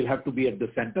planet will have to be at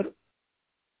the center,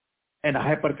 and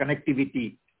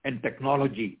hyperconnectivity and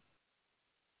technology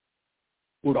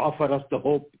would offer us the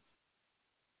hope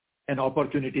and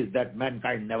opportunities that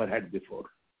mankind never had before.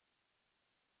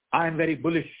 I am very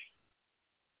bullish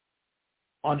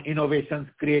on innovations,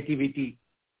 creativity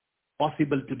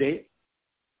possible today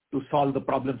to solve the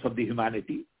problems of the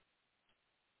humanity.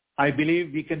 I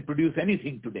believe we can produce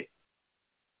anything today.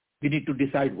 We need to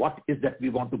decide what is that we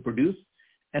want to produce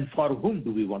and for whom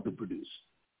do we want to produce.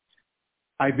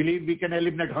 I believe we can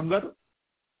eliminate hunger.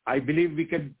 I believe we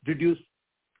can reduce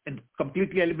and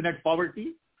completely eliminate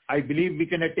poverty. I believe we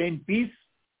can attain peace,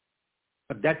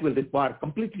 but that will require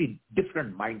completely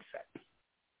different mindsets.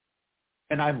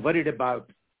 And I'm worried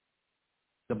about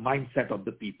the mindset of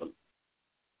the people.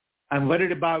 I'm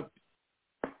worried about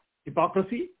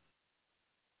hypocrisy.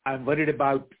 I'm worried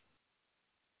about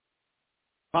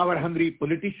power-hungry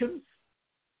politicians.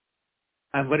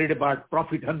 I'm worried about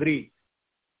profit-hungry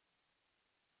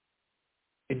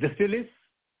industrialists,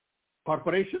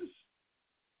 corporations.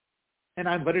 And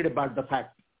I'm worried about the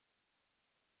fact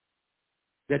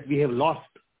that we have lost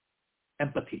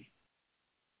empathy,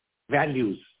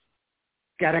 values,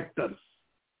 characters.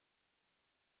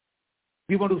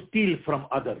 We want to steal from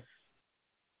others.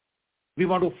 We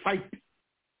want to fight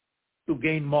to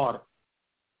gain more.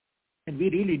 And we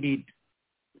really need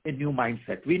a new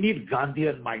mindset. We need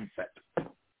Gandhian mindset.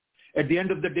 At the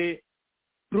end of the day,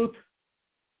 truth,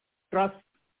 trust,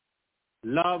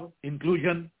 love,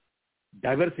 inclusion,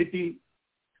 diversity,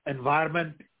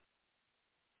 environment,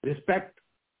 respect,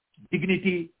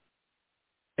 dignity,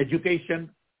 education,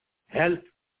 health,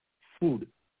 food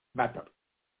matter.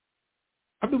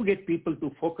 How do we get people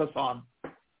to focus on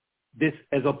this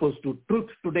as opposed to truth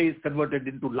today is converted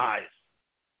into lies?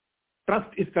 Trust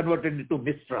is converted into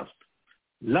mistrust.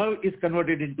 Love is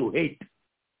converted into hate.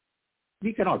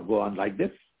 We cannot go on like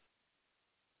this.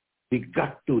 We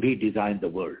got to redesign the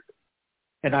world.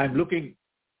 And I'm looking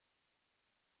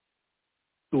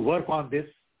to work on this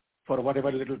for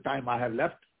whatever little time I have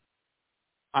left.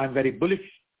 I'm very bullish.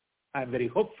 I'm very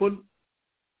hopeful.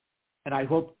 And I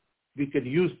hope we can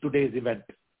use today's event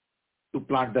to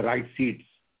plant the right seeds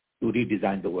to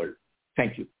redesign the world.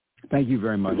 Thank you. Thank you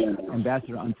very much.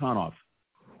 Ambassador Antonov.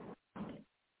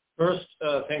 First,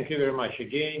 thank you very much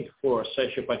again for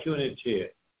such opportunity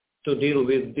to deal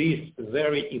with these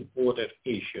very important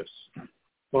issues.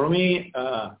 For me,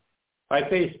 I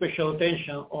pay special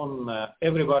attention on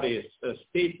everybody's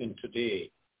statement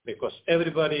today because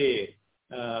everybody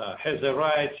has a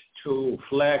right to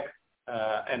flag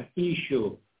an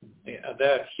issue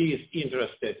that he is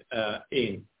interested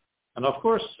in. And of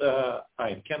course,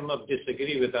 I cannot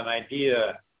disagree with an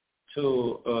idea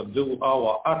to do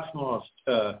our utmost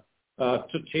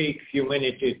to take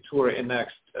humanity to a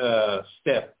next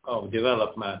step of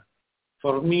development.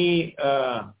 For me,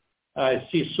 I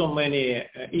see so many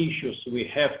issues we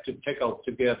have to tackle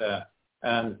together,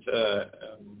 and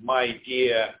my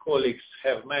dear colleagues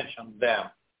have mentioned them.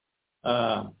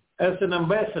 As an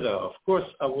ambassador, of course,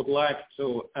 I would like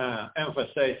to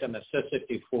emphasize the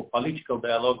necessity for political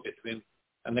dialogue between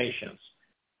nations.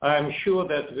 I'm sure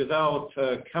that without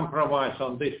compromise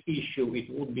on this issue, it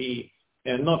would be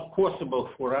not possible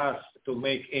for us to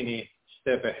make any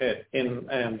step ahead. In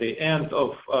the end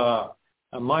of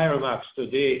my remarks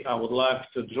today, I would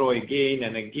like to draw again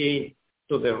and again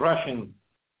to the Russian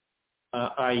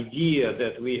idea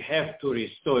that we have to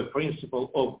restore a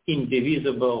principle of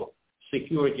indivisible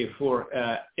security for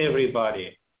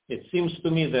everybody. It seems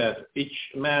to me that each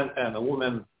man and a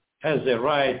woman has a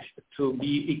right to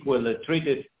be equally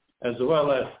treated, as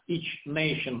well as each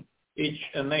nation, each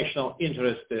national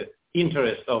interest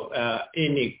of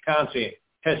any country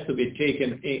has to be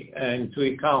taken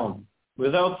into account.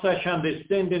 Without such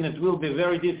understanding, it will be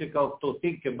very difficult to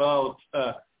think about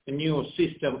a new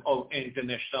system of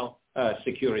international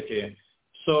security.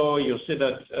 So you see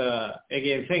that,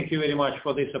 again, thank you very much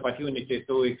for this opportunity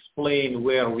to explain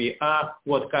where we are,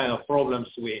 what kind of problems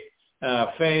we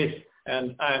face,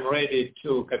 and I'm ready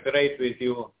to cooperate with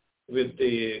you with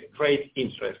the great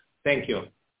interest. Thank you.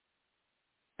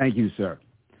 Thank you, sir.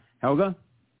 Helga?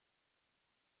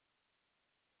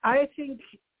 I think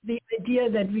the idea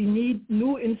that we need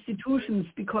new institutions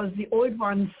because the old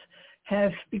ones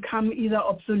have become either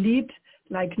obsolete,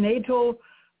 like NATO,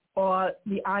 or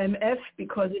the IMF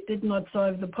because it did not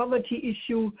solve the poverty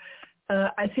issue.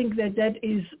 I think that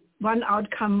is one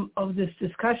outcome of this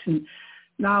discussion.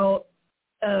 Now,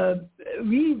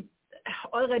 we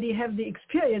already have the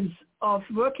experience of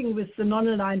working with the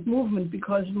non-aligned movement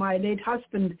because my late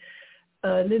husband,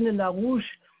 LaRouche,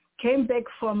 came back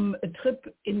from a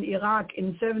trip in Iraq in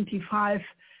 1975,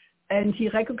 and he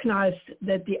recognized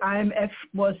that the IMF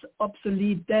was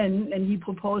obsolete then, and he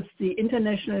proposed the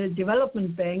International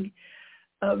Development Bank,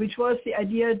 which was the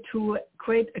idea to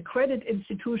create a credit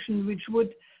institution which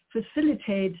would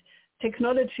facilitate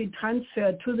technology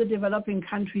transfer to the developing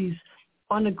countries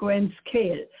on a grand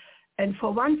scale. And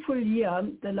for one full year,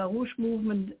 the LaRouche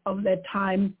movement of that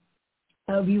time,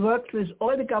 we worked with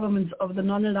all the governments of the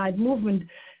non-aligned movement,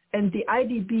 and the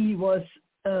IDB was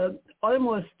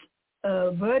almost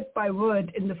word by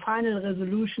word in the final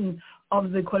resolution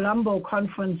of the Colombo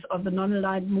Conference of the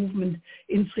Non-Aligned Movement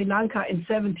in Sri Lanka in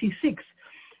 1976.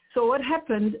 So what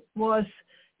happened was,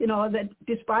 that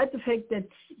despite the fact that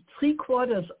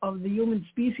 3/4 of the human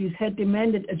species had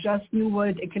demanded a just new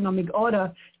world economic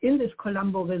order in this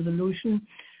Colombo resolution,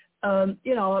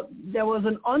 there was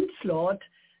an onslaught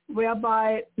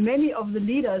whereby many of the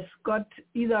leaders got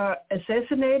either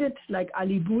assassinated, like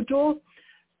Ali Bhutto,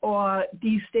 or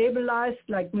destabilized,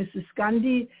 like Mrs.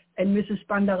 Gandhi and Mrs.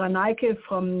 Bandaranaike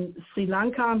from Sri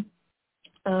Lanka.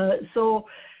 So,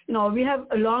 we have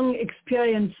a long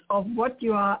experience of what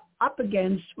you are up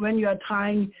against when you are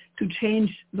trying to change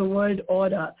the world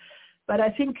order. But I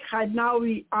think right now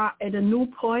we are at a new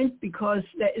point because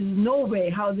there is no way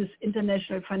how this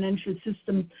international financial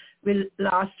system will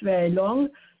last very long.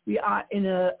 We are in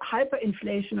a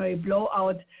hyperinflationary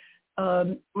blowout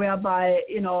whereby,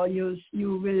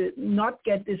 you will not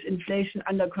get this inflation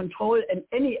under control, and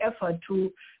any effort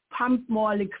to pump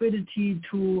more liquidity,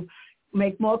 to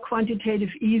make more quantitative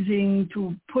easing,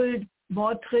 to pull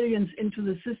more trillions into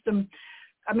the system.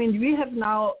 I mean, we have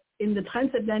now in the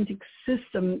transatlantic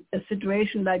system a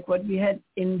situation like what we had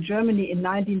in Germany in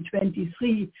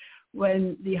 1923,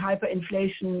 when the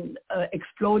hyperinflation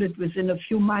exploded within a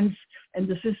few months and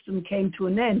the system came to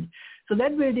an end. So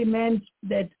that will demand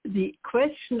that the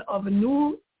question of a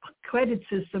new credit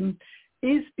system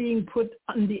is being put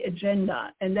on the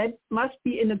agenda. And that must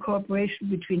be in a cooperation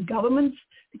between governments,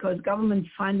 because governments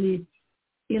finally,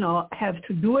 have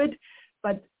to do it.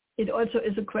 But it also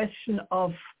is a question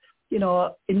of,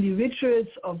 individuals,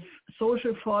 of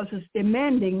social forces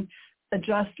demanding a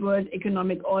just world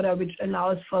economic order which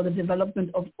allows for the development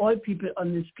of all people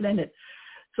on this planet.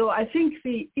 So I think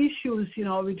the issues,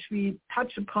 which we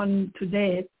touch upon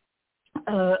today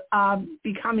are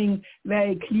becoming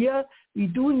very clear. We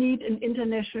do need an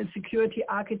international security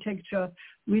architecture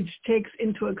which takes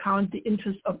into account the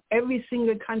interests of every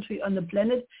single country on the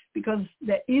planet, because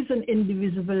there is an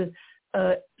indivisible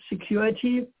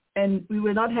security, and we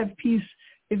will not have peace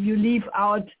if you leave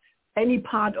out any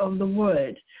part of the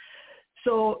world.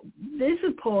 So this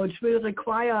approach will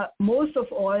require most of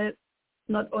all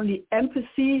not only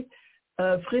empathy.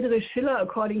 Friedrich Schiller,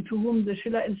 according to whom the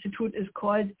Schiller Institute is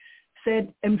called,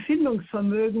 said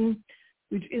Empfindungsvermögen,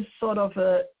 which is sort of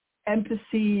a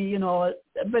empathy,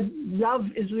 but love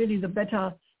is really the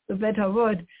better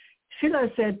word. Schiller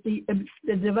said the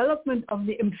development of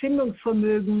the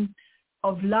Empfindungsvermögen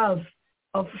of love,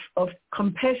 of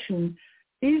compassion,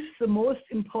 is the most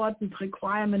important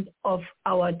requirement of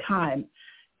our time.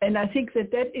 And I think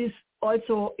that is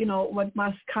also, what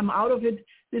must come out of it.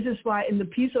 This is why in the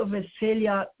Peace of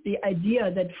Westphalia, the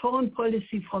idea that foreign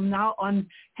policy from now on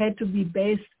had to be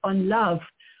based on love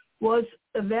was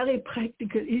a very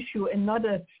practical issue and not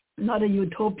a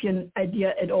utopian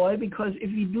idea at all, because if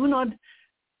we do not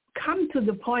come to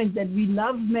the point that we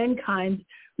love mankind,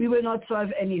 we will not solve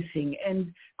anything.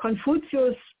 And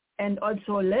Confucius and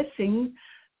also Lessing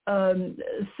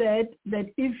said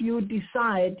that if you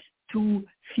decide to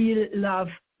feel love,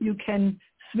 you can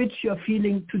switch your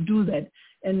feeling to do that.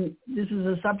 And this is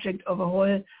a subject of a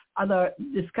whole other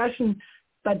discussion,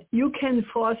 but you can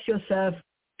force yourself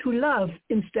to love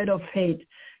instead of hate,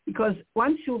 because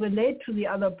once you relate to the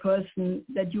other person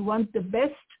that you want the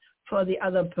best for the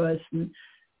other person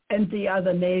and the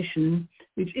other nation,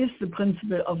 which is the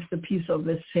principle of the Peace of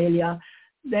Westphalia,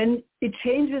 then it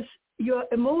changes your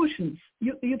emotions.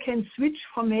 You can switch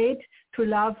from hate to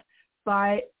love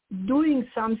by doing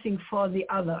something for the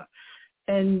other.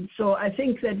 And so I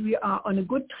think that we are on a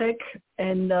good track,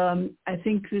 and I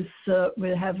think this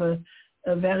will have a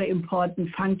very important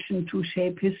function to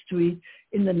shape history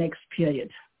in the next period.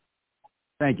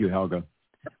 Thank you, Helga.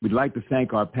 We'd like to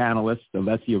thank our panelists,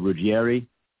 Alessia Ruggeri,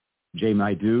 Jay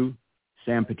Naidoo,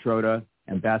 Sam Pitroda,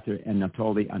 Ambassador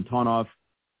Anatoly Antonov.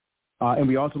 And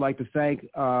we also like to thank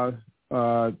a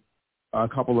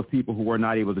couple of people who were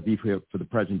not able to be here for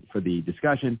the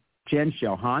discussion: Chen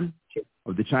Xiaohan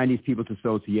of the Chinese People's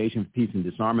Association for Peace and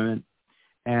Disarmament,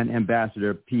 and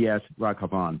Ambassador P.S.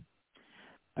 Raghavan.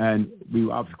 And we,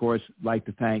 of course, like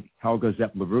to thank Helga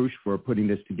Zepp-LaRouche for putting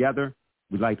this together.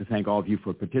 We'd like to thank all of you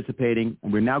for participating.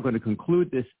 And we're now going to conclude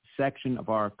this section of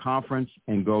our conference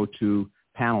and go to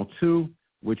panel 2,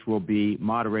 which will be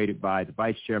moderated by the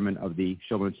Vice Chairman of the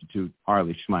Schiller Institute,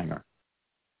 Harley Schlanger.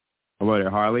 Hello there,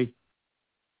 Harley.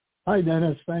 Hi,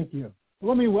 Dennis. Thank you.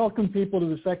 Let me welcome people to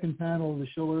the second panel of the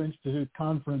Schiller Institute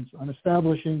Conference on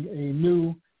establishing a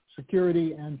new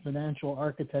security and financial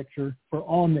architecture for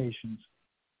all nations.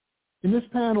 In this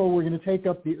panel, we're going to take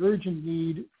up the urgent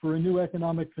need for a new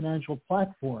economic financial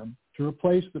platform to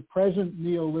replace the present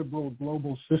neoliberal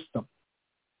global system.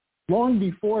 Long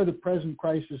before the present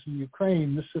crisis in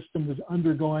Ukraine, this system was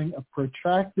undergoing a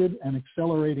protracted and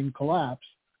accelerating collapse,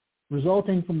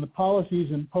 resulting from the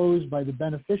policies imposed by the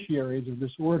beneficiaries of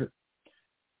this order.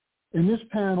 In this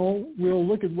panel, we'll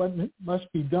look at what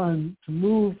must be done to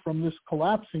move from this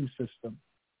collapsing system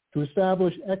to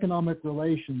establish economic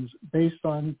relations based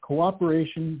on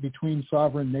cooperation between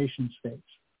sovereign nation states.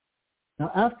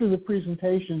 Now, after the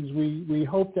presentations, we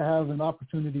hope to have an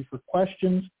opportunity for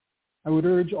questions. I would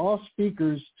urge all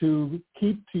speakers to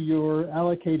keep to your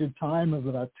allocated time of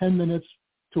about 10 minutes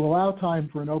to allow time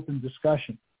for an open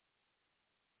discussion.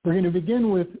 We're going to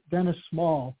begin with Dennis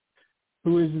Small,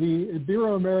 who is the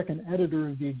Ibero-American editor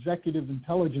of the Executive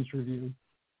Intelligence Review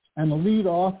and the lead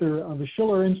author of a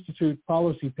Schiller Institute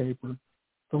policy paper,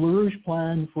 The LaRouche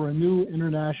Plan for a New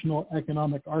International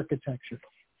Economic Architecture.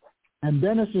 And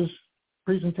Dennis's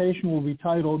presentation will be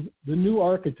titled The New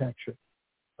Architecture,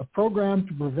 a program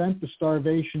to prevent the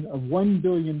starvation of 1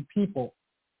 billion people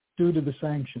due to the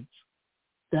sanctions.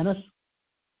 Dennis?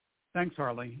 Thanks,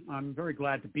 Harley. I'm very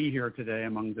glad to be here today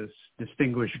among this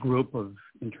distinguished group of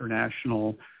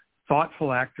international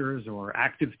thoughtful actors or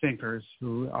active thinkers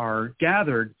who are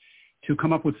gathered to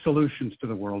come up with solutions to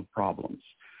the world problems.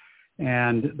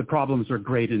 And the problems are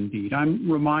great indeed. I'm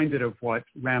reminded of what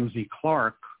Ramsey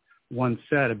Clark once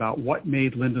said about what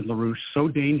made Lyndon LaRouche so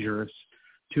dangerous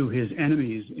to his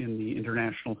enemies in the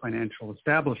international financial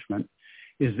establishment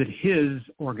is that his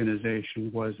organization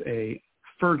was a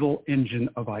fertile engine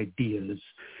of ideas.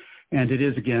 And it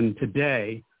is again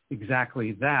today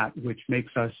exactly that which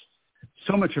makes us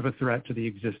so much of a threat to the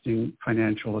existing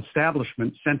financial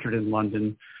establishment centered in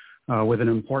London with an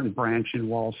important branch in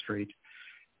Wall Street.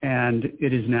 And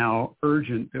it is now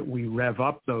urgent that we rev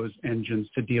up those engines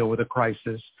to deal with a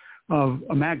crisis of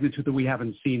a magnitude that we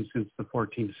haven't seen since the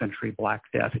 14th century Black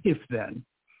Death, if then.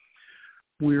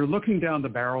 We're looking down the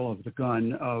barrel of the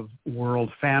gun of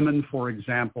world famine, for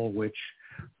example,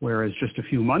 whereas just a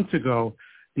few months ago,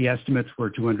 the estimates were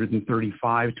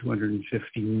 235,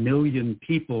 250 million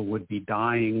people would be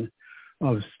dying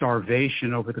of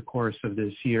starvation over the course of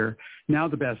this year. Now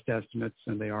the best estimates,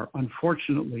 and they are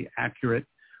unfortunately accurate,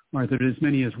 are that as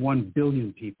many as 1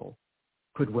 billion people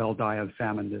could well die of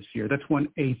famine this year. That's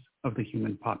 1/8 of the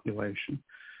human population.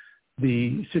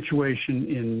 The situation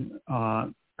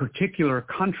in particular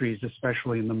countries,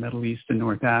 especially in the Middle East and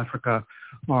North Africa,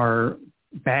 are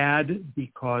bad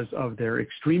because of their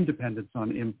extreme dependence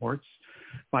on imports.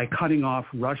 By cutting off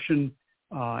Russian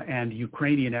and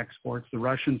Ukrainian exports, the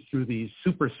Russians through these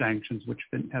super sanctions which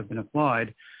have been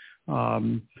applied,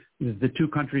 the two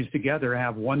countries together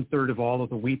have 1/3 of all of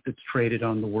the wheat that's traded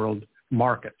on the world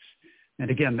markets.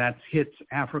 And again, that hits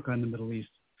Africa and the Middle East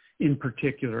in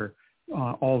particular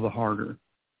all the harder.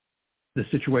 The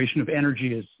situation of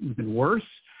energy is even worse.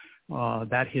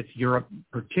 That hits Europe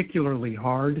particularly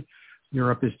hard.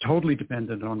 Europe is totally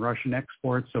dependent on Russian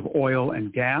exports of oil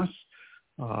and gas.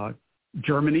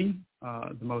 Germany,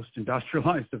 the most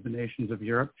industrialized of the nations of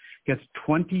Europe, gets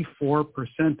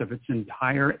 24% of its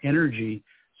entire energy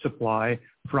supply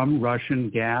from Russian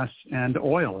gas and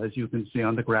oil, as you can see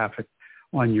on the graphic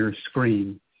on your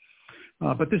screen.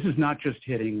 But this is not just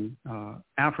hitting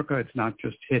Africa. It's not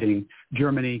just hitting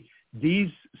Germany.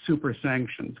 These super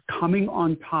sanctions coming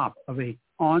on top of an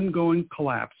ongoing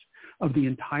collapse of the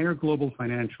entire global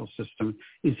financial system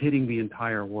is hitting the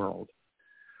entire world.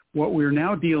 What we're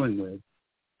now dealing with,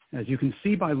 as you can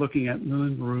see by looking at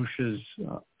Lyndon LaRouche's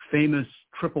famous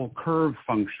triple curve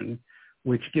function,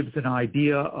 which gives an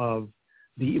idea of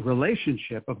the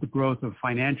relationship of the growth of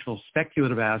financial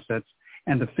speculative assets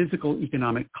and the physical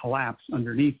economic collapse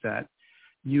underneath that,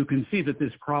 you can see that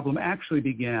this problem actually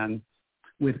began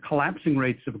with collapsing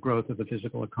rates of growth of the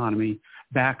physical economy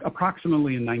back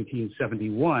approximately in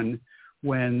 1971,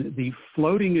 when the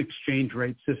floating exchange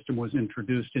rate system was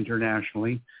introduced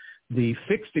internationally. The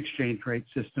fixed exchange rate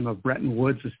system of Bretton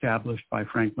Woods, established by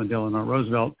Franklin Delano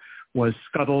Roosevelt, was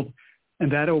scuttled,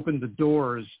 and that opened the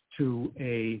doors to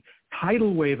a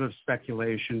tidal wave of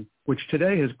speculation, which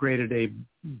today has created a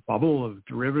bubble of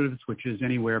derivatives, which is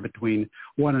anywhere between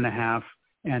 $1.5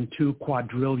 and $2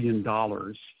 quadrillion.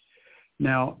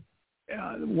 Now,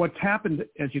 what's happened,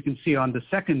 as you can see on the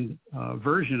second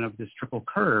version of this triple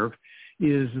curve,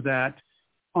 is that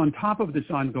on top of this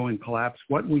ongoing collapse,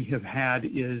 what we have had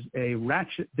is a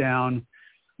ratchet down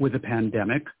with a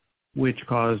pandemic, which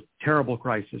caused terrible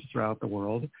crisis throughout the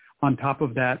world. On top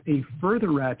of that, a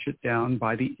further ratchet down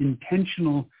by the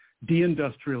intentional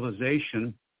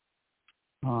deindustrialization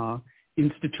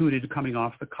instituted coming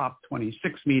off the COP26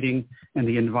 meeting and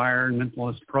the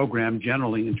environmentalist program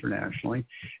generally internationally.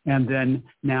 And then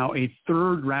now a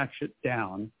third ratchet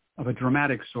down of a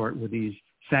dramatic sort with these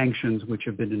sanctions which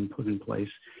have been put in place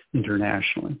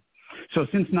internationally. So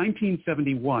since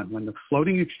 1971, when the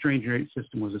floating exchange rate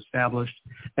system was established,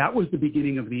 that was the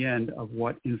beginning of the end of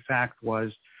what in fact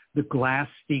was the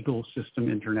Glass-Steagall system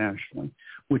internationally,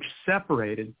 which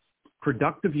separated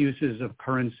productive uses of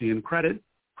currency and credit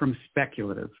from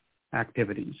speculative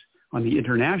activities. On the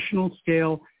international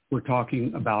scale, we're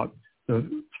talking about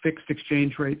the fixed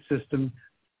exchange rate system.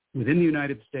 Within the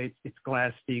United States, it's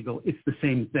Glass-Steagall. It's the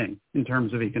same thing in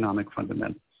terms of economic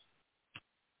fundamentals.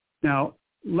 Now,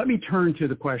 let me turn to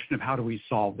the question of how do we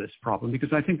solve this problem,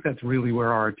 because I think that's really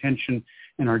where our attention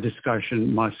and our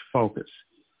discussion must focus.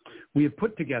 We have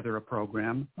put together a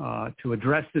program to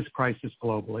address this crisis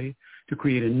globally, to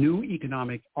create a new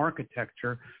economic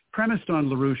architecture premised on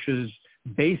LaRouche's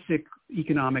basic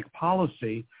economic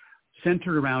policy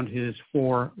centered around his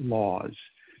 4 laws.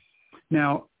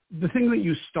 Now, the thing that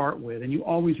you start with, and you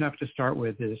always have to start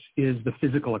with this, is the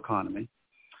physical economy.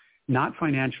 Not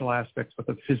financial aspects, but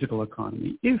the physical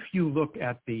economy. If you look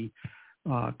at the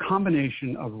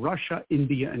combination of Russia,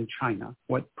 India, and China,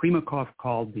 what Primakov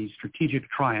called the strategic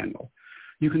triangle,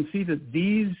 you can see that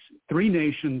these 3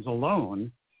 nations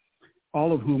alone,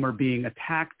 all of whom are being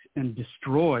attacked and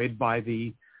destroyed by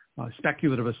the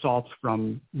speculative assaults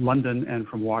from London and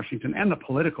from Washington, and the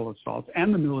political assaults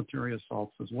and the military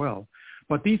assaults as well.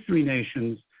 But these 3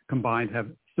 nations combined have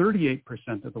 38%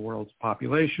 of the world's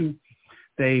population.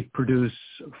 They produce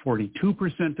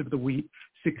 42% of the wheat,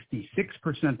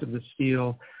 66% of the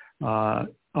steel.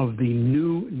 Of the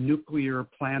new nuclear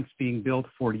plants being built,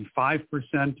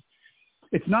 45%.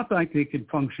 It's not like they could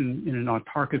function in an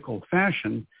autarkical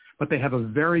fashion, but they have a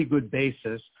very good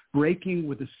basis, breaking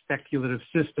with the speculative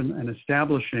system and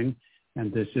establishing,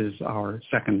 and this is our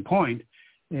second point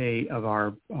of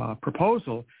our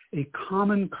proposal, a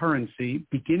common currency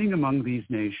beginning among these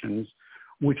nations,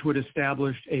 which would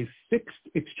establish a fixed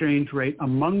exchange rate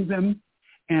among them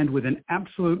and with an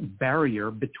absolute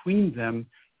barrier between them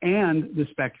and the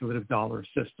speculative dollar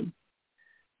system.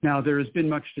 Now, there has been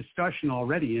much discussion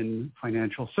already in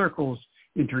financial circles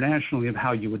internationally of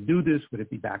how you would do this. Would it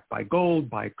be backed by gold,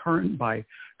 by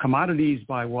commodities,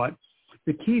 by what?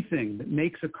 The key thing that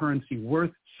makes a currency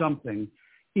worth something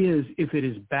is if it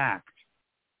is backed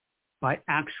by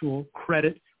actual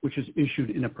credit, which is issued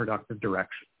in a productive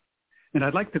direction. And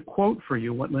I'd like to quote for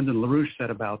you what Lyndon LaRouche said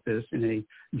about this in a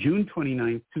June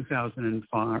 29,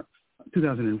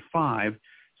 2005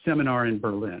 seminar in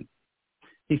Berlin.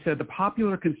 He said, the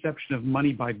popular conception of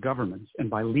money by governments and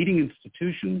by leading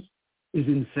institutions is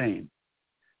insane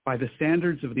by the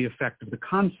standards of the effect of the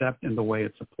concept and the way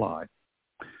it's applied.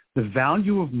 The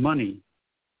value of money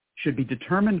should be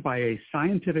determined by a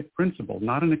scientific principle,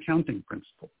 not an accounting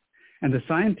principle. And the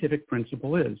scientific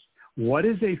principle is, what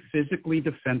is a physically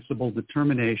defensible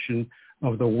determination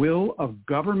of the will of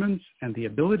governments and the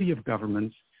ability of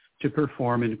governments to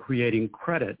perform in creating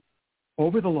credit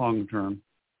over the long term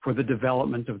for the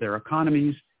development of their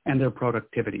economies and their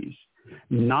productivities?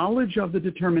 Knowledge of the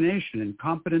determination and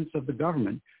competence of the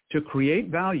government to create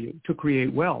value, to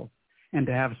create wealth, and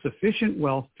to have sufficient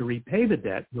wealth to repay the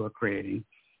debt you are creating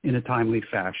in a timely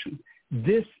fashion.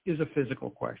 This is a physical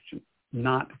question,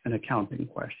 not an accounting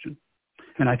question.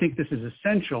 And I think this is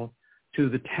essential to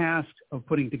the task of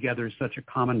putting together such a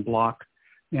common block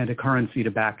and a currency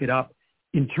to back it up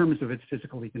in terms of its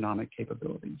physical economic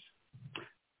capabilities.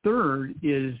 Third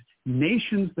is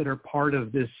nations that are part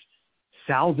of this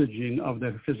salvaging of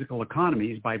their physical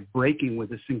economies by breaking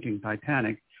with the sinking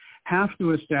Titanic have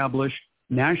to establish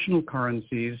national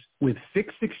currencies with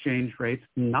fixed exchange rates,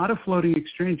 not a floating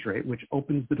exchange rate, which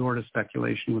opens the door to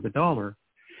speculation with the dollar,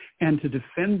 and to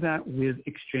defend that with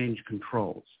exchange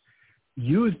controls.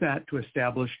 Use that to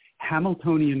establish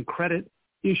Hamiltonian credit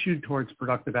issued towards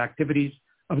productive activities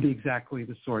of exactly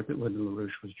the sort that Lyndon LaRouche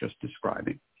was just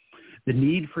describing. The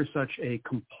need for such a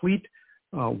complete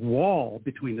wall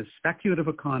between the speculative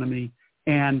economy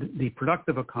and the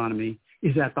productive economy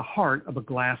is at the heart of a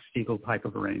Glass-Steagall type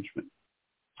of arrangement.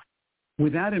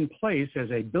 With that in place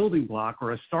as a building block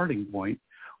or a starting point,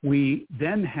 we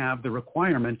then have the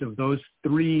requirement of those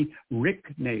 3 RIC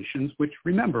nations, which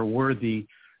remember were the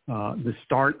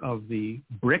start of the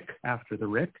BRIC after the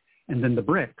RIC, and then the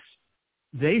BRICS.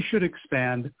 They should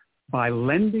expand by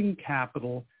lending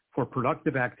capital for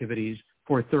productive activities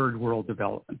for third world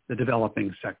development, the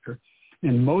developing sector.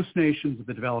 And most nations of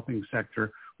the developing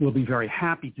sector will be very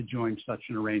happy to join such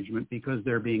an arrangement because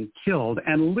they're being killed,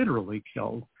 and literally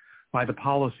killed, by the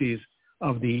policies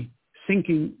of the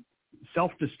sinking,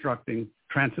 self-destructing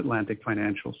transatlantic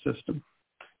financial system.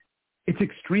 It's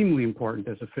extremely important,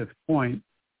 as a 5th point,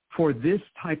 for this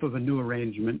type of a new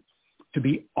arrangement to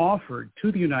be offered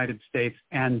to the United States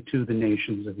and to the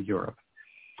nations of Europe.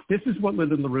 This is what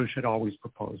Lyndon LaRouche had always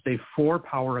proposed, a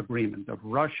 4-power agreement of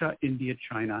Russia, India,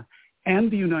 China,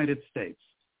 and the United States,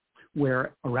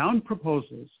 where around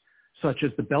proposals such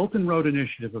as the Belt and Road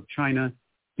Initiative of China,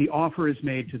 the offer is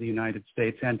made to the United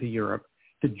States and to Europe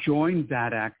to join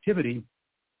that activity,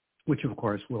 which of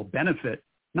course will benefit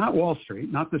not Wall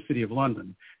Street, not the City of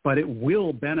London, but it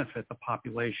will benefit the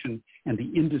population and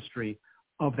the industry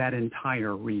of that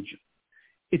entire region.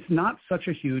 It's not such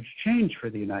a huge change for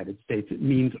the United States. It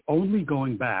means only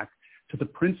going back to the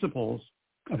principles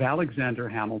of Alexander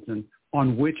Hamilton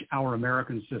on which our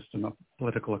American system of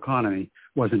political economy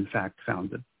was in fact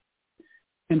founded.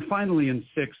 And finally, in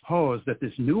 6, pose that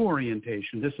this new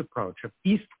orientation, this approach of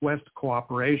East-West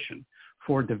cooperation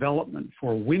for development,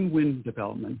 for win-win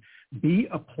development, be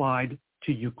applied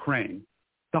to Ukraine,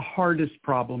 the hardest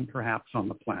problem perhaps on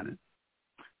the planet.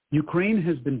 Ukraine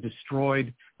has been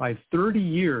destroyed by 30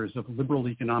 years of liberal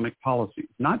economic policies,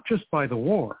 not just by the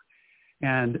war.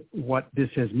 And what this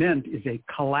has meant is a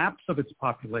collapse of its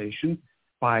population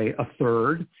by a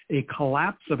third, a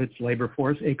collapse of its labor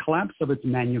force, a collapse of its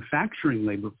manufacturing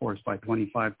labor force by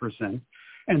 25%.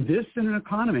 And this in an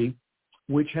economy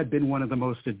which had been one of the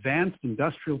most advanced,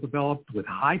 industrial developed with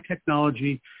high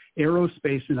technology,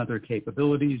 aerospace and other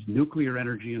capabilities, nuclear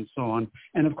energy and so on.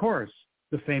 And of course,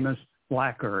 the famous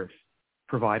Black Earth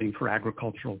providing for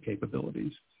agricultural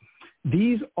capabilities.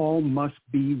 These all must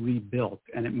be rebuilt,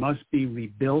 and it must be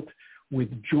rebuilt with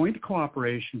joint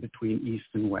cooperation between East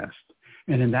and West.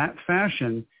 And in that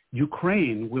fashion,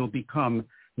 Ukraine will become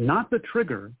not the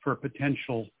trigger for a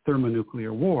potential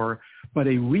thermonuclear war, but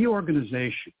a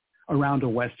reorganization around a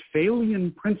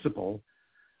Westphalian principle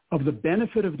of the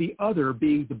benefit of the other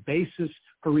being the basis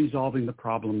for resolving the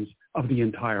problems of the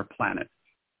entire planet.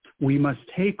 We must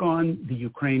take on the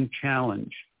Ukraine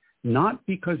challenge, not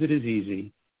because it is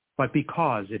easy, but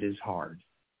because it is hard.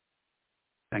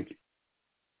 Thank you.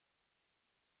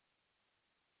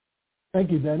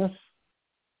 Thank you, Dennis.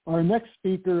 Our next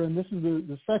speaker, and this is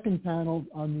the second panel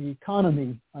on the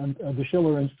economy of the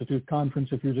Schiller Institute conference,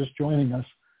 if you're just joining us.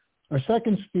 Our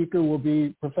second speaker will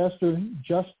be Professor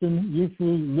Justin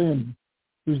Yifu Lin,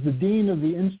 who's the Dean of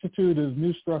the Institute of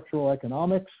New Structural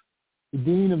Economics, the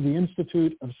Dean of the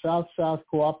Institute of South-South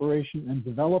Cooperation and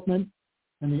Development,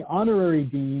 and the Honorary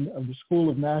Dean of the School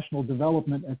of National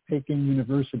Development at Peking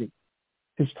University.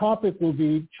 His topic will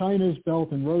be China's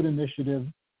Belt and Road Initiative,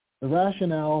 the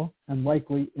rationale and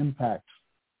likely impacts.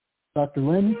 Dr.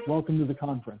 Lin, welcome to the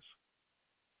conference.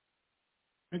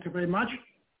 Thank you very much.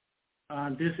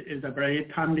 This is a very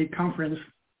timely conference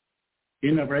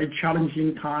in a very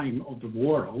challenging time of the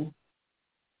world,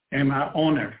 and I'm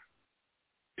honored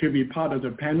to be part of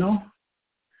the panel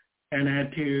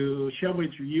and to share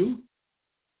with you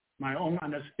my own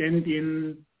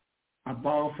understanding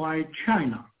about why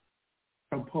China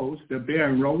proposed the Belt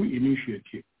and Road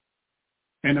Initiative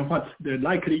and what's the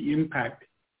likely impact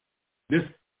this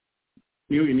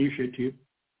new initiative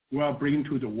will bring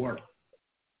to the world.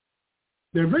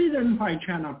 The reason why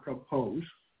China proposed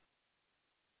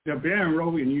the Belt and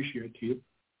Road Initiative,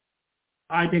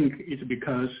 I think, is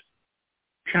because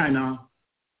China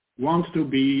wants to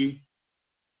be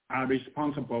a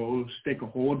responsible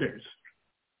stakeholders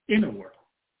in the world.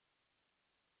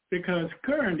 Because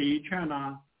currently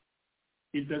China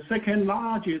is the second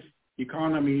largest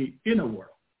economy in the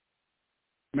world,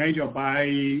 measured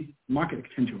by market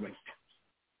exchange rate.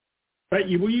 But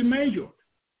if we measure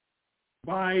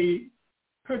by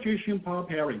purchasing power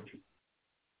parity,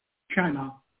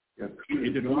 China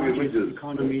is the largest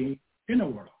economy in the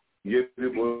world.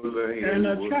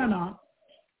 And China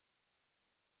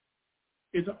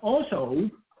is also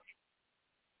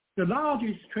the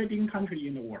largest trading country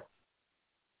in the world.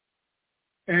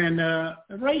 And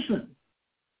very soon,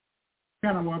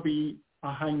 China will be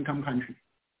a high-income country.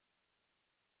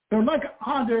 So like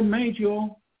other major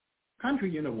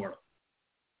countries in the world,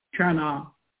 China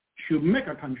should make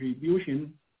a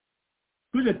contribution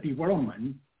to the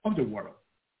development of the world,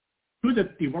 to the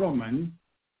development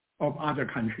of other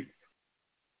countries,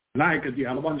 like the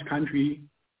advanced country,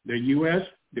 the US,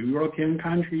 the European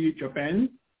country, Japan,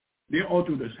 they all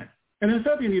do the same. And then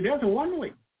certainly there's one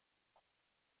way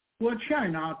for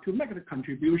China to make the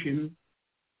contribution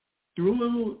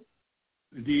through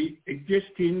the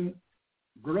existing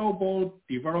global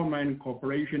development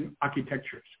cooperation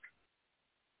architectures.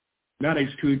 That is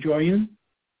to join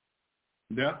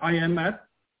the IMF,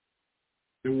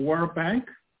 the World Bank,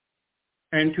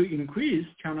 and to increase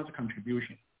China's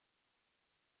contribution.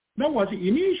 That was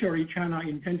initially China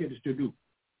intended to do.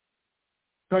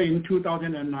 So in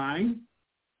 2009,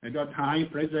 at that time,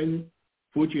 President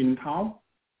Hu Jintao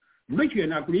reached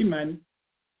an agreement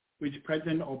with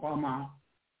President Obama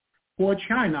for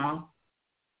China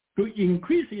to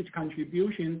increase its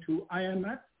contribution to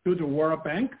IMF, to the World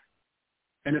Bank,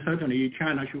 and certainly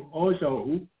China should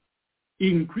also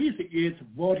increase its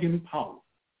voting power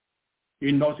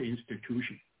in those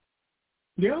institutions.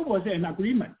 There was an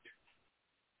agreement,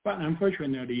 but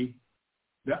unfortunately,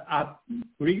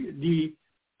 the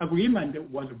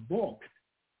agreement was balked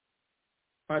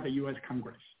by the U.S.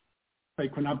 Congress. So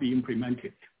it could not be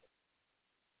implemented.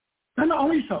 And not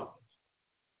only so,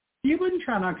 even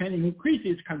China can increase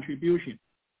its contribution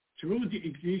through the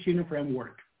existing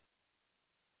framework.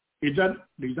 Is that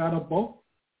desirable?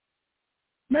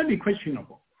 Maybe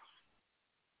questionable.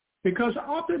 Because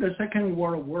after the Second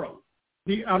World War,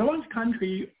 the advanced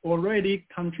country already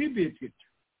contributed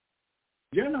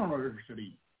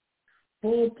generously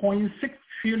 $4.6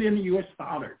 trillion US,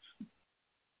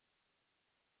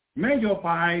 measured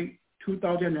by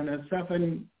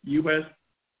 2007 US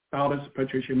dollars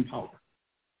purchasing power,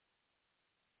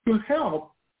 to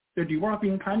help the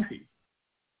developing country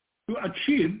to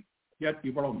achieve their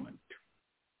development.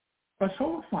 But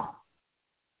so far,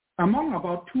 among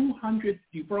about 200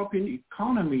 developing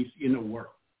economies in the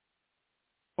world,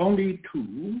 only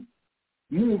 2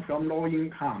 moved from low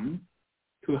income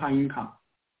to high income.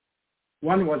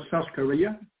 One was South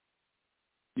Korea,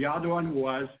 the other one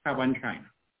was Taiwan, China.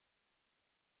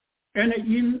 And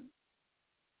in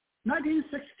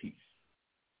 1960s,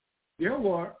 there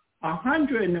were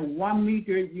 101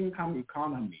 medium-income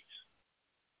economies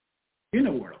in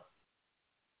the world.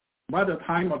 By the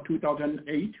time of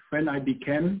 2008, when I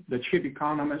became the chief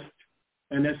economist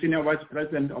and the senior vice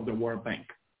president of the World Bank,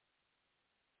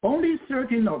 only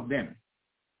 13 of them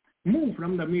moved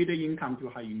from the middle income to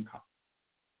high income.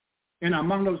 And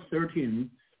among those 13,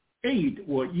 8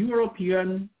 were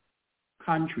European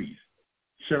countries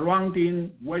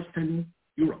surrounding Western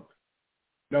Europe.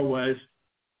 That was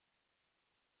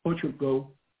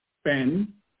Portugal, Spain,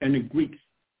 and Greece.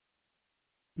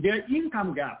 Their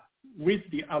income gap with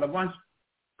the advanced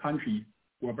countries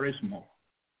were very small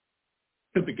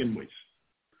to begin with,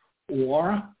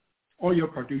 or oil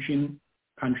producing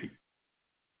countries.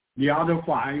 The other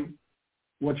 5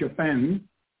 were Japan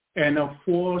and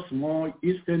 4 small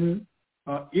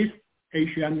East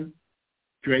Asian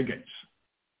dragons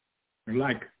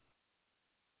like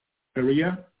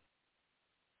Korea,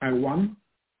 Taiwan,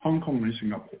 Hong Kong, and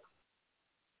Singapore.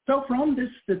 So from this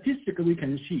statistic, we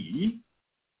can see,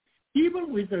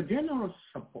 even with the general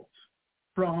support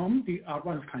from the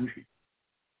advanced countries,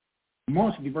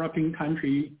 most developing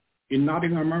countries in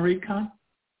Latin America,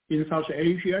 in South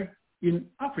Asia, in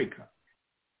Africa,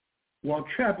 were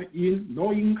trapped in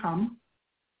low income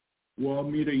or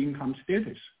middle income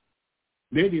status.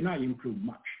 They did not improve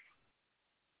much.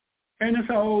 And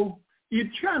so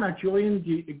if China joined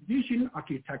the existing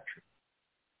architecture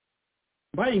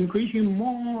by increasing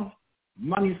more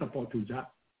money support to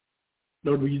that,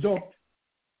 the result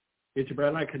is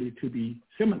very likely to be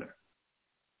similar.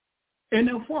 And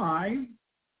why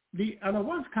the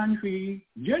advanced country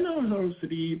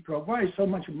generously provide so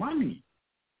much money,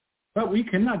 but we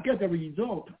cannot get the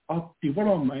result of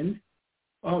development,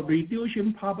 of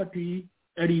reducing poverty,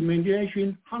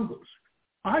 elimination hungers.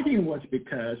 I think it was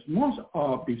because most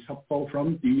of the support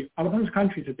from the advanced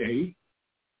country today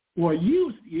were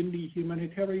used in the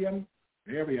humanitarian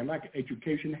area like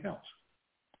education, health.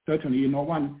 Certainly, no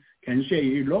one can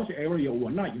say those areas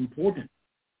were not important.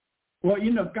 Well,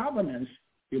 in the governance,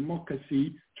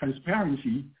 democracy,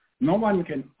 transparency, no one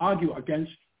can argue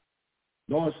against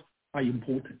those are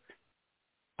important.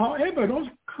 However, those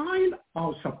kind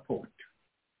of support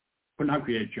could not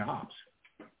create jobs,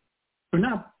 could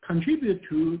not contribute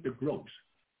to the growth,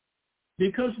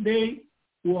 because they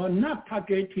were not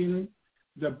targeting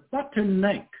the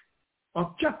bottleneck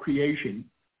of job creation,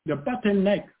 the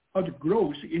bottleneck of the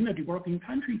growth in the developing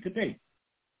country today.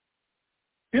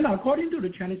 And according to the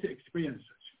Chinese experiences,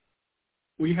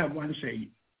 we have one saying: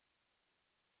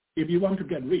 if you want to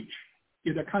get rich,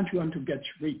 if the country wants to get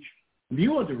rich,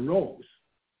 build the roads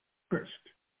first,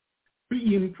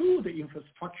 to improve the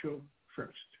infrastructure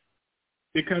first.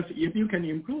 Because if you can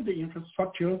improve the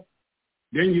infrastructure,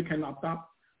 then you can adopt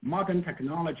modern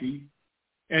technology.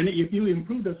 And if you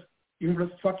improve the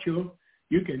infrastructure,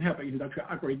 you can have industrial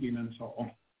aggregate and so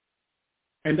on.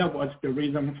 And that was the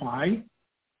reason why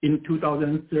in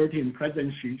 2013,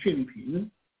 President Xi Jinping,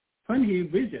 when he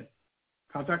visited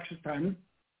Kazakhstan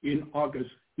in August,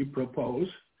 he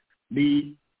proposed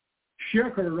the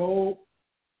Silk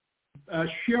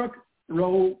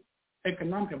Road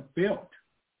Economic Belt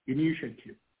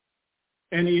Initiative.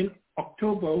 And in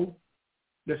October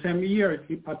the same year,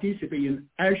 he participated in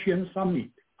ASEAN Summit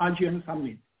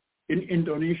in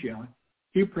Indonesia.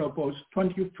 He proposed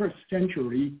 21st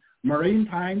century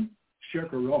maritime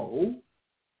Silk Road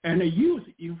and use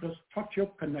infrastructure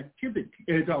connectivity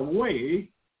as a way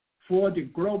for the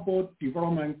Global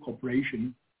Development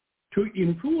Corporation to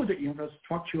improve the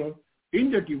infrastructure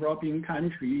in the developing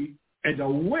country as a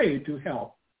way to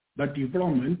help the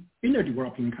development in the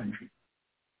developing country.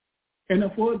 And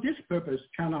for this purpose,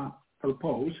 China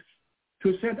proposed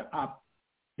to set up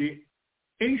the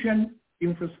Asian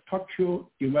Infrastructure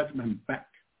Investment Bank.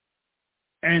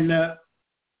 And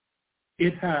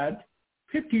it had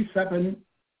 57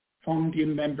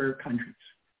 founding member countries.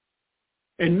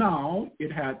 And now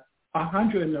it had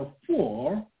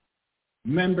 104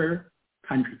 member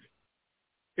countries.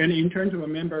 And in terms of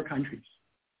member countries,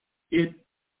 it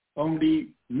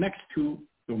only next to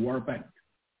the World Bank.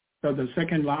 So the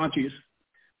second largest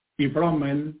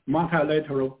development,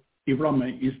 multilateral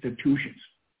development institutions.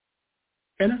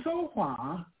 And so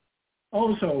far,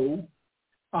 also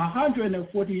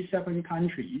 147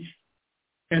 countries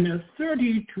and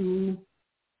 32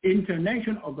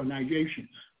 international organizations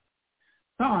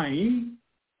signed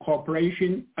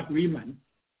cooperation agreement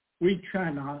with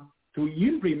China to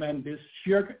implement this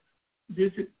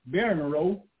Belt and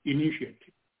Road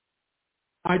initiative.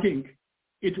 I think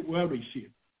it's well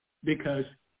received because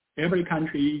every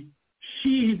country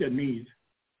sees the need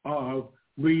of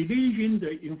releasing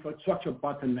the infrastructure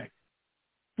bottleneck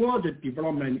for the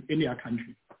development in their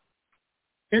country.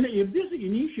 And if this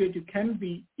initiative can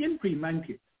be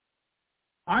implemented,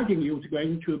 I think it's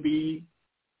going to be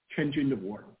changing the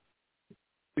world.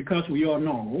 Because we all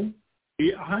know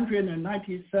the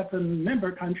 197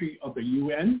 member countries of the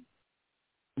UN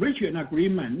reached an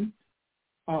agreement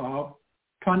of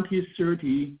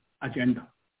 2030 agenda.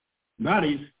 That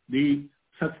is the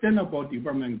Sustainable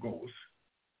Development Goals.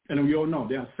 And we all know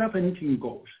there are 17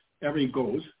 goals. Every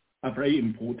goals are very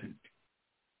important.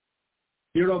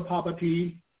 Zero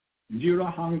poverty, zero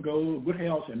hunger, good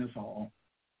health, and so on.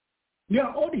 They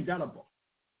are all desirable.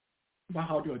 But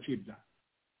how to achieve that?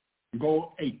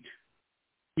 Goal 8,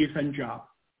 decent job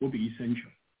will be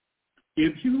essential.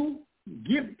 If you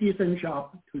give decent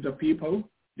job to the people,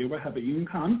 they will have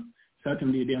income.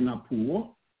 Certainly they are not poor.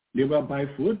 They will buy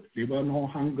food. They will no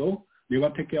hunger. They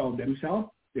will take care of themselves.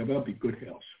 There will be good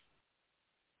health.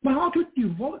 But how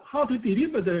to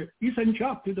deliver the decent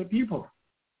job to the people?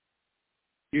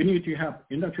 You need to have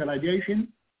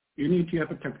industrialization. You need to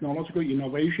have a technological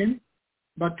innovation.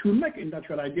 But to make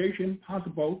industrialization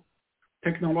possible,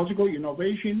 technological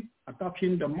innovation,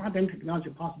 adopting the modern technology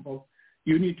possible,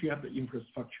 you need to have the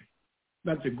infrastructure.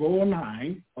 That's the goal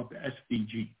 9 of the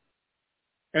SDG.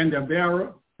 And the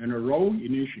Belt and Road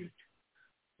Initiative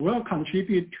will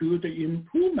contribute to the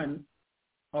improvement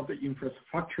of the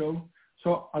infrastructure,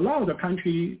 so allow the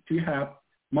country to have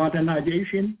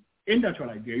modernization,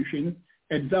 industrialization,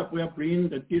 and that will bring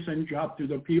the decent job to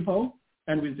the people.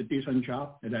 And with the decent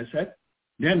job, as I said,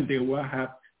 then they will have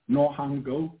no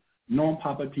hunger, no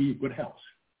poverty, good health.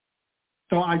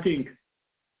 So I think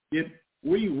if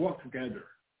we work together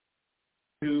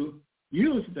to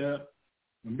use the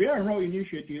Belt and Road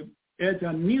Initiative as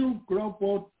a new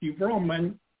global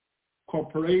development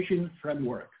cooperation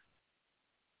framework,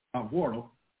 a world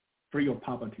free of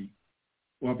poverty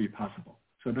will be possible.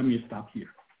 So let me stop here.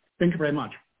 Thank you very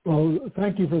much. Well,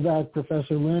 thank you for that,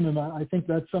 Professor Lin, and I think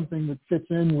that's something that fits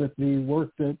in with the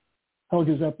work that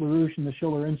Helga Zepp-LaRouche and the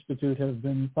Schiller Institute have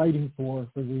been fighting for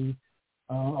a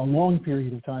long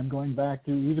period of time, going back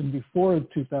to even before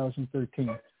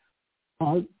 2013.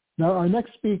 Now, our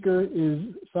next speaker is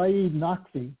Saeed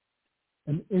Naqvi,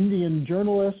 an Indian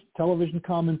journalist, television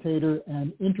commentator,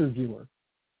 and interviewer.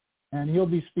 And he'll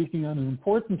be speaking on an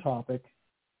important topic,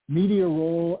 media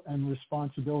role and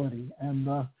responsibility. And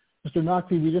Mr.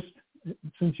 Naqvi,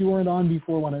 since you weren't on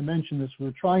before when I mentioned this,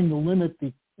 we're trying to limit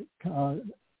the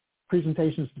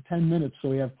presentations to 10 minutes so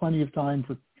we have plenty of time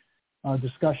for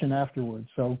discussion afterwards.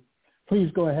 So please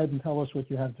go ahead and tell us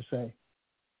what you have to say.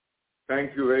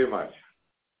 Thank you very much.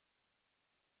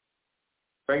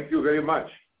 Thank you very much.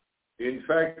 In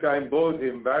fact, I'm both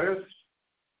embarrassed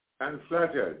and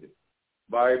flattered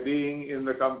by being in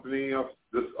the company of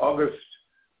this august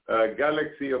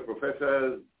galaxy of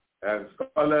professors and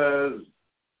scholars,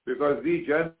 because we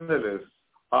journalists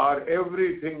are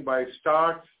everything by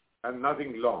starts and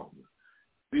nothing long.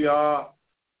 We are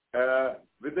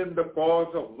within the course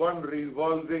of one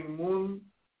revolving moon,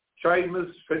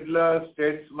 chimist, fiddler,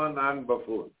 statesman, and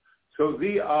buffoon. So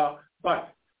we are,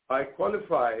 but I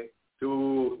qualify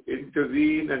to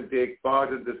intervene and take part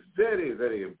in this very,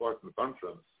 very important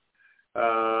conference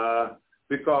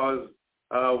because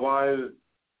while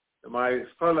my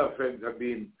scholar friends have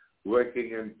been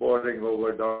working and poring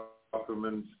over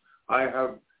documents, I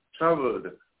have traveled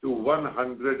to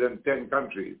 110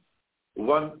 countries,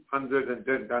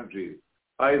 110 countries,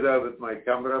 either with my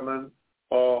cameraman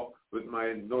or with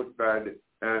my notepad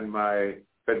and my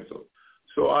pencil.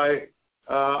 So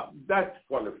that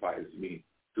qualifies me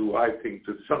to, I think,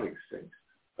 to some extent,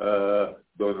 though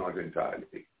not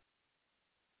entirely.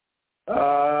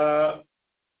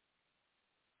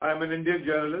 I'm an Indian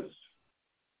journalist.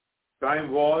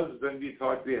 Time was when we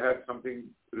thought we had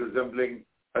something resembling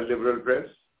a liberal press.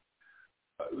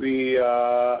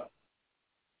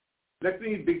 Let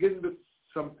me begin with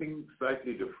something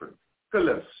slightly different.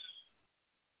 Schiller,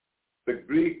 the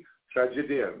Greek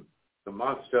tragedian, the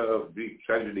master of Greek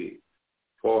tragedy,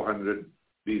 400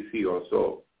 BC or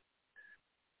so.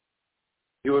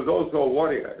 He was also a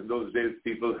warrior. In those days,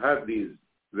 people had these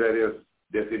various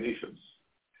definitions.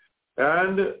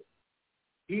 And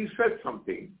he said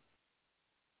something.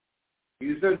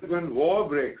 He said, when war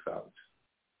breaks out,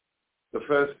 the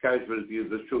first casualty is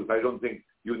the truth. I don't think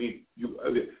you need,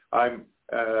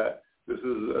 this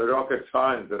is rocket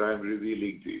science that I'm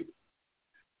revealing to you.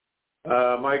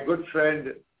 My good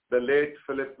friend, the late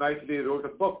Philip Knightley, wrote a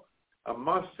book, a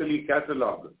masterly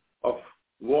catalogue of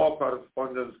war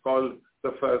correspondence called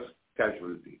The First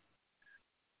Casualty.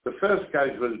 The first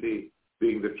casualty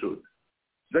being the truth.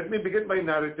 Let me begin my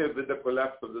narrative with the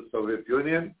collapse of the Soviet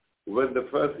Union, when the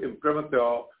first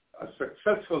imprimatur, a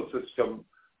successful system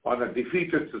on a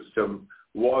defeated system,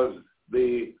 was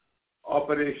the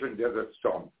Operation Desert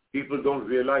Storm. People don't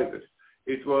realize it.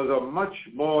 It was a much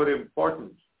more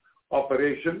important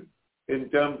operation in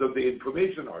terms of the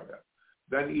information order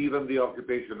than even the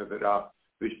occupation of Iraq,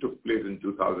 which took place in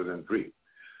 2003.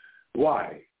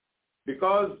 Why?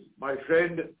 Because my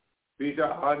friend Peter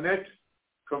Arnett,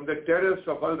 from the terrace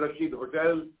of Al-Rashid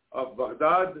Hotel of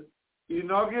Baghdad,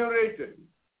 inaugurated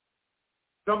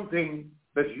something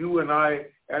that you and I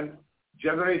and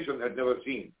generation had never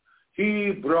seen.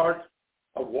 He brought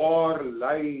a war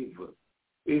live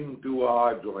into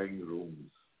our drawing rooms.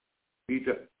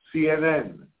 Peter,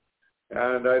 CNN.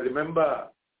 And I remember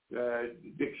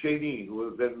Dick Cheney, who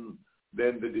was then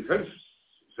the defense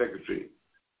secretary.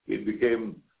 He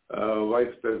became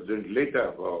vice president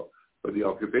later for the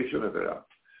occupation of Iraq.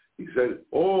 He said,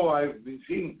 oh, I've been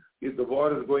seeing if the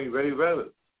war is going very well.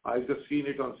 I've just seen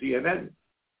it on CNN.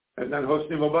 And then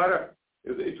Hosni Mubarak,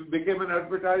 it became an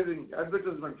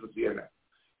advertisement for CNN.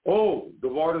 Oh, the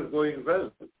war is going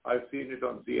well. I've seen it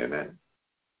on CNN.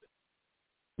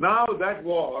 Now that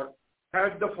war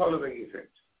had the following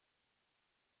effect.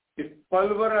 It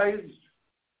pulverized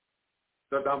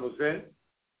Saddam Hussein.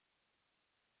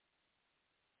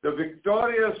 The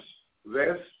victorious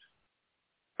West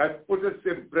had put its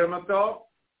imprimatur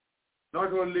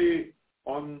not only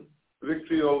on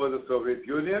victory over the Soviet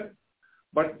Union,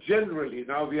 but generally,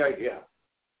 now we are here.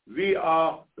 We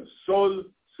are the sole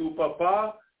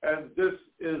superpower, and this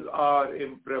is our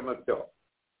imprimatur.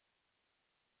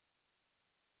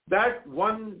 That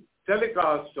one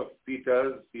telecast of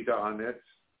Peter Arnett's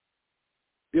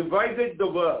divided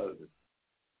the world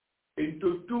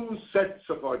into two sets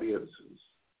of audiences,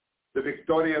 the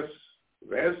victorious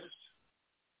West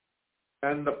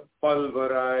and the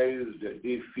pulverized,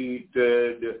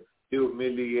 defeated,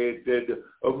 humiliated,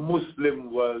 a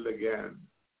Muslim world again.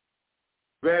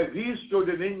 Where we stood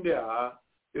in India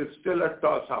is still a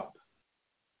toss-up.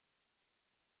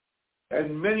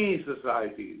 And many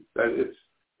societies,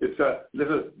 it's a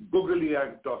little googly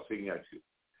I'm tossing at you.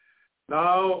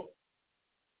 Now,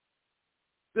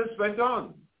 this went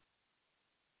on.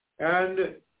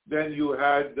 And then you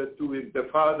had the two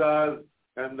intifadas,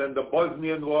 and then the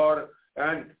Bosnian War,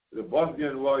 and the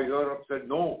Bosnian War, Europe said,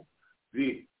 no,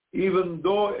 even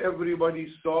though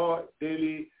everybody saw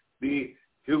daily the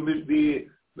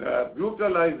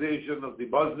brutalization of the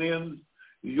Bosnians,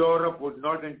 Europe would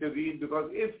not intervene, because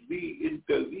if we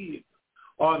intervene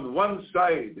on one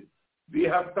side, we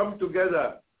have come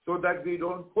together so that we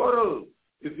don't quarrel.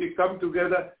 If we come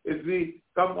together, if we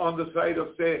come on the side of,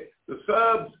 say, the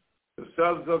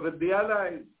Serbs are with the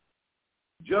Allies.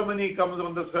 Germany comes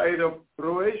on the side of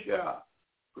Croatia.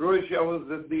 Croatia was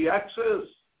with the Axis.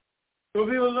 So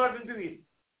we will not intervene.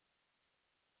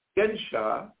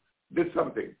 Genscher did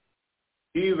something.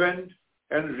 He went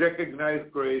and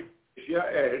recognized Croatia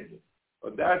ahead.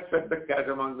 But that set the cat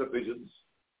among the pigeons.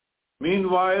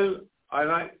 Meanwhile,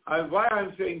 why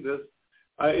I'm saying this,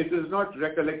 it is not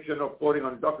recollection of pouring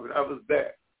on documents. I was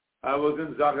there. I was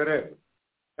in Zagreb.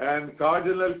 And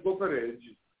Cardinal Kukovic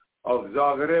of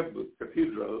Zagreb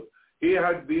Cathedral, he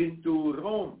had been to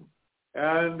Rome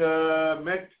and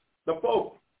met the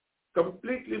Pope.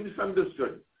 Completely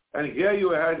misunderstood. And here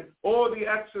you had, the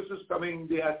Axis is coming,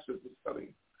 the Axis is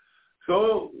coming.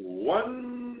 So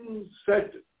one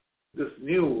set, this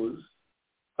news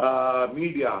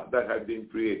media that had been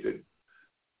created,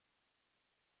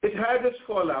 it had its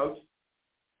fallout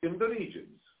in the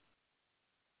regions.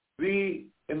 We,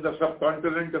 in the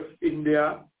subcontinent of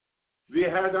India, we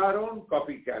had our own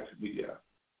copycat media.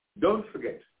 Don't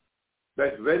forget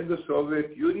that when the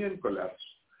Soviet Union collapsed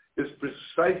is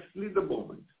precisely the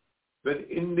moment when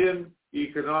Indian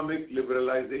economic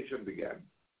liberalization began.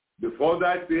 Before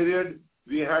that period,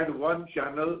 we had one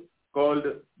channel called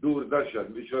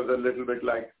Doordarshan, which was a little bit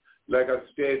like a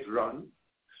state-run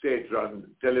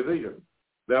television.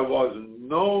 There was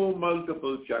no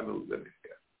multiple channels in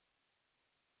India.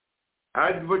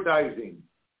 Advertising,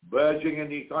 burgeoning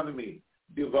an economy,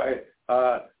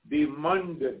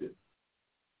 demanded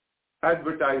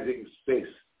advertising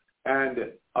space, and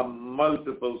a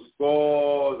multiple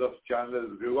scores of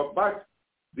channels grew up. But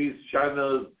these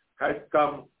channels had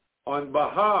come on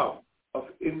behalf of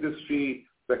industry,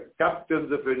 the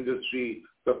captains of industry,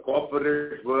 the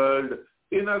corporate world.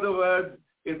 In other words,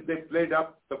 if they played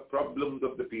up the problems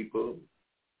of the people,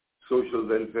 social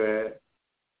welfare,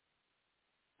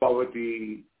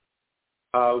 poverty,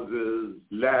 houses,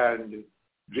 land,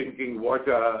 drinking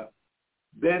water,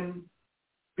 then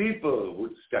people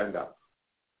would stand up.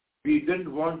 We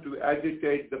didn't want to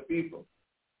agitate the people.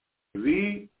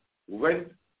 We went,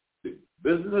 the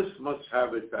business must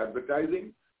have its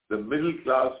advertising, the middle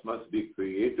class must be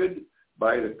created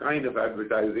by the kind of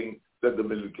advertising that the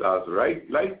middle class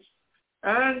likes.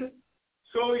 And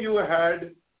so you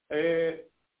had a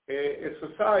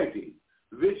society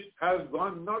which has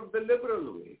gone not the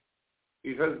liberal way.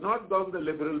 It has not gone the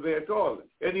liberal way at all.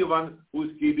 Anyone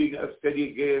who's keeping a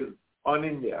steady gaze on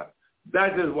India,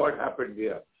 that is what happened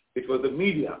here. It was the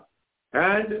media.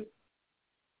 And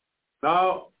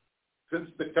now, since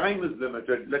the time is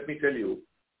limited, let me tell you,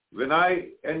 when I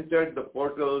entered the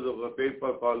portals of a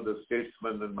paper called The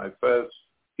Statesman in my first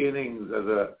innings as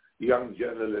a young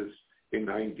journalist in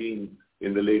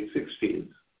the late 60s,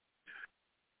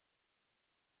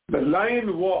 the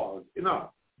line was,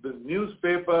 the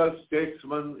newspaper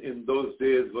Statesman in those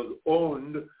days was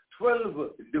owned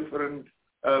 12 different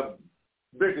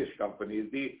British companies.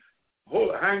 The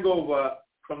whole hangover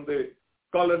from the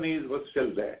colonies was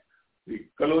still there. The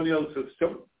colonial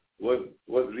system was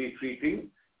retreating,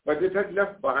 but it had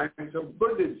left behind some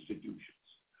good institutions.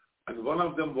 And one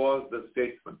of them was The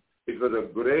Statesman. It was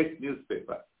a great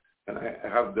newspaper, and I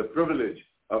have the privilege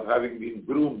of having been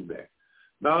groomed there.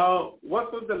 Now,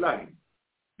 what was the line?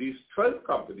 These 12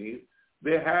 companies,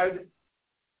 they had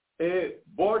a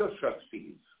board of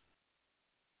trustees,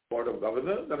 board of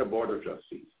governors and a board of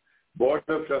trustees. Board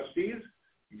of trustees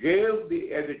gave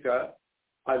the editor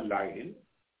a line,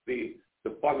 the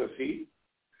policy,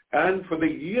 and for the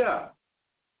year,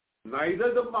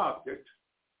 neither the market,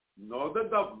 nor the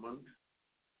government,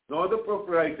 nor the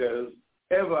proprietors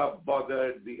ever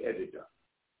bothered the editor.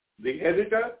 The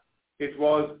editor, it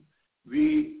was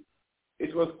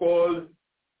called,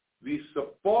 we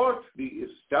support the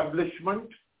establishment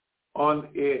on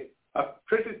a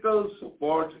critical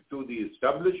support to the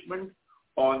establishment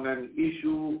on an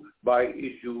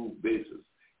issue-by-issue basis.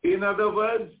 In other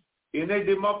words, in a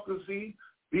democracy,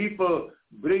 people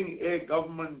bring a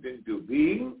government into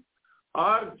being.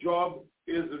 Our job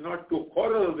is not to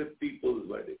quarrel with people's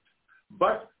verdict,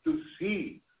 but to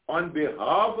see on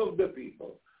behalf of the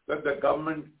people that the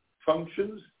government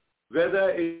functions,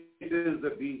 whether it is the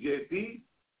BJP,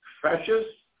 fascist,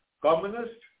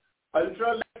 communist,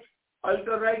 ultra-left.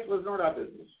 Ultra-right was not our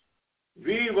business.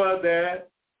 We were there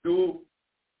to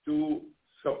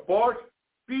support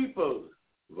people's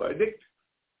verdict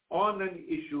on an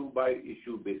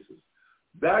issue-by-issue basis.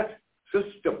 That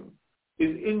system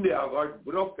in India got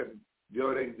broken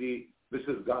during the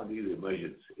Mrs. Gandhi's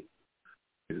emergency.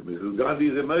 Mrs.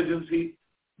 Gandhi's emergency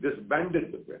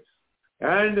disbanded the press.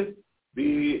 And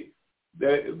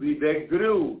there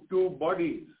grew two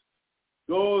bodies,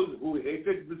 those who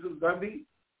hated Mrs. Gandhi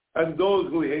and those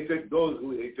who hated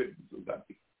Mrs.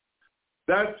 Gandhi.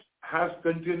 That has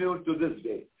continued to this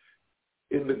day.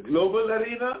 In the global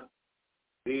arena,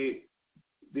 the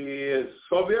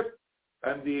Soviet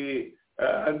and the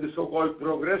so-called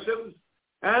progressives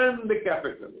and the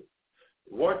capitalists,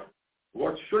 what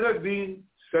should have been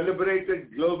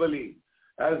celebrated globally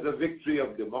as the victory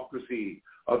of democracy,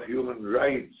 of human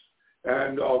rights,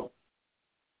 and of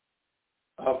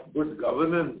good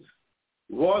governance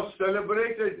was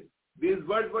celebrated. These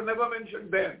words were never mentioned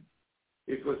then.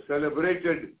 It was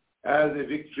celebrated as a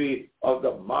victory of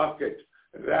the market.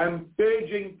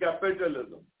 Rampaging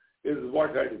capitalism is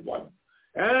what had won.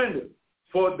 And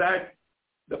for that,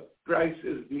 the price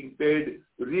is being paid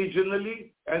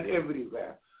regionally and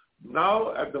everywhere.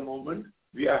 Now, at the moment,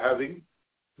 we are having,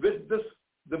 with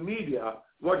the media,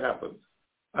 what happens?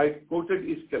 I quoted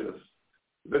Aeschylus.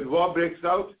 When war breaks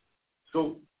out,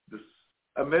 so the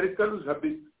Americans have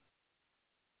been,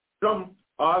 Trump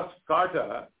asked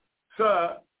Carter,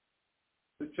 sir,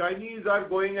 the Chinese are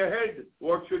going ahead.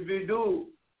 What should we do?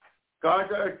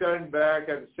 Carter turned back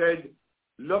and said,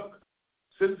 look,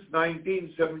 since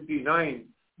 1979,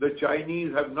 the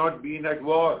Chinese have not been at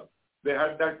war. They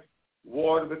had that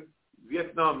war with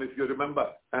Vietnam, if you remember,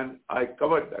 and I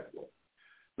covered that war.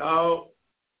 Now,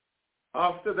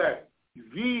 after that,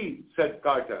 we, said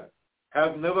Carter,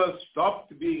 have never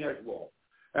stopped being at war.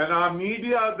 And our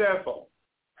media, therefore,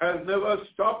 has never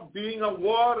stopped being a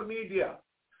war media.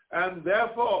 And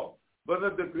therefore, one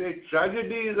of the great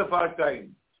tragedies of our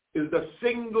time is the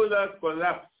singular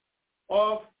collapse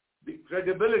of the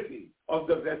credibility of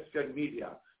the Western media.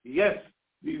 Yes,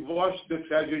 we watched the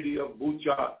tragedy of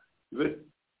Bucha with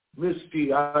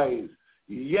misty eyes.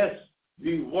 Yes,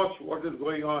 we watch what is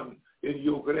going on in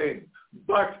Ukraine.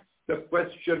 But the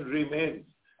question remains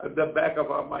at the back of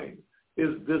our mind.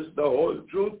 Is this the whole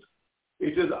truth?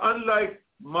 It is unlike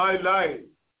My Life.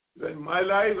 When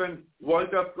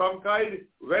Walter Cronkite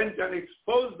went and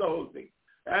exposed the whole thing,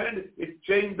 and it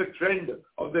changed the trend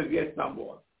of the Vietnam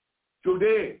War.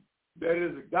 Today, there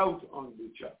is doubt on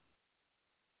Bucha.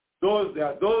 There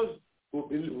are those who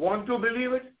want to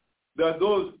believe it. There are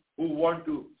those who want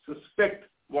to suspect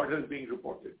what is being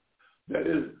reported. There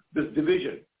is this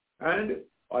division. And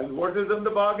what is in the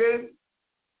bargain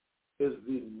is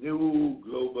the new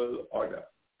global order.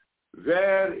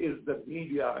 Where is the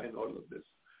media in all of this?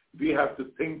 We have to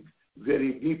think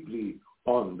very deeply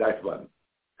on that one.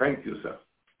 Thank you, sir.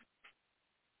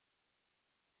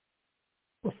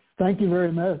 Well, thank you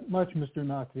very much, Mr.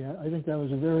 Naqvi. I think that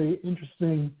was a very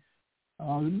interesting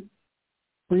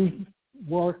brief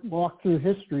walk through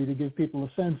history to give people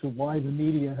a sense of why the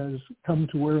media has come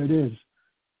to where it is.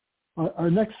 Our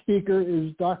next speaker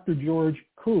is Dr. George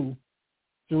Koo.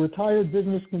 He's a retired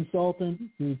business consultant,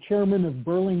 the chairman of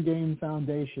Burlingame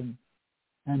Foundation.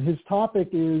 And his topic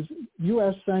is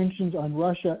U.S. sanctions on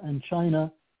Russia and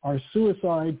China are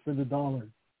suicide for the dollar.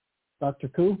 Dr.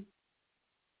 Koo?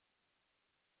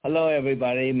 Hello,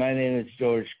 everybody. My name is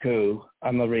George Koo.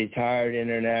 I'm a retired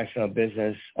international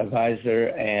business advisor,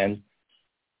 and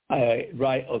I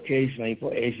write occasionally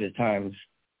for Asia Times.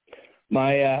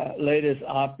 My latest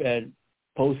op-ed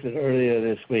posted earlier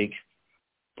this week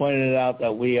pointed out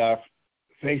that we are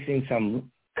facing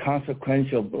some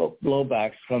consequential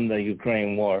blowbacks from the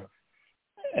Ukraine war,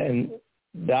 and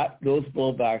that those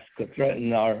blowbacks could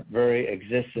threaten our very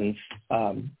existence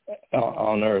on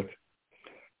Earth.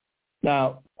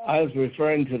 Now, I was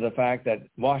referring to the fact that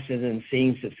Washington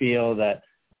seems to feel that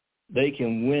they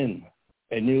can win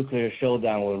a nuclear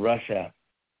showdown with Russia,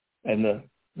 and the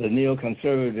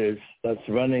neoconservatives that's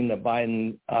running the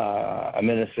Biden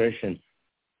administration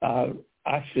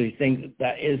actually think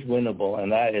that is winnable,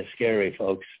 and that is scary,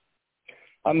 folks.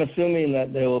 I'm assuming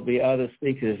that there will be other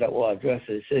speakers that will address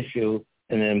this issue,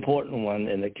 and an important one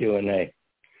in the Q&A.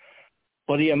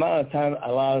 For the amount of time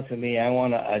allowed to me, I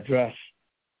want to address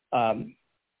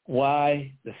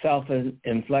why the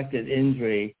self-inflicted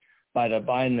injury by the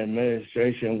Biden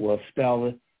administration will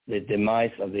spell the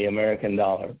demise of the American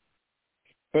dollar.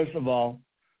 First of all,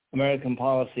 American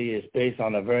policy is based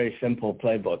on a very simple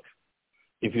playbook.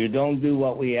 If you don't do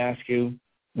what we ask you,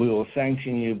 we will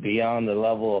sanction you beyond the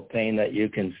level of pain that you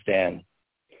can stand.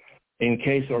 In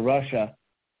case of Russia,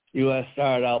 U.S.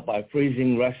 started out by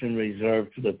freezing Russian reserves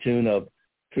to the tune of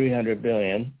 $300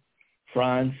 billion.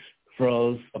 France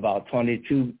froze about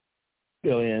 22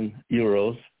 billion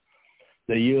euros.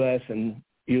 The U.S. and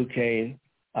U.K.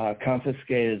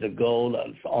 confiscated the gold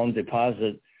on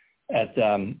deposit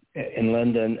in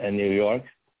London and New York.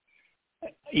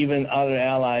 Even other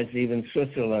allies, even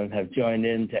Switzerland, have joined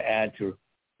in to add to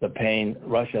the pain,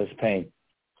 Russia's pain.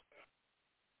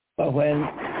 But when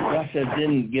Russia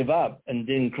didn't give up and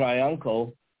didn't cry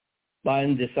uncle,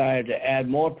 Biden decided to add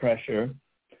more pressure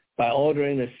by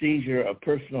ordering the seizure of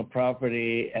personal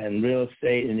property and real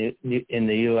estate in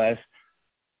the U.S.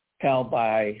 held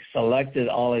by selected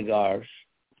oligarchs,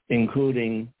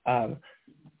 including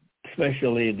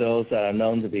especially those that are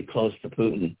known to be close to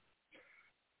Putin.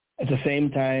 At the same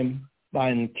time,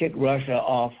 Biden kicked Russia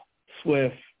off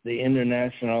SWIFT, the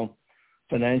International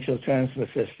Financial Transfer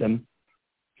System.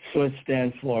 SWIFT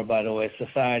stands for, by the way,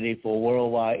 Society for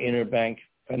Worldwide Interbank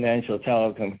Financial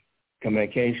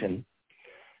Telecommunication.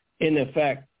 In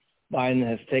effect, Biden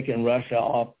has taken Russia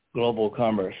off global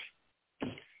commerce.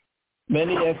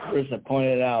 Many experts have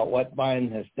pointed out what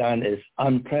Biden has done is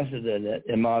unprecedented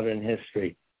in modern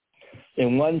history.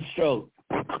 In one stroke,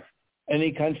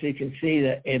 any country can see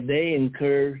that if they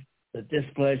incur the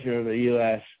displeasure of the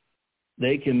U.S.,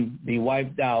 they can be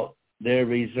wiped out, their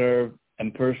reserve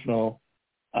and personal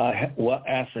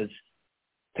assets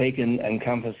taken and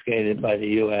confiscated by the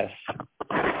U.S.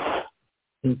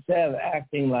 Instead of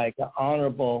acting like an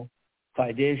honorable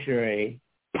fiduciary,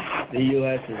 the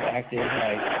U.S. is acting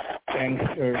like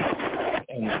gangster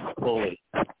and bully.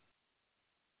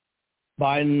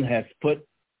 Biden has put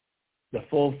the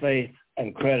full faith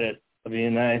and credit of the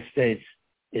United States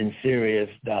in serious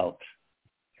doubt.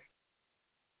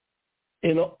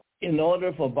 In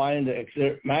order for Biden to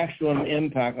exert maximum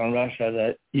impact on Russia,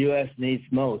 the U.S. needs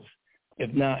most,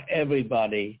 if not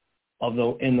everybody,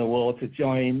 in the world to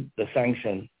join the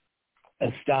sanction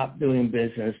and stop doing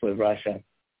business with Russia.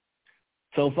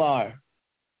 So far,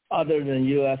 other than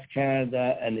U.S.,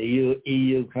 Canada, and the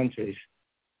EU countries,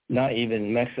 not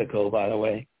even Mexico, by the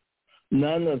way,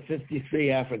 none of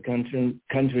 53 African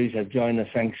countries have joined the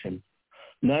sanction.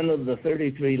 None of the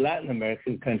 33 Latin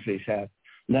American countries have.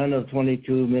 None of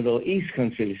 22 Middle East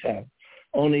countries have.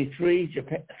 Only three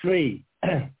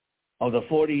of the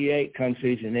 48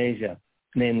 countries in Asia,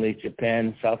 namely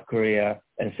Japan, South Korea,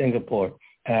 and Singapore,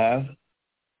 have.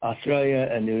 Australia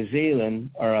and New Zealand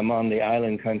are among the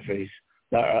island countries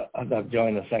that have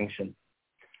joined the sanction.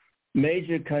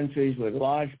 Major countries with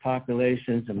large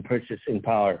populations and purchasing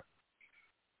power,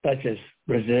 such as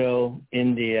Brazil,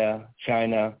 India,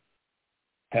 China,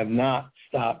 have not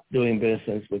stopped doing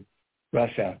business with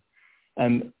Russia,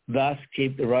 and thus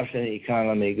keep the Russian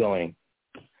economy going.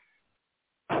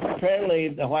 Apparently,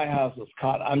 the White House was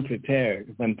caught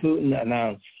unprepared when Putin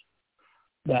announced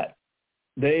that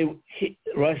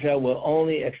Russia will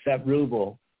only accept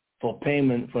ruble for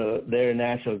payment for their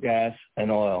natural gas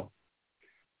and oil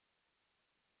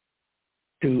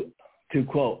to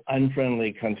quote,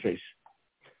 unfriendly countries.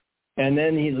 And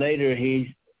then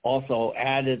he also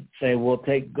added, say, we'll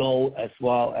take gold as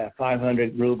well at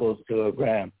 500 rubles to a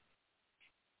gram.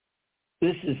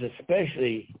 This is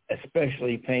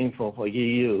especially painful for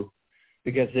EU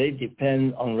because they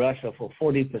depend on Russia for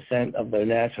 40% of their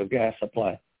natural gas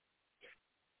supply.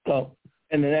 So,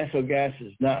 and the natural gas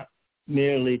is not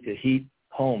merely to heat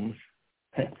homes,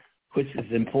 which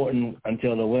is important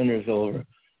until the winter's over,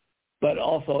 but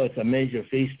also it's a major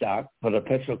feedstock for the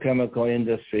petrochemical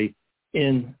industry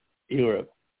in Europe.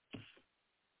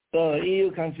 So the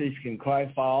EU countries can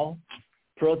cry foul,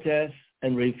 protest,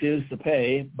 and refuse to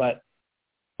pay, but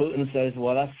Putin says,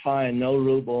 well, that's fine, no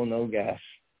ruble, no gas.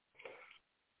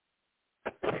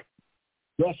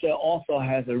 Russia also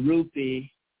has a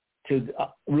rupee to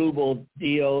ruble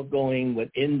deal going with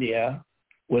India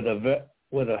with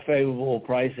a favorable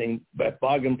pricing,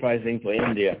 bargain pricing for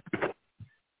India.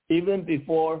 Even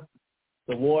before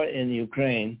the war in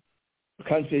Ukraine,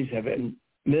 countries have been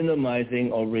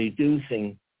minimizing or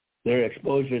reducing their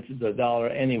exposure to the dollar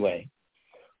anyway.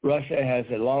 Russia has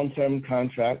a long-term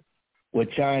contract with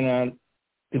China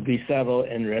to be settled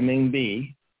in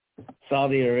renminbi.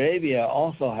 Saudi Arabia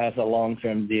also has a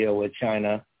long-term deal with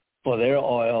China for their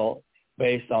oil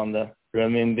based on the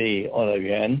renminbi or the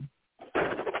yuan.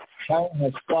 China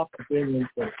has swap agreements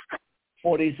with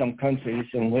 40-some countries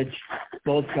in which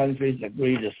both countries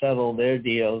agree to settle their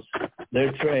deals,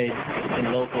 their trade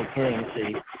in local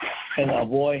currency, and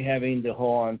avoid having to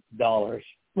hold on to dollars.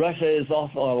 Russia is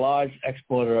also a large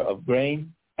exporter of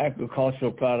grain,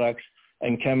 agricultural products,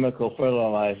 and chemical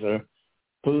fertilizer.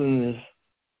 Putin is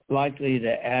likely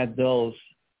to add those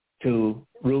to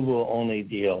ruble-only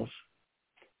deals.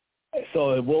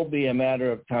 So it will be a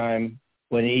matter of time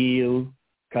when EU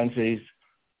countries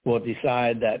will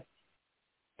decide that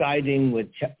siding with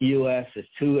U.S. is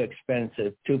too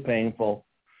expensive, too painful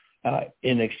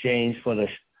in exchange for the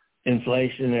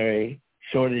inflationary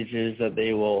shortages that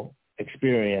they will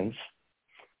experience.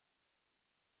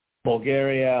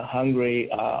 Bulgaria, Hungary,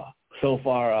 so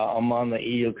far are among the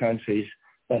EU countries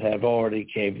that have already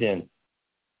caved in.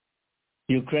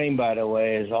 Ukraine, by the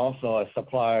way, is also a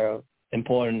supplier of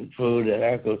important food and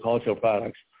agricultural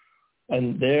products,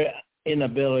 and their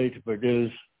inability to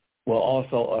produce will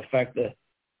also affect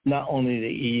not only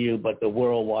the EU, but the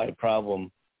worldwide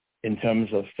problem in terms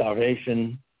of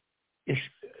starvation,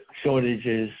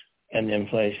 shortages, and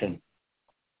inflation.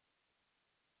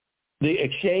 The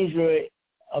exchange rate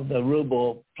of the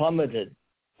ruble plummeted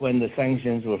when the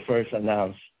sanctions were first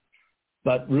announced,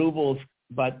 but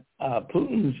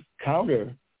Putin's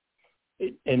counter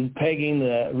in pegging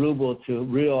the ruble to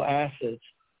real assets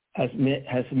has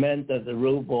meant that the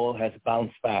ruble has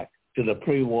bounced back to the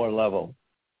pre-war level.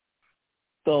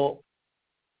 So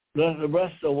the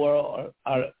rest of the world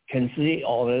can see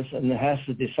all this and has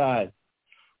to decide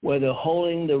whether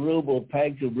holding the ruble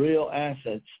pegged to real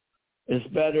assets is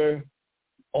better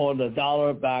or the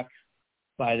dollar backed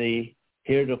by the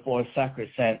heretofore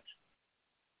sacrosanct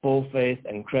full faith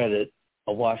and credit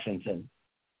of Washington.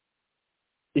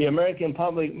 The American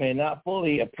public may not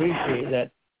fully appreciate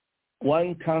that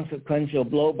one consequential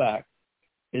blowback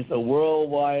is the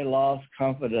worldwide lost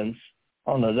confidence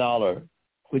on the dollar,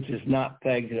 which is not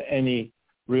pegged to any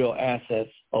real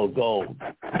assets or gold.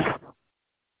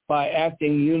 By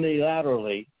acting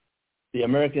unilaterally, the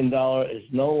American dollar is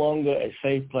no longer a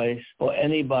safe place for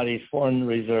anybody's foreign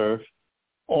reserve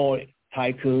or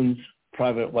tycoons'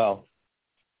 private wealth.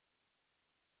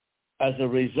 As a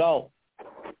result,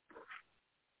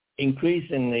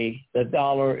 increasingly, the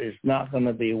dollar is not going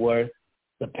to be worth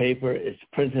the paper it's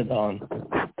printed on,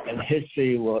 and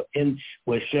history will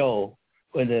show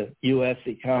when the U.S.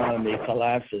 economy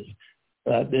collapses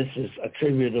that this is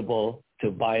attributable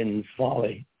to Biden's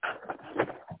folly.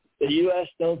 The U.S.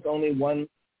 knows only one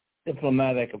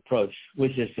diplomatic approach,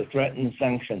 which is to threaten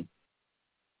sanction.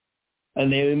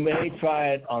 And they may try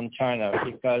it on China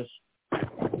because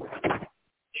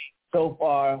so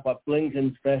far what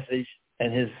Blinken's message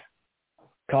and his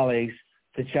colleagues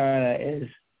to China is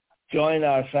join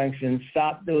our sanctions,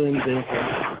 stop doing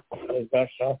business with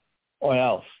Russia or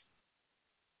else.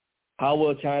 How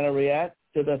will China react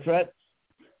to the threat?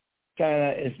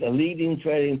 China is the leading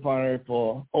trading partner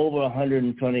for over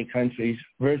 120 countries,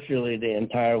 virtually the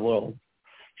entire world.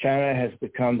 China has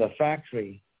become the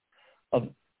factory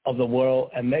of the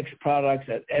world and makes products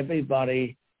that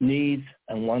everybody needs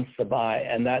and wants to buy,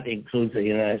 and that includes the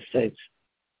United States.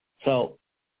 So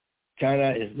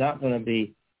China is not going to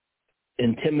be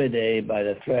intimidated by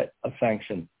the threat of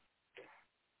sanction.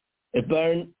 If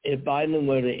Biden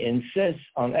were to insist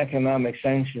on economic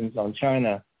sanctions on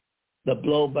China, the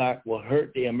blowback will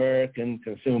hurt the American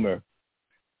consumer.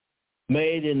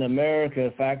 Made in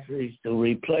America factories to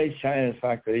replace China's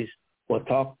factories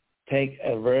will take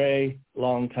a very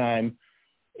long time.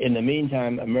 In the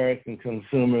meantime, American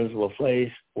consumers will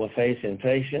face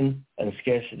inflation and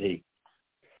scarcity.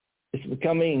 It's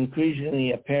becoming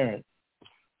increasingly apparent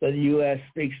that the U.S.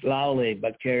 speaks loudly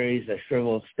but carries a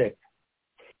shriveled stick.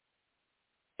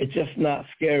 It's just not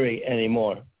scary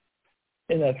anymore.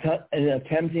 In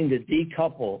attempting to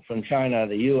decouple from China,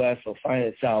 the U.S. will find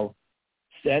itself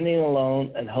standing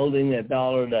alone and holding a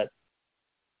dollar that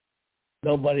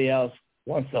nobody else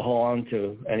wants to hold on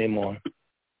to anymore.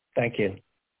 Thank you.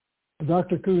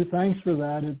 Dr. Koo, thanks for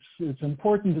that. It's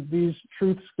important that these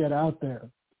truths get out there.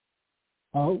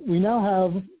 We now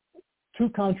have two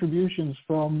contributions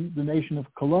from the nation of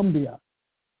Colombia,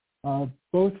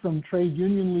 both from trade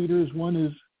union leaders. One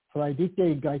is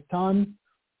Fraydique Gaitán,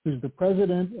 who's the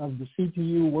president of the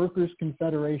CTU Workers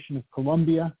Confederation of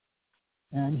Colombia,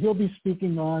 and he'll be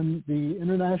speaking on the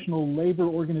International Labor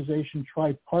Organization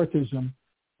tripartism,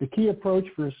 the key approach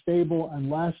for a stable and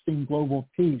lasting global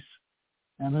peace.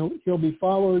 And he'll be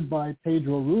followed by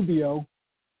Pedro Rubio,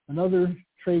 another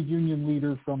trade union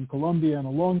leader from Colombia and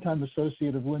a longtime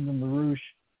associate of Lyndon LaRouche.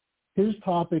 His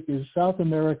topic is South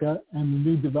America and the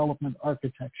New Development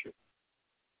Architecture.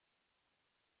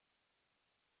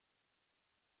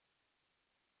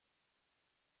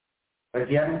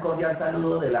 Reciban un cordial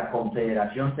saludo de la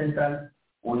Confederación Central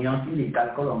Unión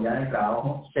Sindical Colombiana de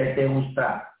Trabajo,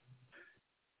 CTU-USTRA.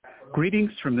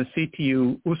 Greetings from the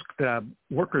CTU-USTRA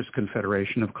Workers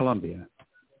Confederation of Colombia.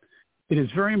 It is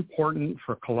very important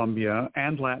for Colombia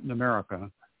and Latin America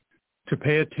to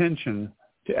pay attention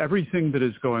to everything that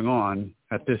is going on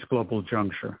at this global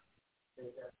juncture.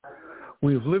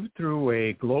 We've lived through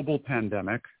a global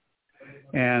pandemic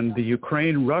and the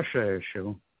Ukraine-Russia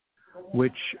issue,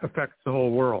 which affects the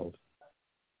whole world.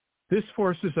 This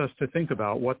forces us to think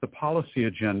about what the policy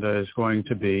agenda is going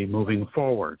to be moving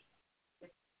forward.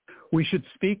 We should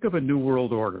speak of a new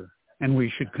world order, and we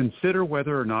should consider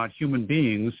whether or not human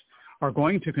beings are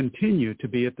going to continue to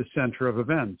be at the center of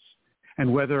events,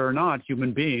 and whether or not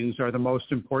human beings are the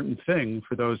most important thing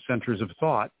for those centers of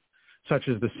thought, such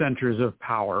as the centers of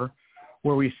power,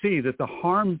 where we see that the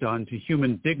harm done to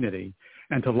human dignity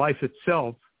and to life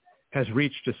itself has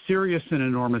reached a serious and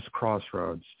enormous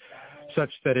crossroads,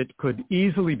 such that it could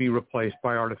easily be replaced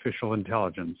by artificial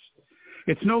intelligence.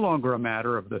 It's no longer a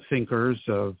matter of the thinkers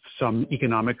of some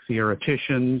economic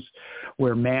theoreticians,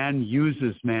 where man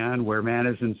uses man, where man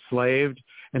is enslaved,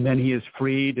 and then he is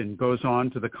freed and goes on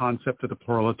to the concept of the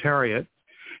proletariat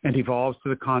and evolves to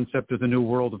the concept of the new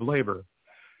world of labor.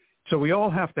 So we all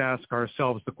have to ask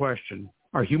ourselves the question,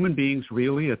 are human beings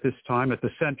really at this time at the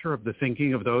center of the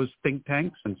thinking of those think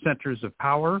tanks and centers of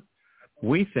power?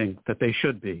 We think that they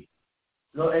should be.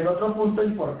 El otro punto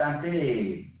importante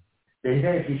de ese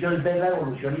ejercicio es ver la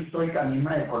evolución histórica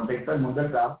misma del contexto del mundo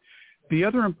del trabajo. The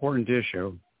other important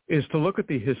issue is to look at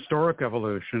the historic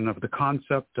evolution of the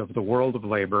concept of the world of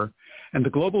labor and the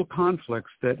global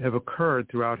conflicts that have occurred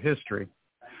throughout history.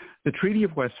 The Treaty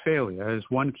of Westphalia is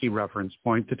one key reference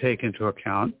point to take into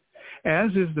account,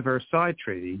 as is the Versailles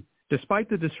Treaty, despite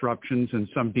the disruptions and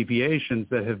some deviations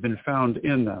that have been found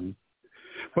in them.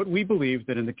 But we believe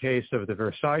that in the case of the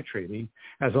Versailles Treaty,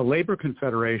 as a labor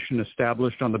confederation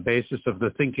established on the basis of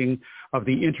the thinking of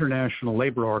the International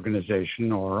Labor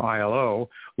Organization, or ILO,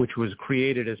 which was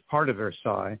created as part of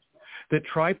Versailles, that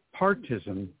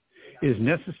tripartism is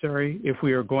necessary if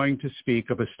we are going to speak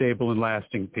of a stable and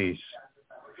lasting peace.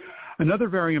 Another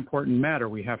very important matter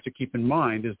we have to keep in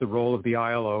mind is the role of the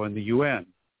ILO and the UN.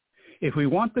 If we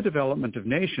want the development of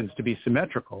nations to be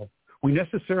symmetrical, we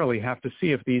necessarily have to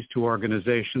see if these two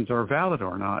organizations are valid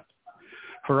or not.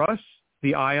 For us,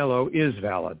 the ILO is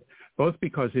valid, both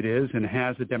because it is and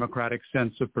has a democratic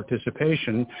sense of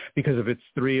participation because of its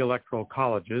 3 electoral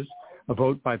colleges, a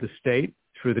vote by the state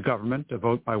through the government, a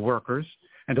vote by workers,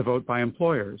 and a vote by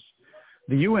employers.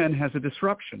 The UN has a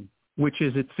disruption, which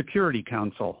is its Security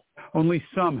Council. Only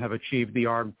some have achieved the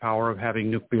armed power of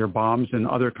having nuclear bombs and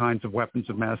other kinds of weapons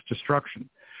of mass destruction,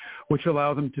 which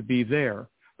allow them to be there.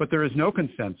 But there is no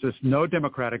consensus, no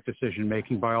democratic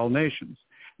decision-making by all nations.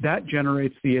 That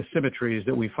generates the asymmetries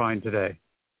that we find today.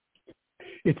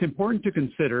 It's important to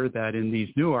consider that in these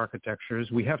new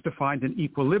architectures, we have to find an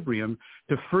equilibrium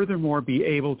to furthermore be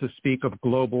able to speak of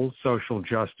global social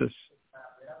justice.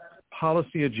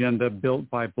 Policy agenda built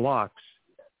by blocks,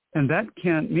 and that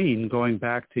can't mean going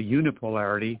back to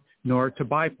unipolarity nor to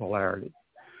bipolarity.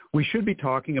 We should be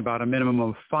talking about a minimum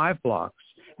of 5 blocks,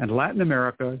 and Latin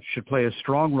America should play a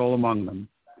strong role among them.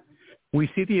 We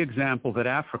see the example that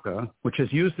Africa, which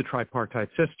has used the tripartite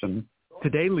system,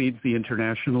 today leads the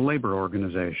International Labor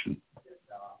Organization.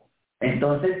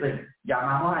 Entonces, pues,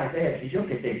 llamamos a ese ejercicio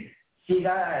que se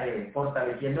siga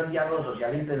fortaleciendo el diálogo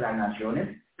social entre las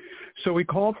naciones. So we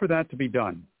call for that to be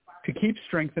done, to keep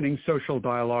strengthening social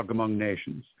dialogue among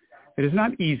nations. It is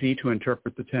not easy to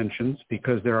interpret the tensions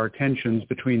because there are tensions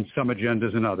between some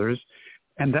agendas and others,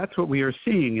 and that's what we are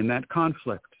seeing in that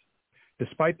conflict.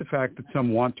 Despite the fact that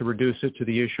some want to reduce it to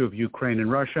the issue of Ukraine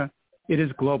and Russia, it is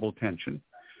global tension.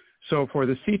 So for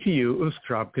the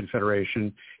CTU-USKRAB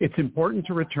Confederation, it's important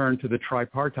to return to the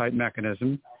tripartite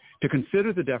mechanism, to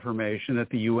consider the deformation that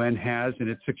the UN has in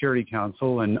its Security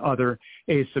Council and other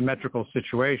asymmetrical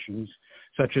situations,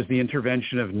 such as the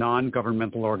intervention of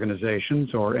non-governmental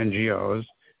organizations, or NGOs,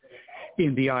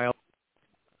 in the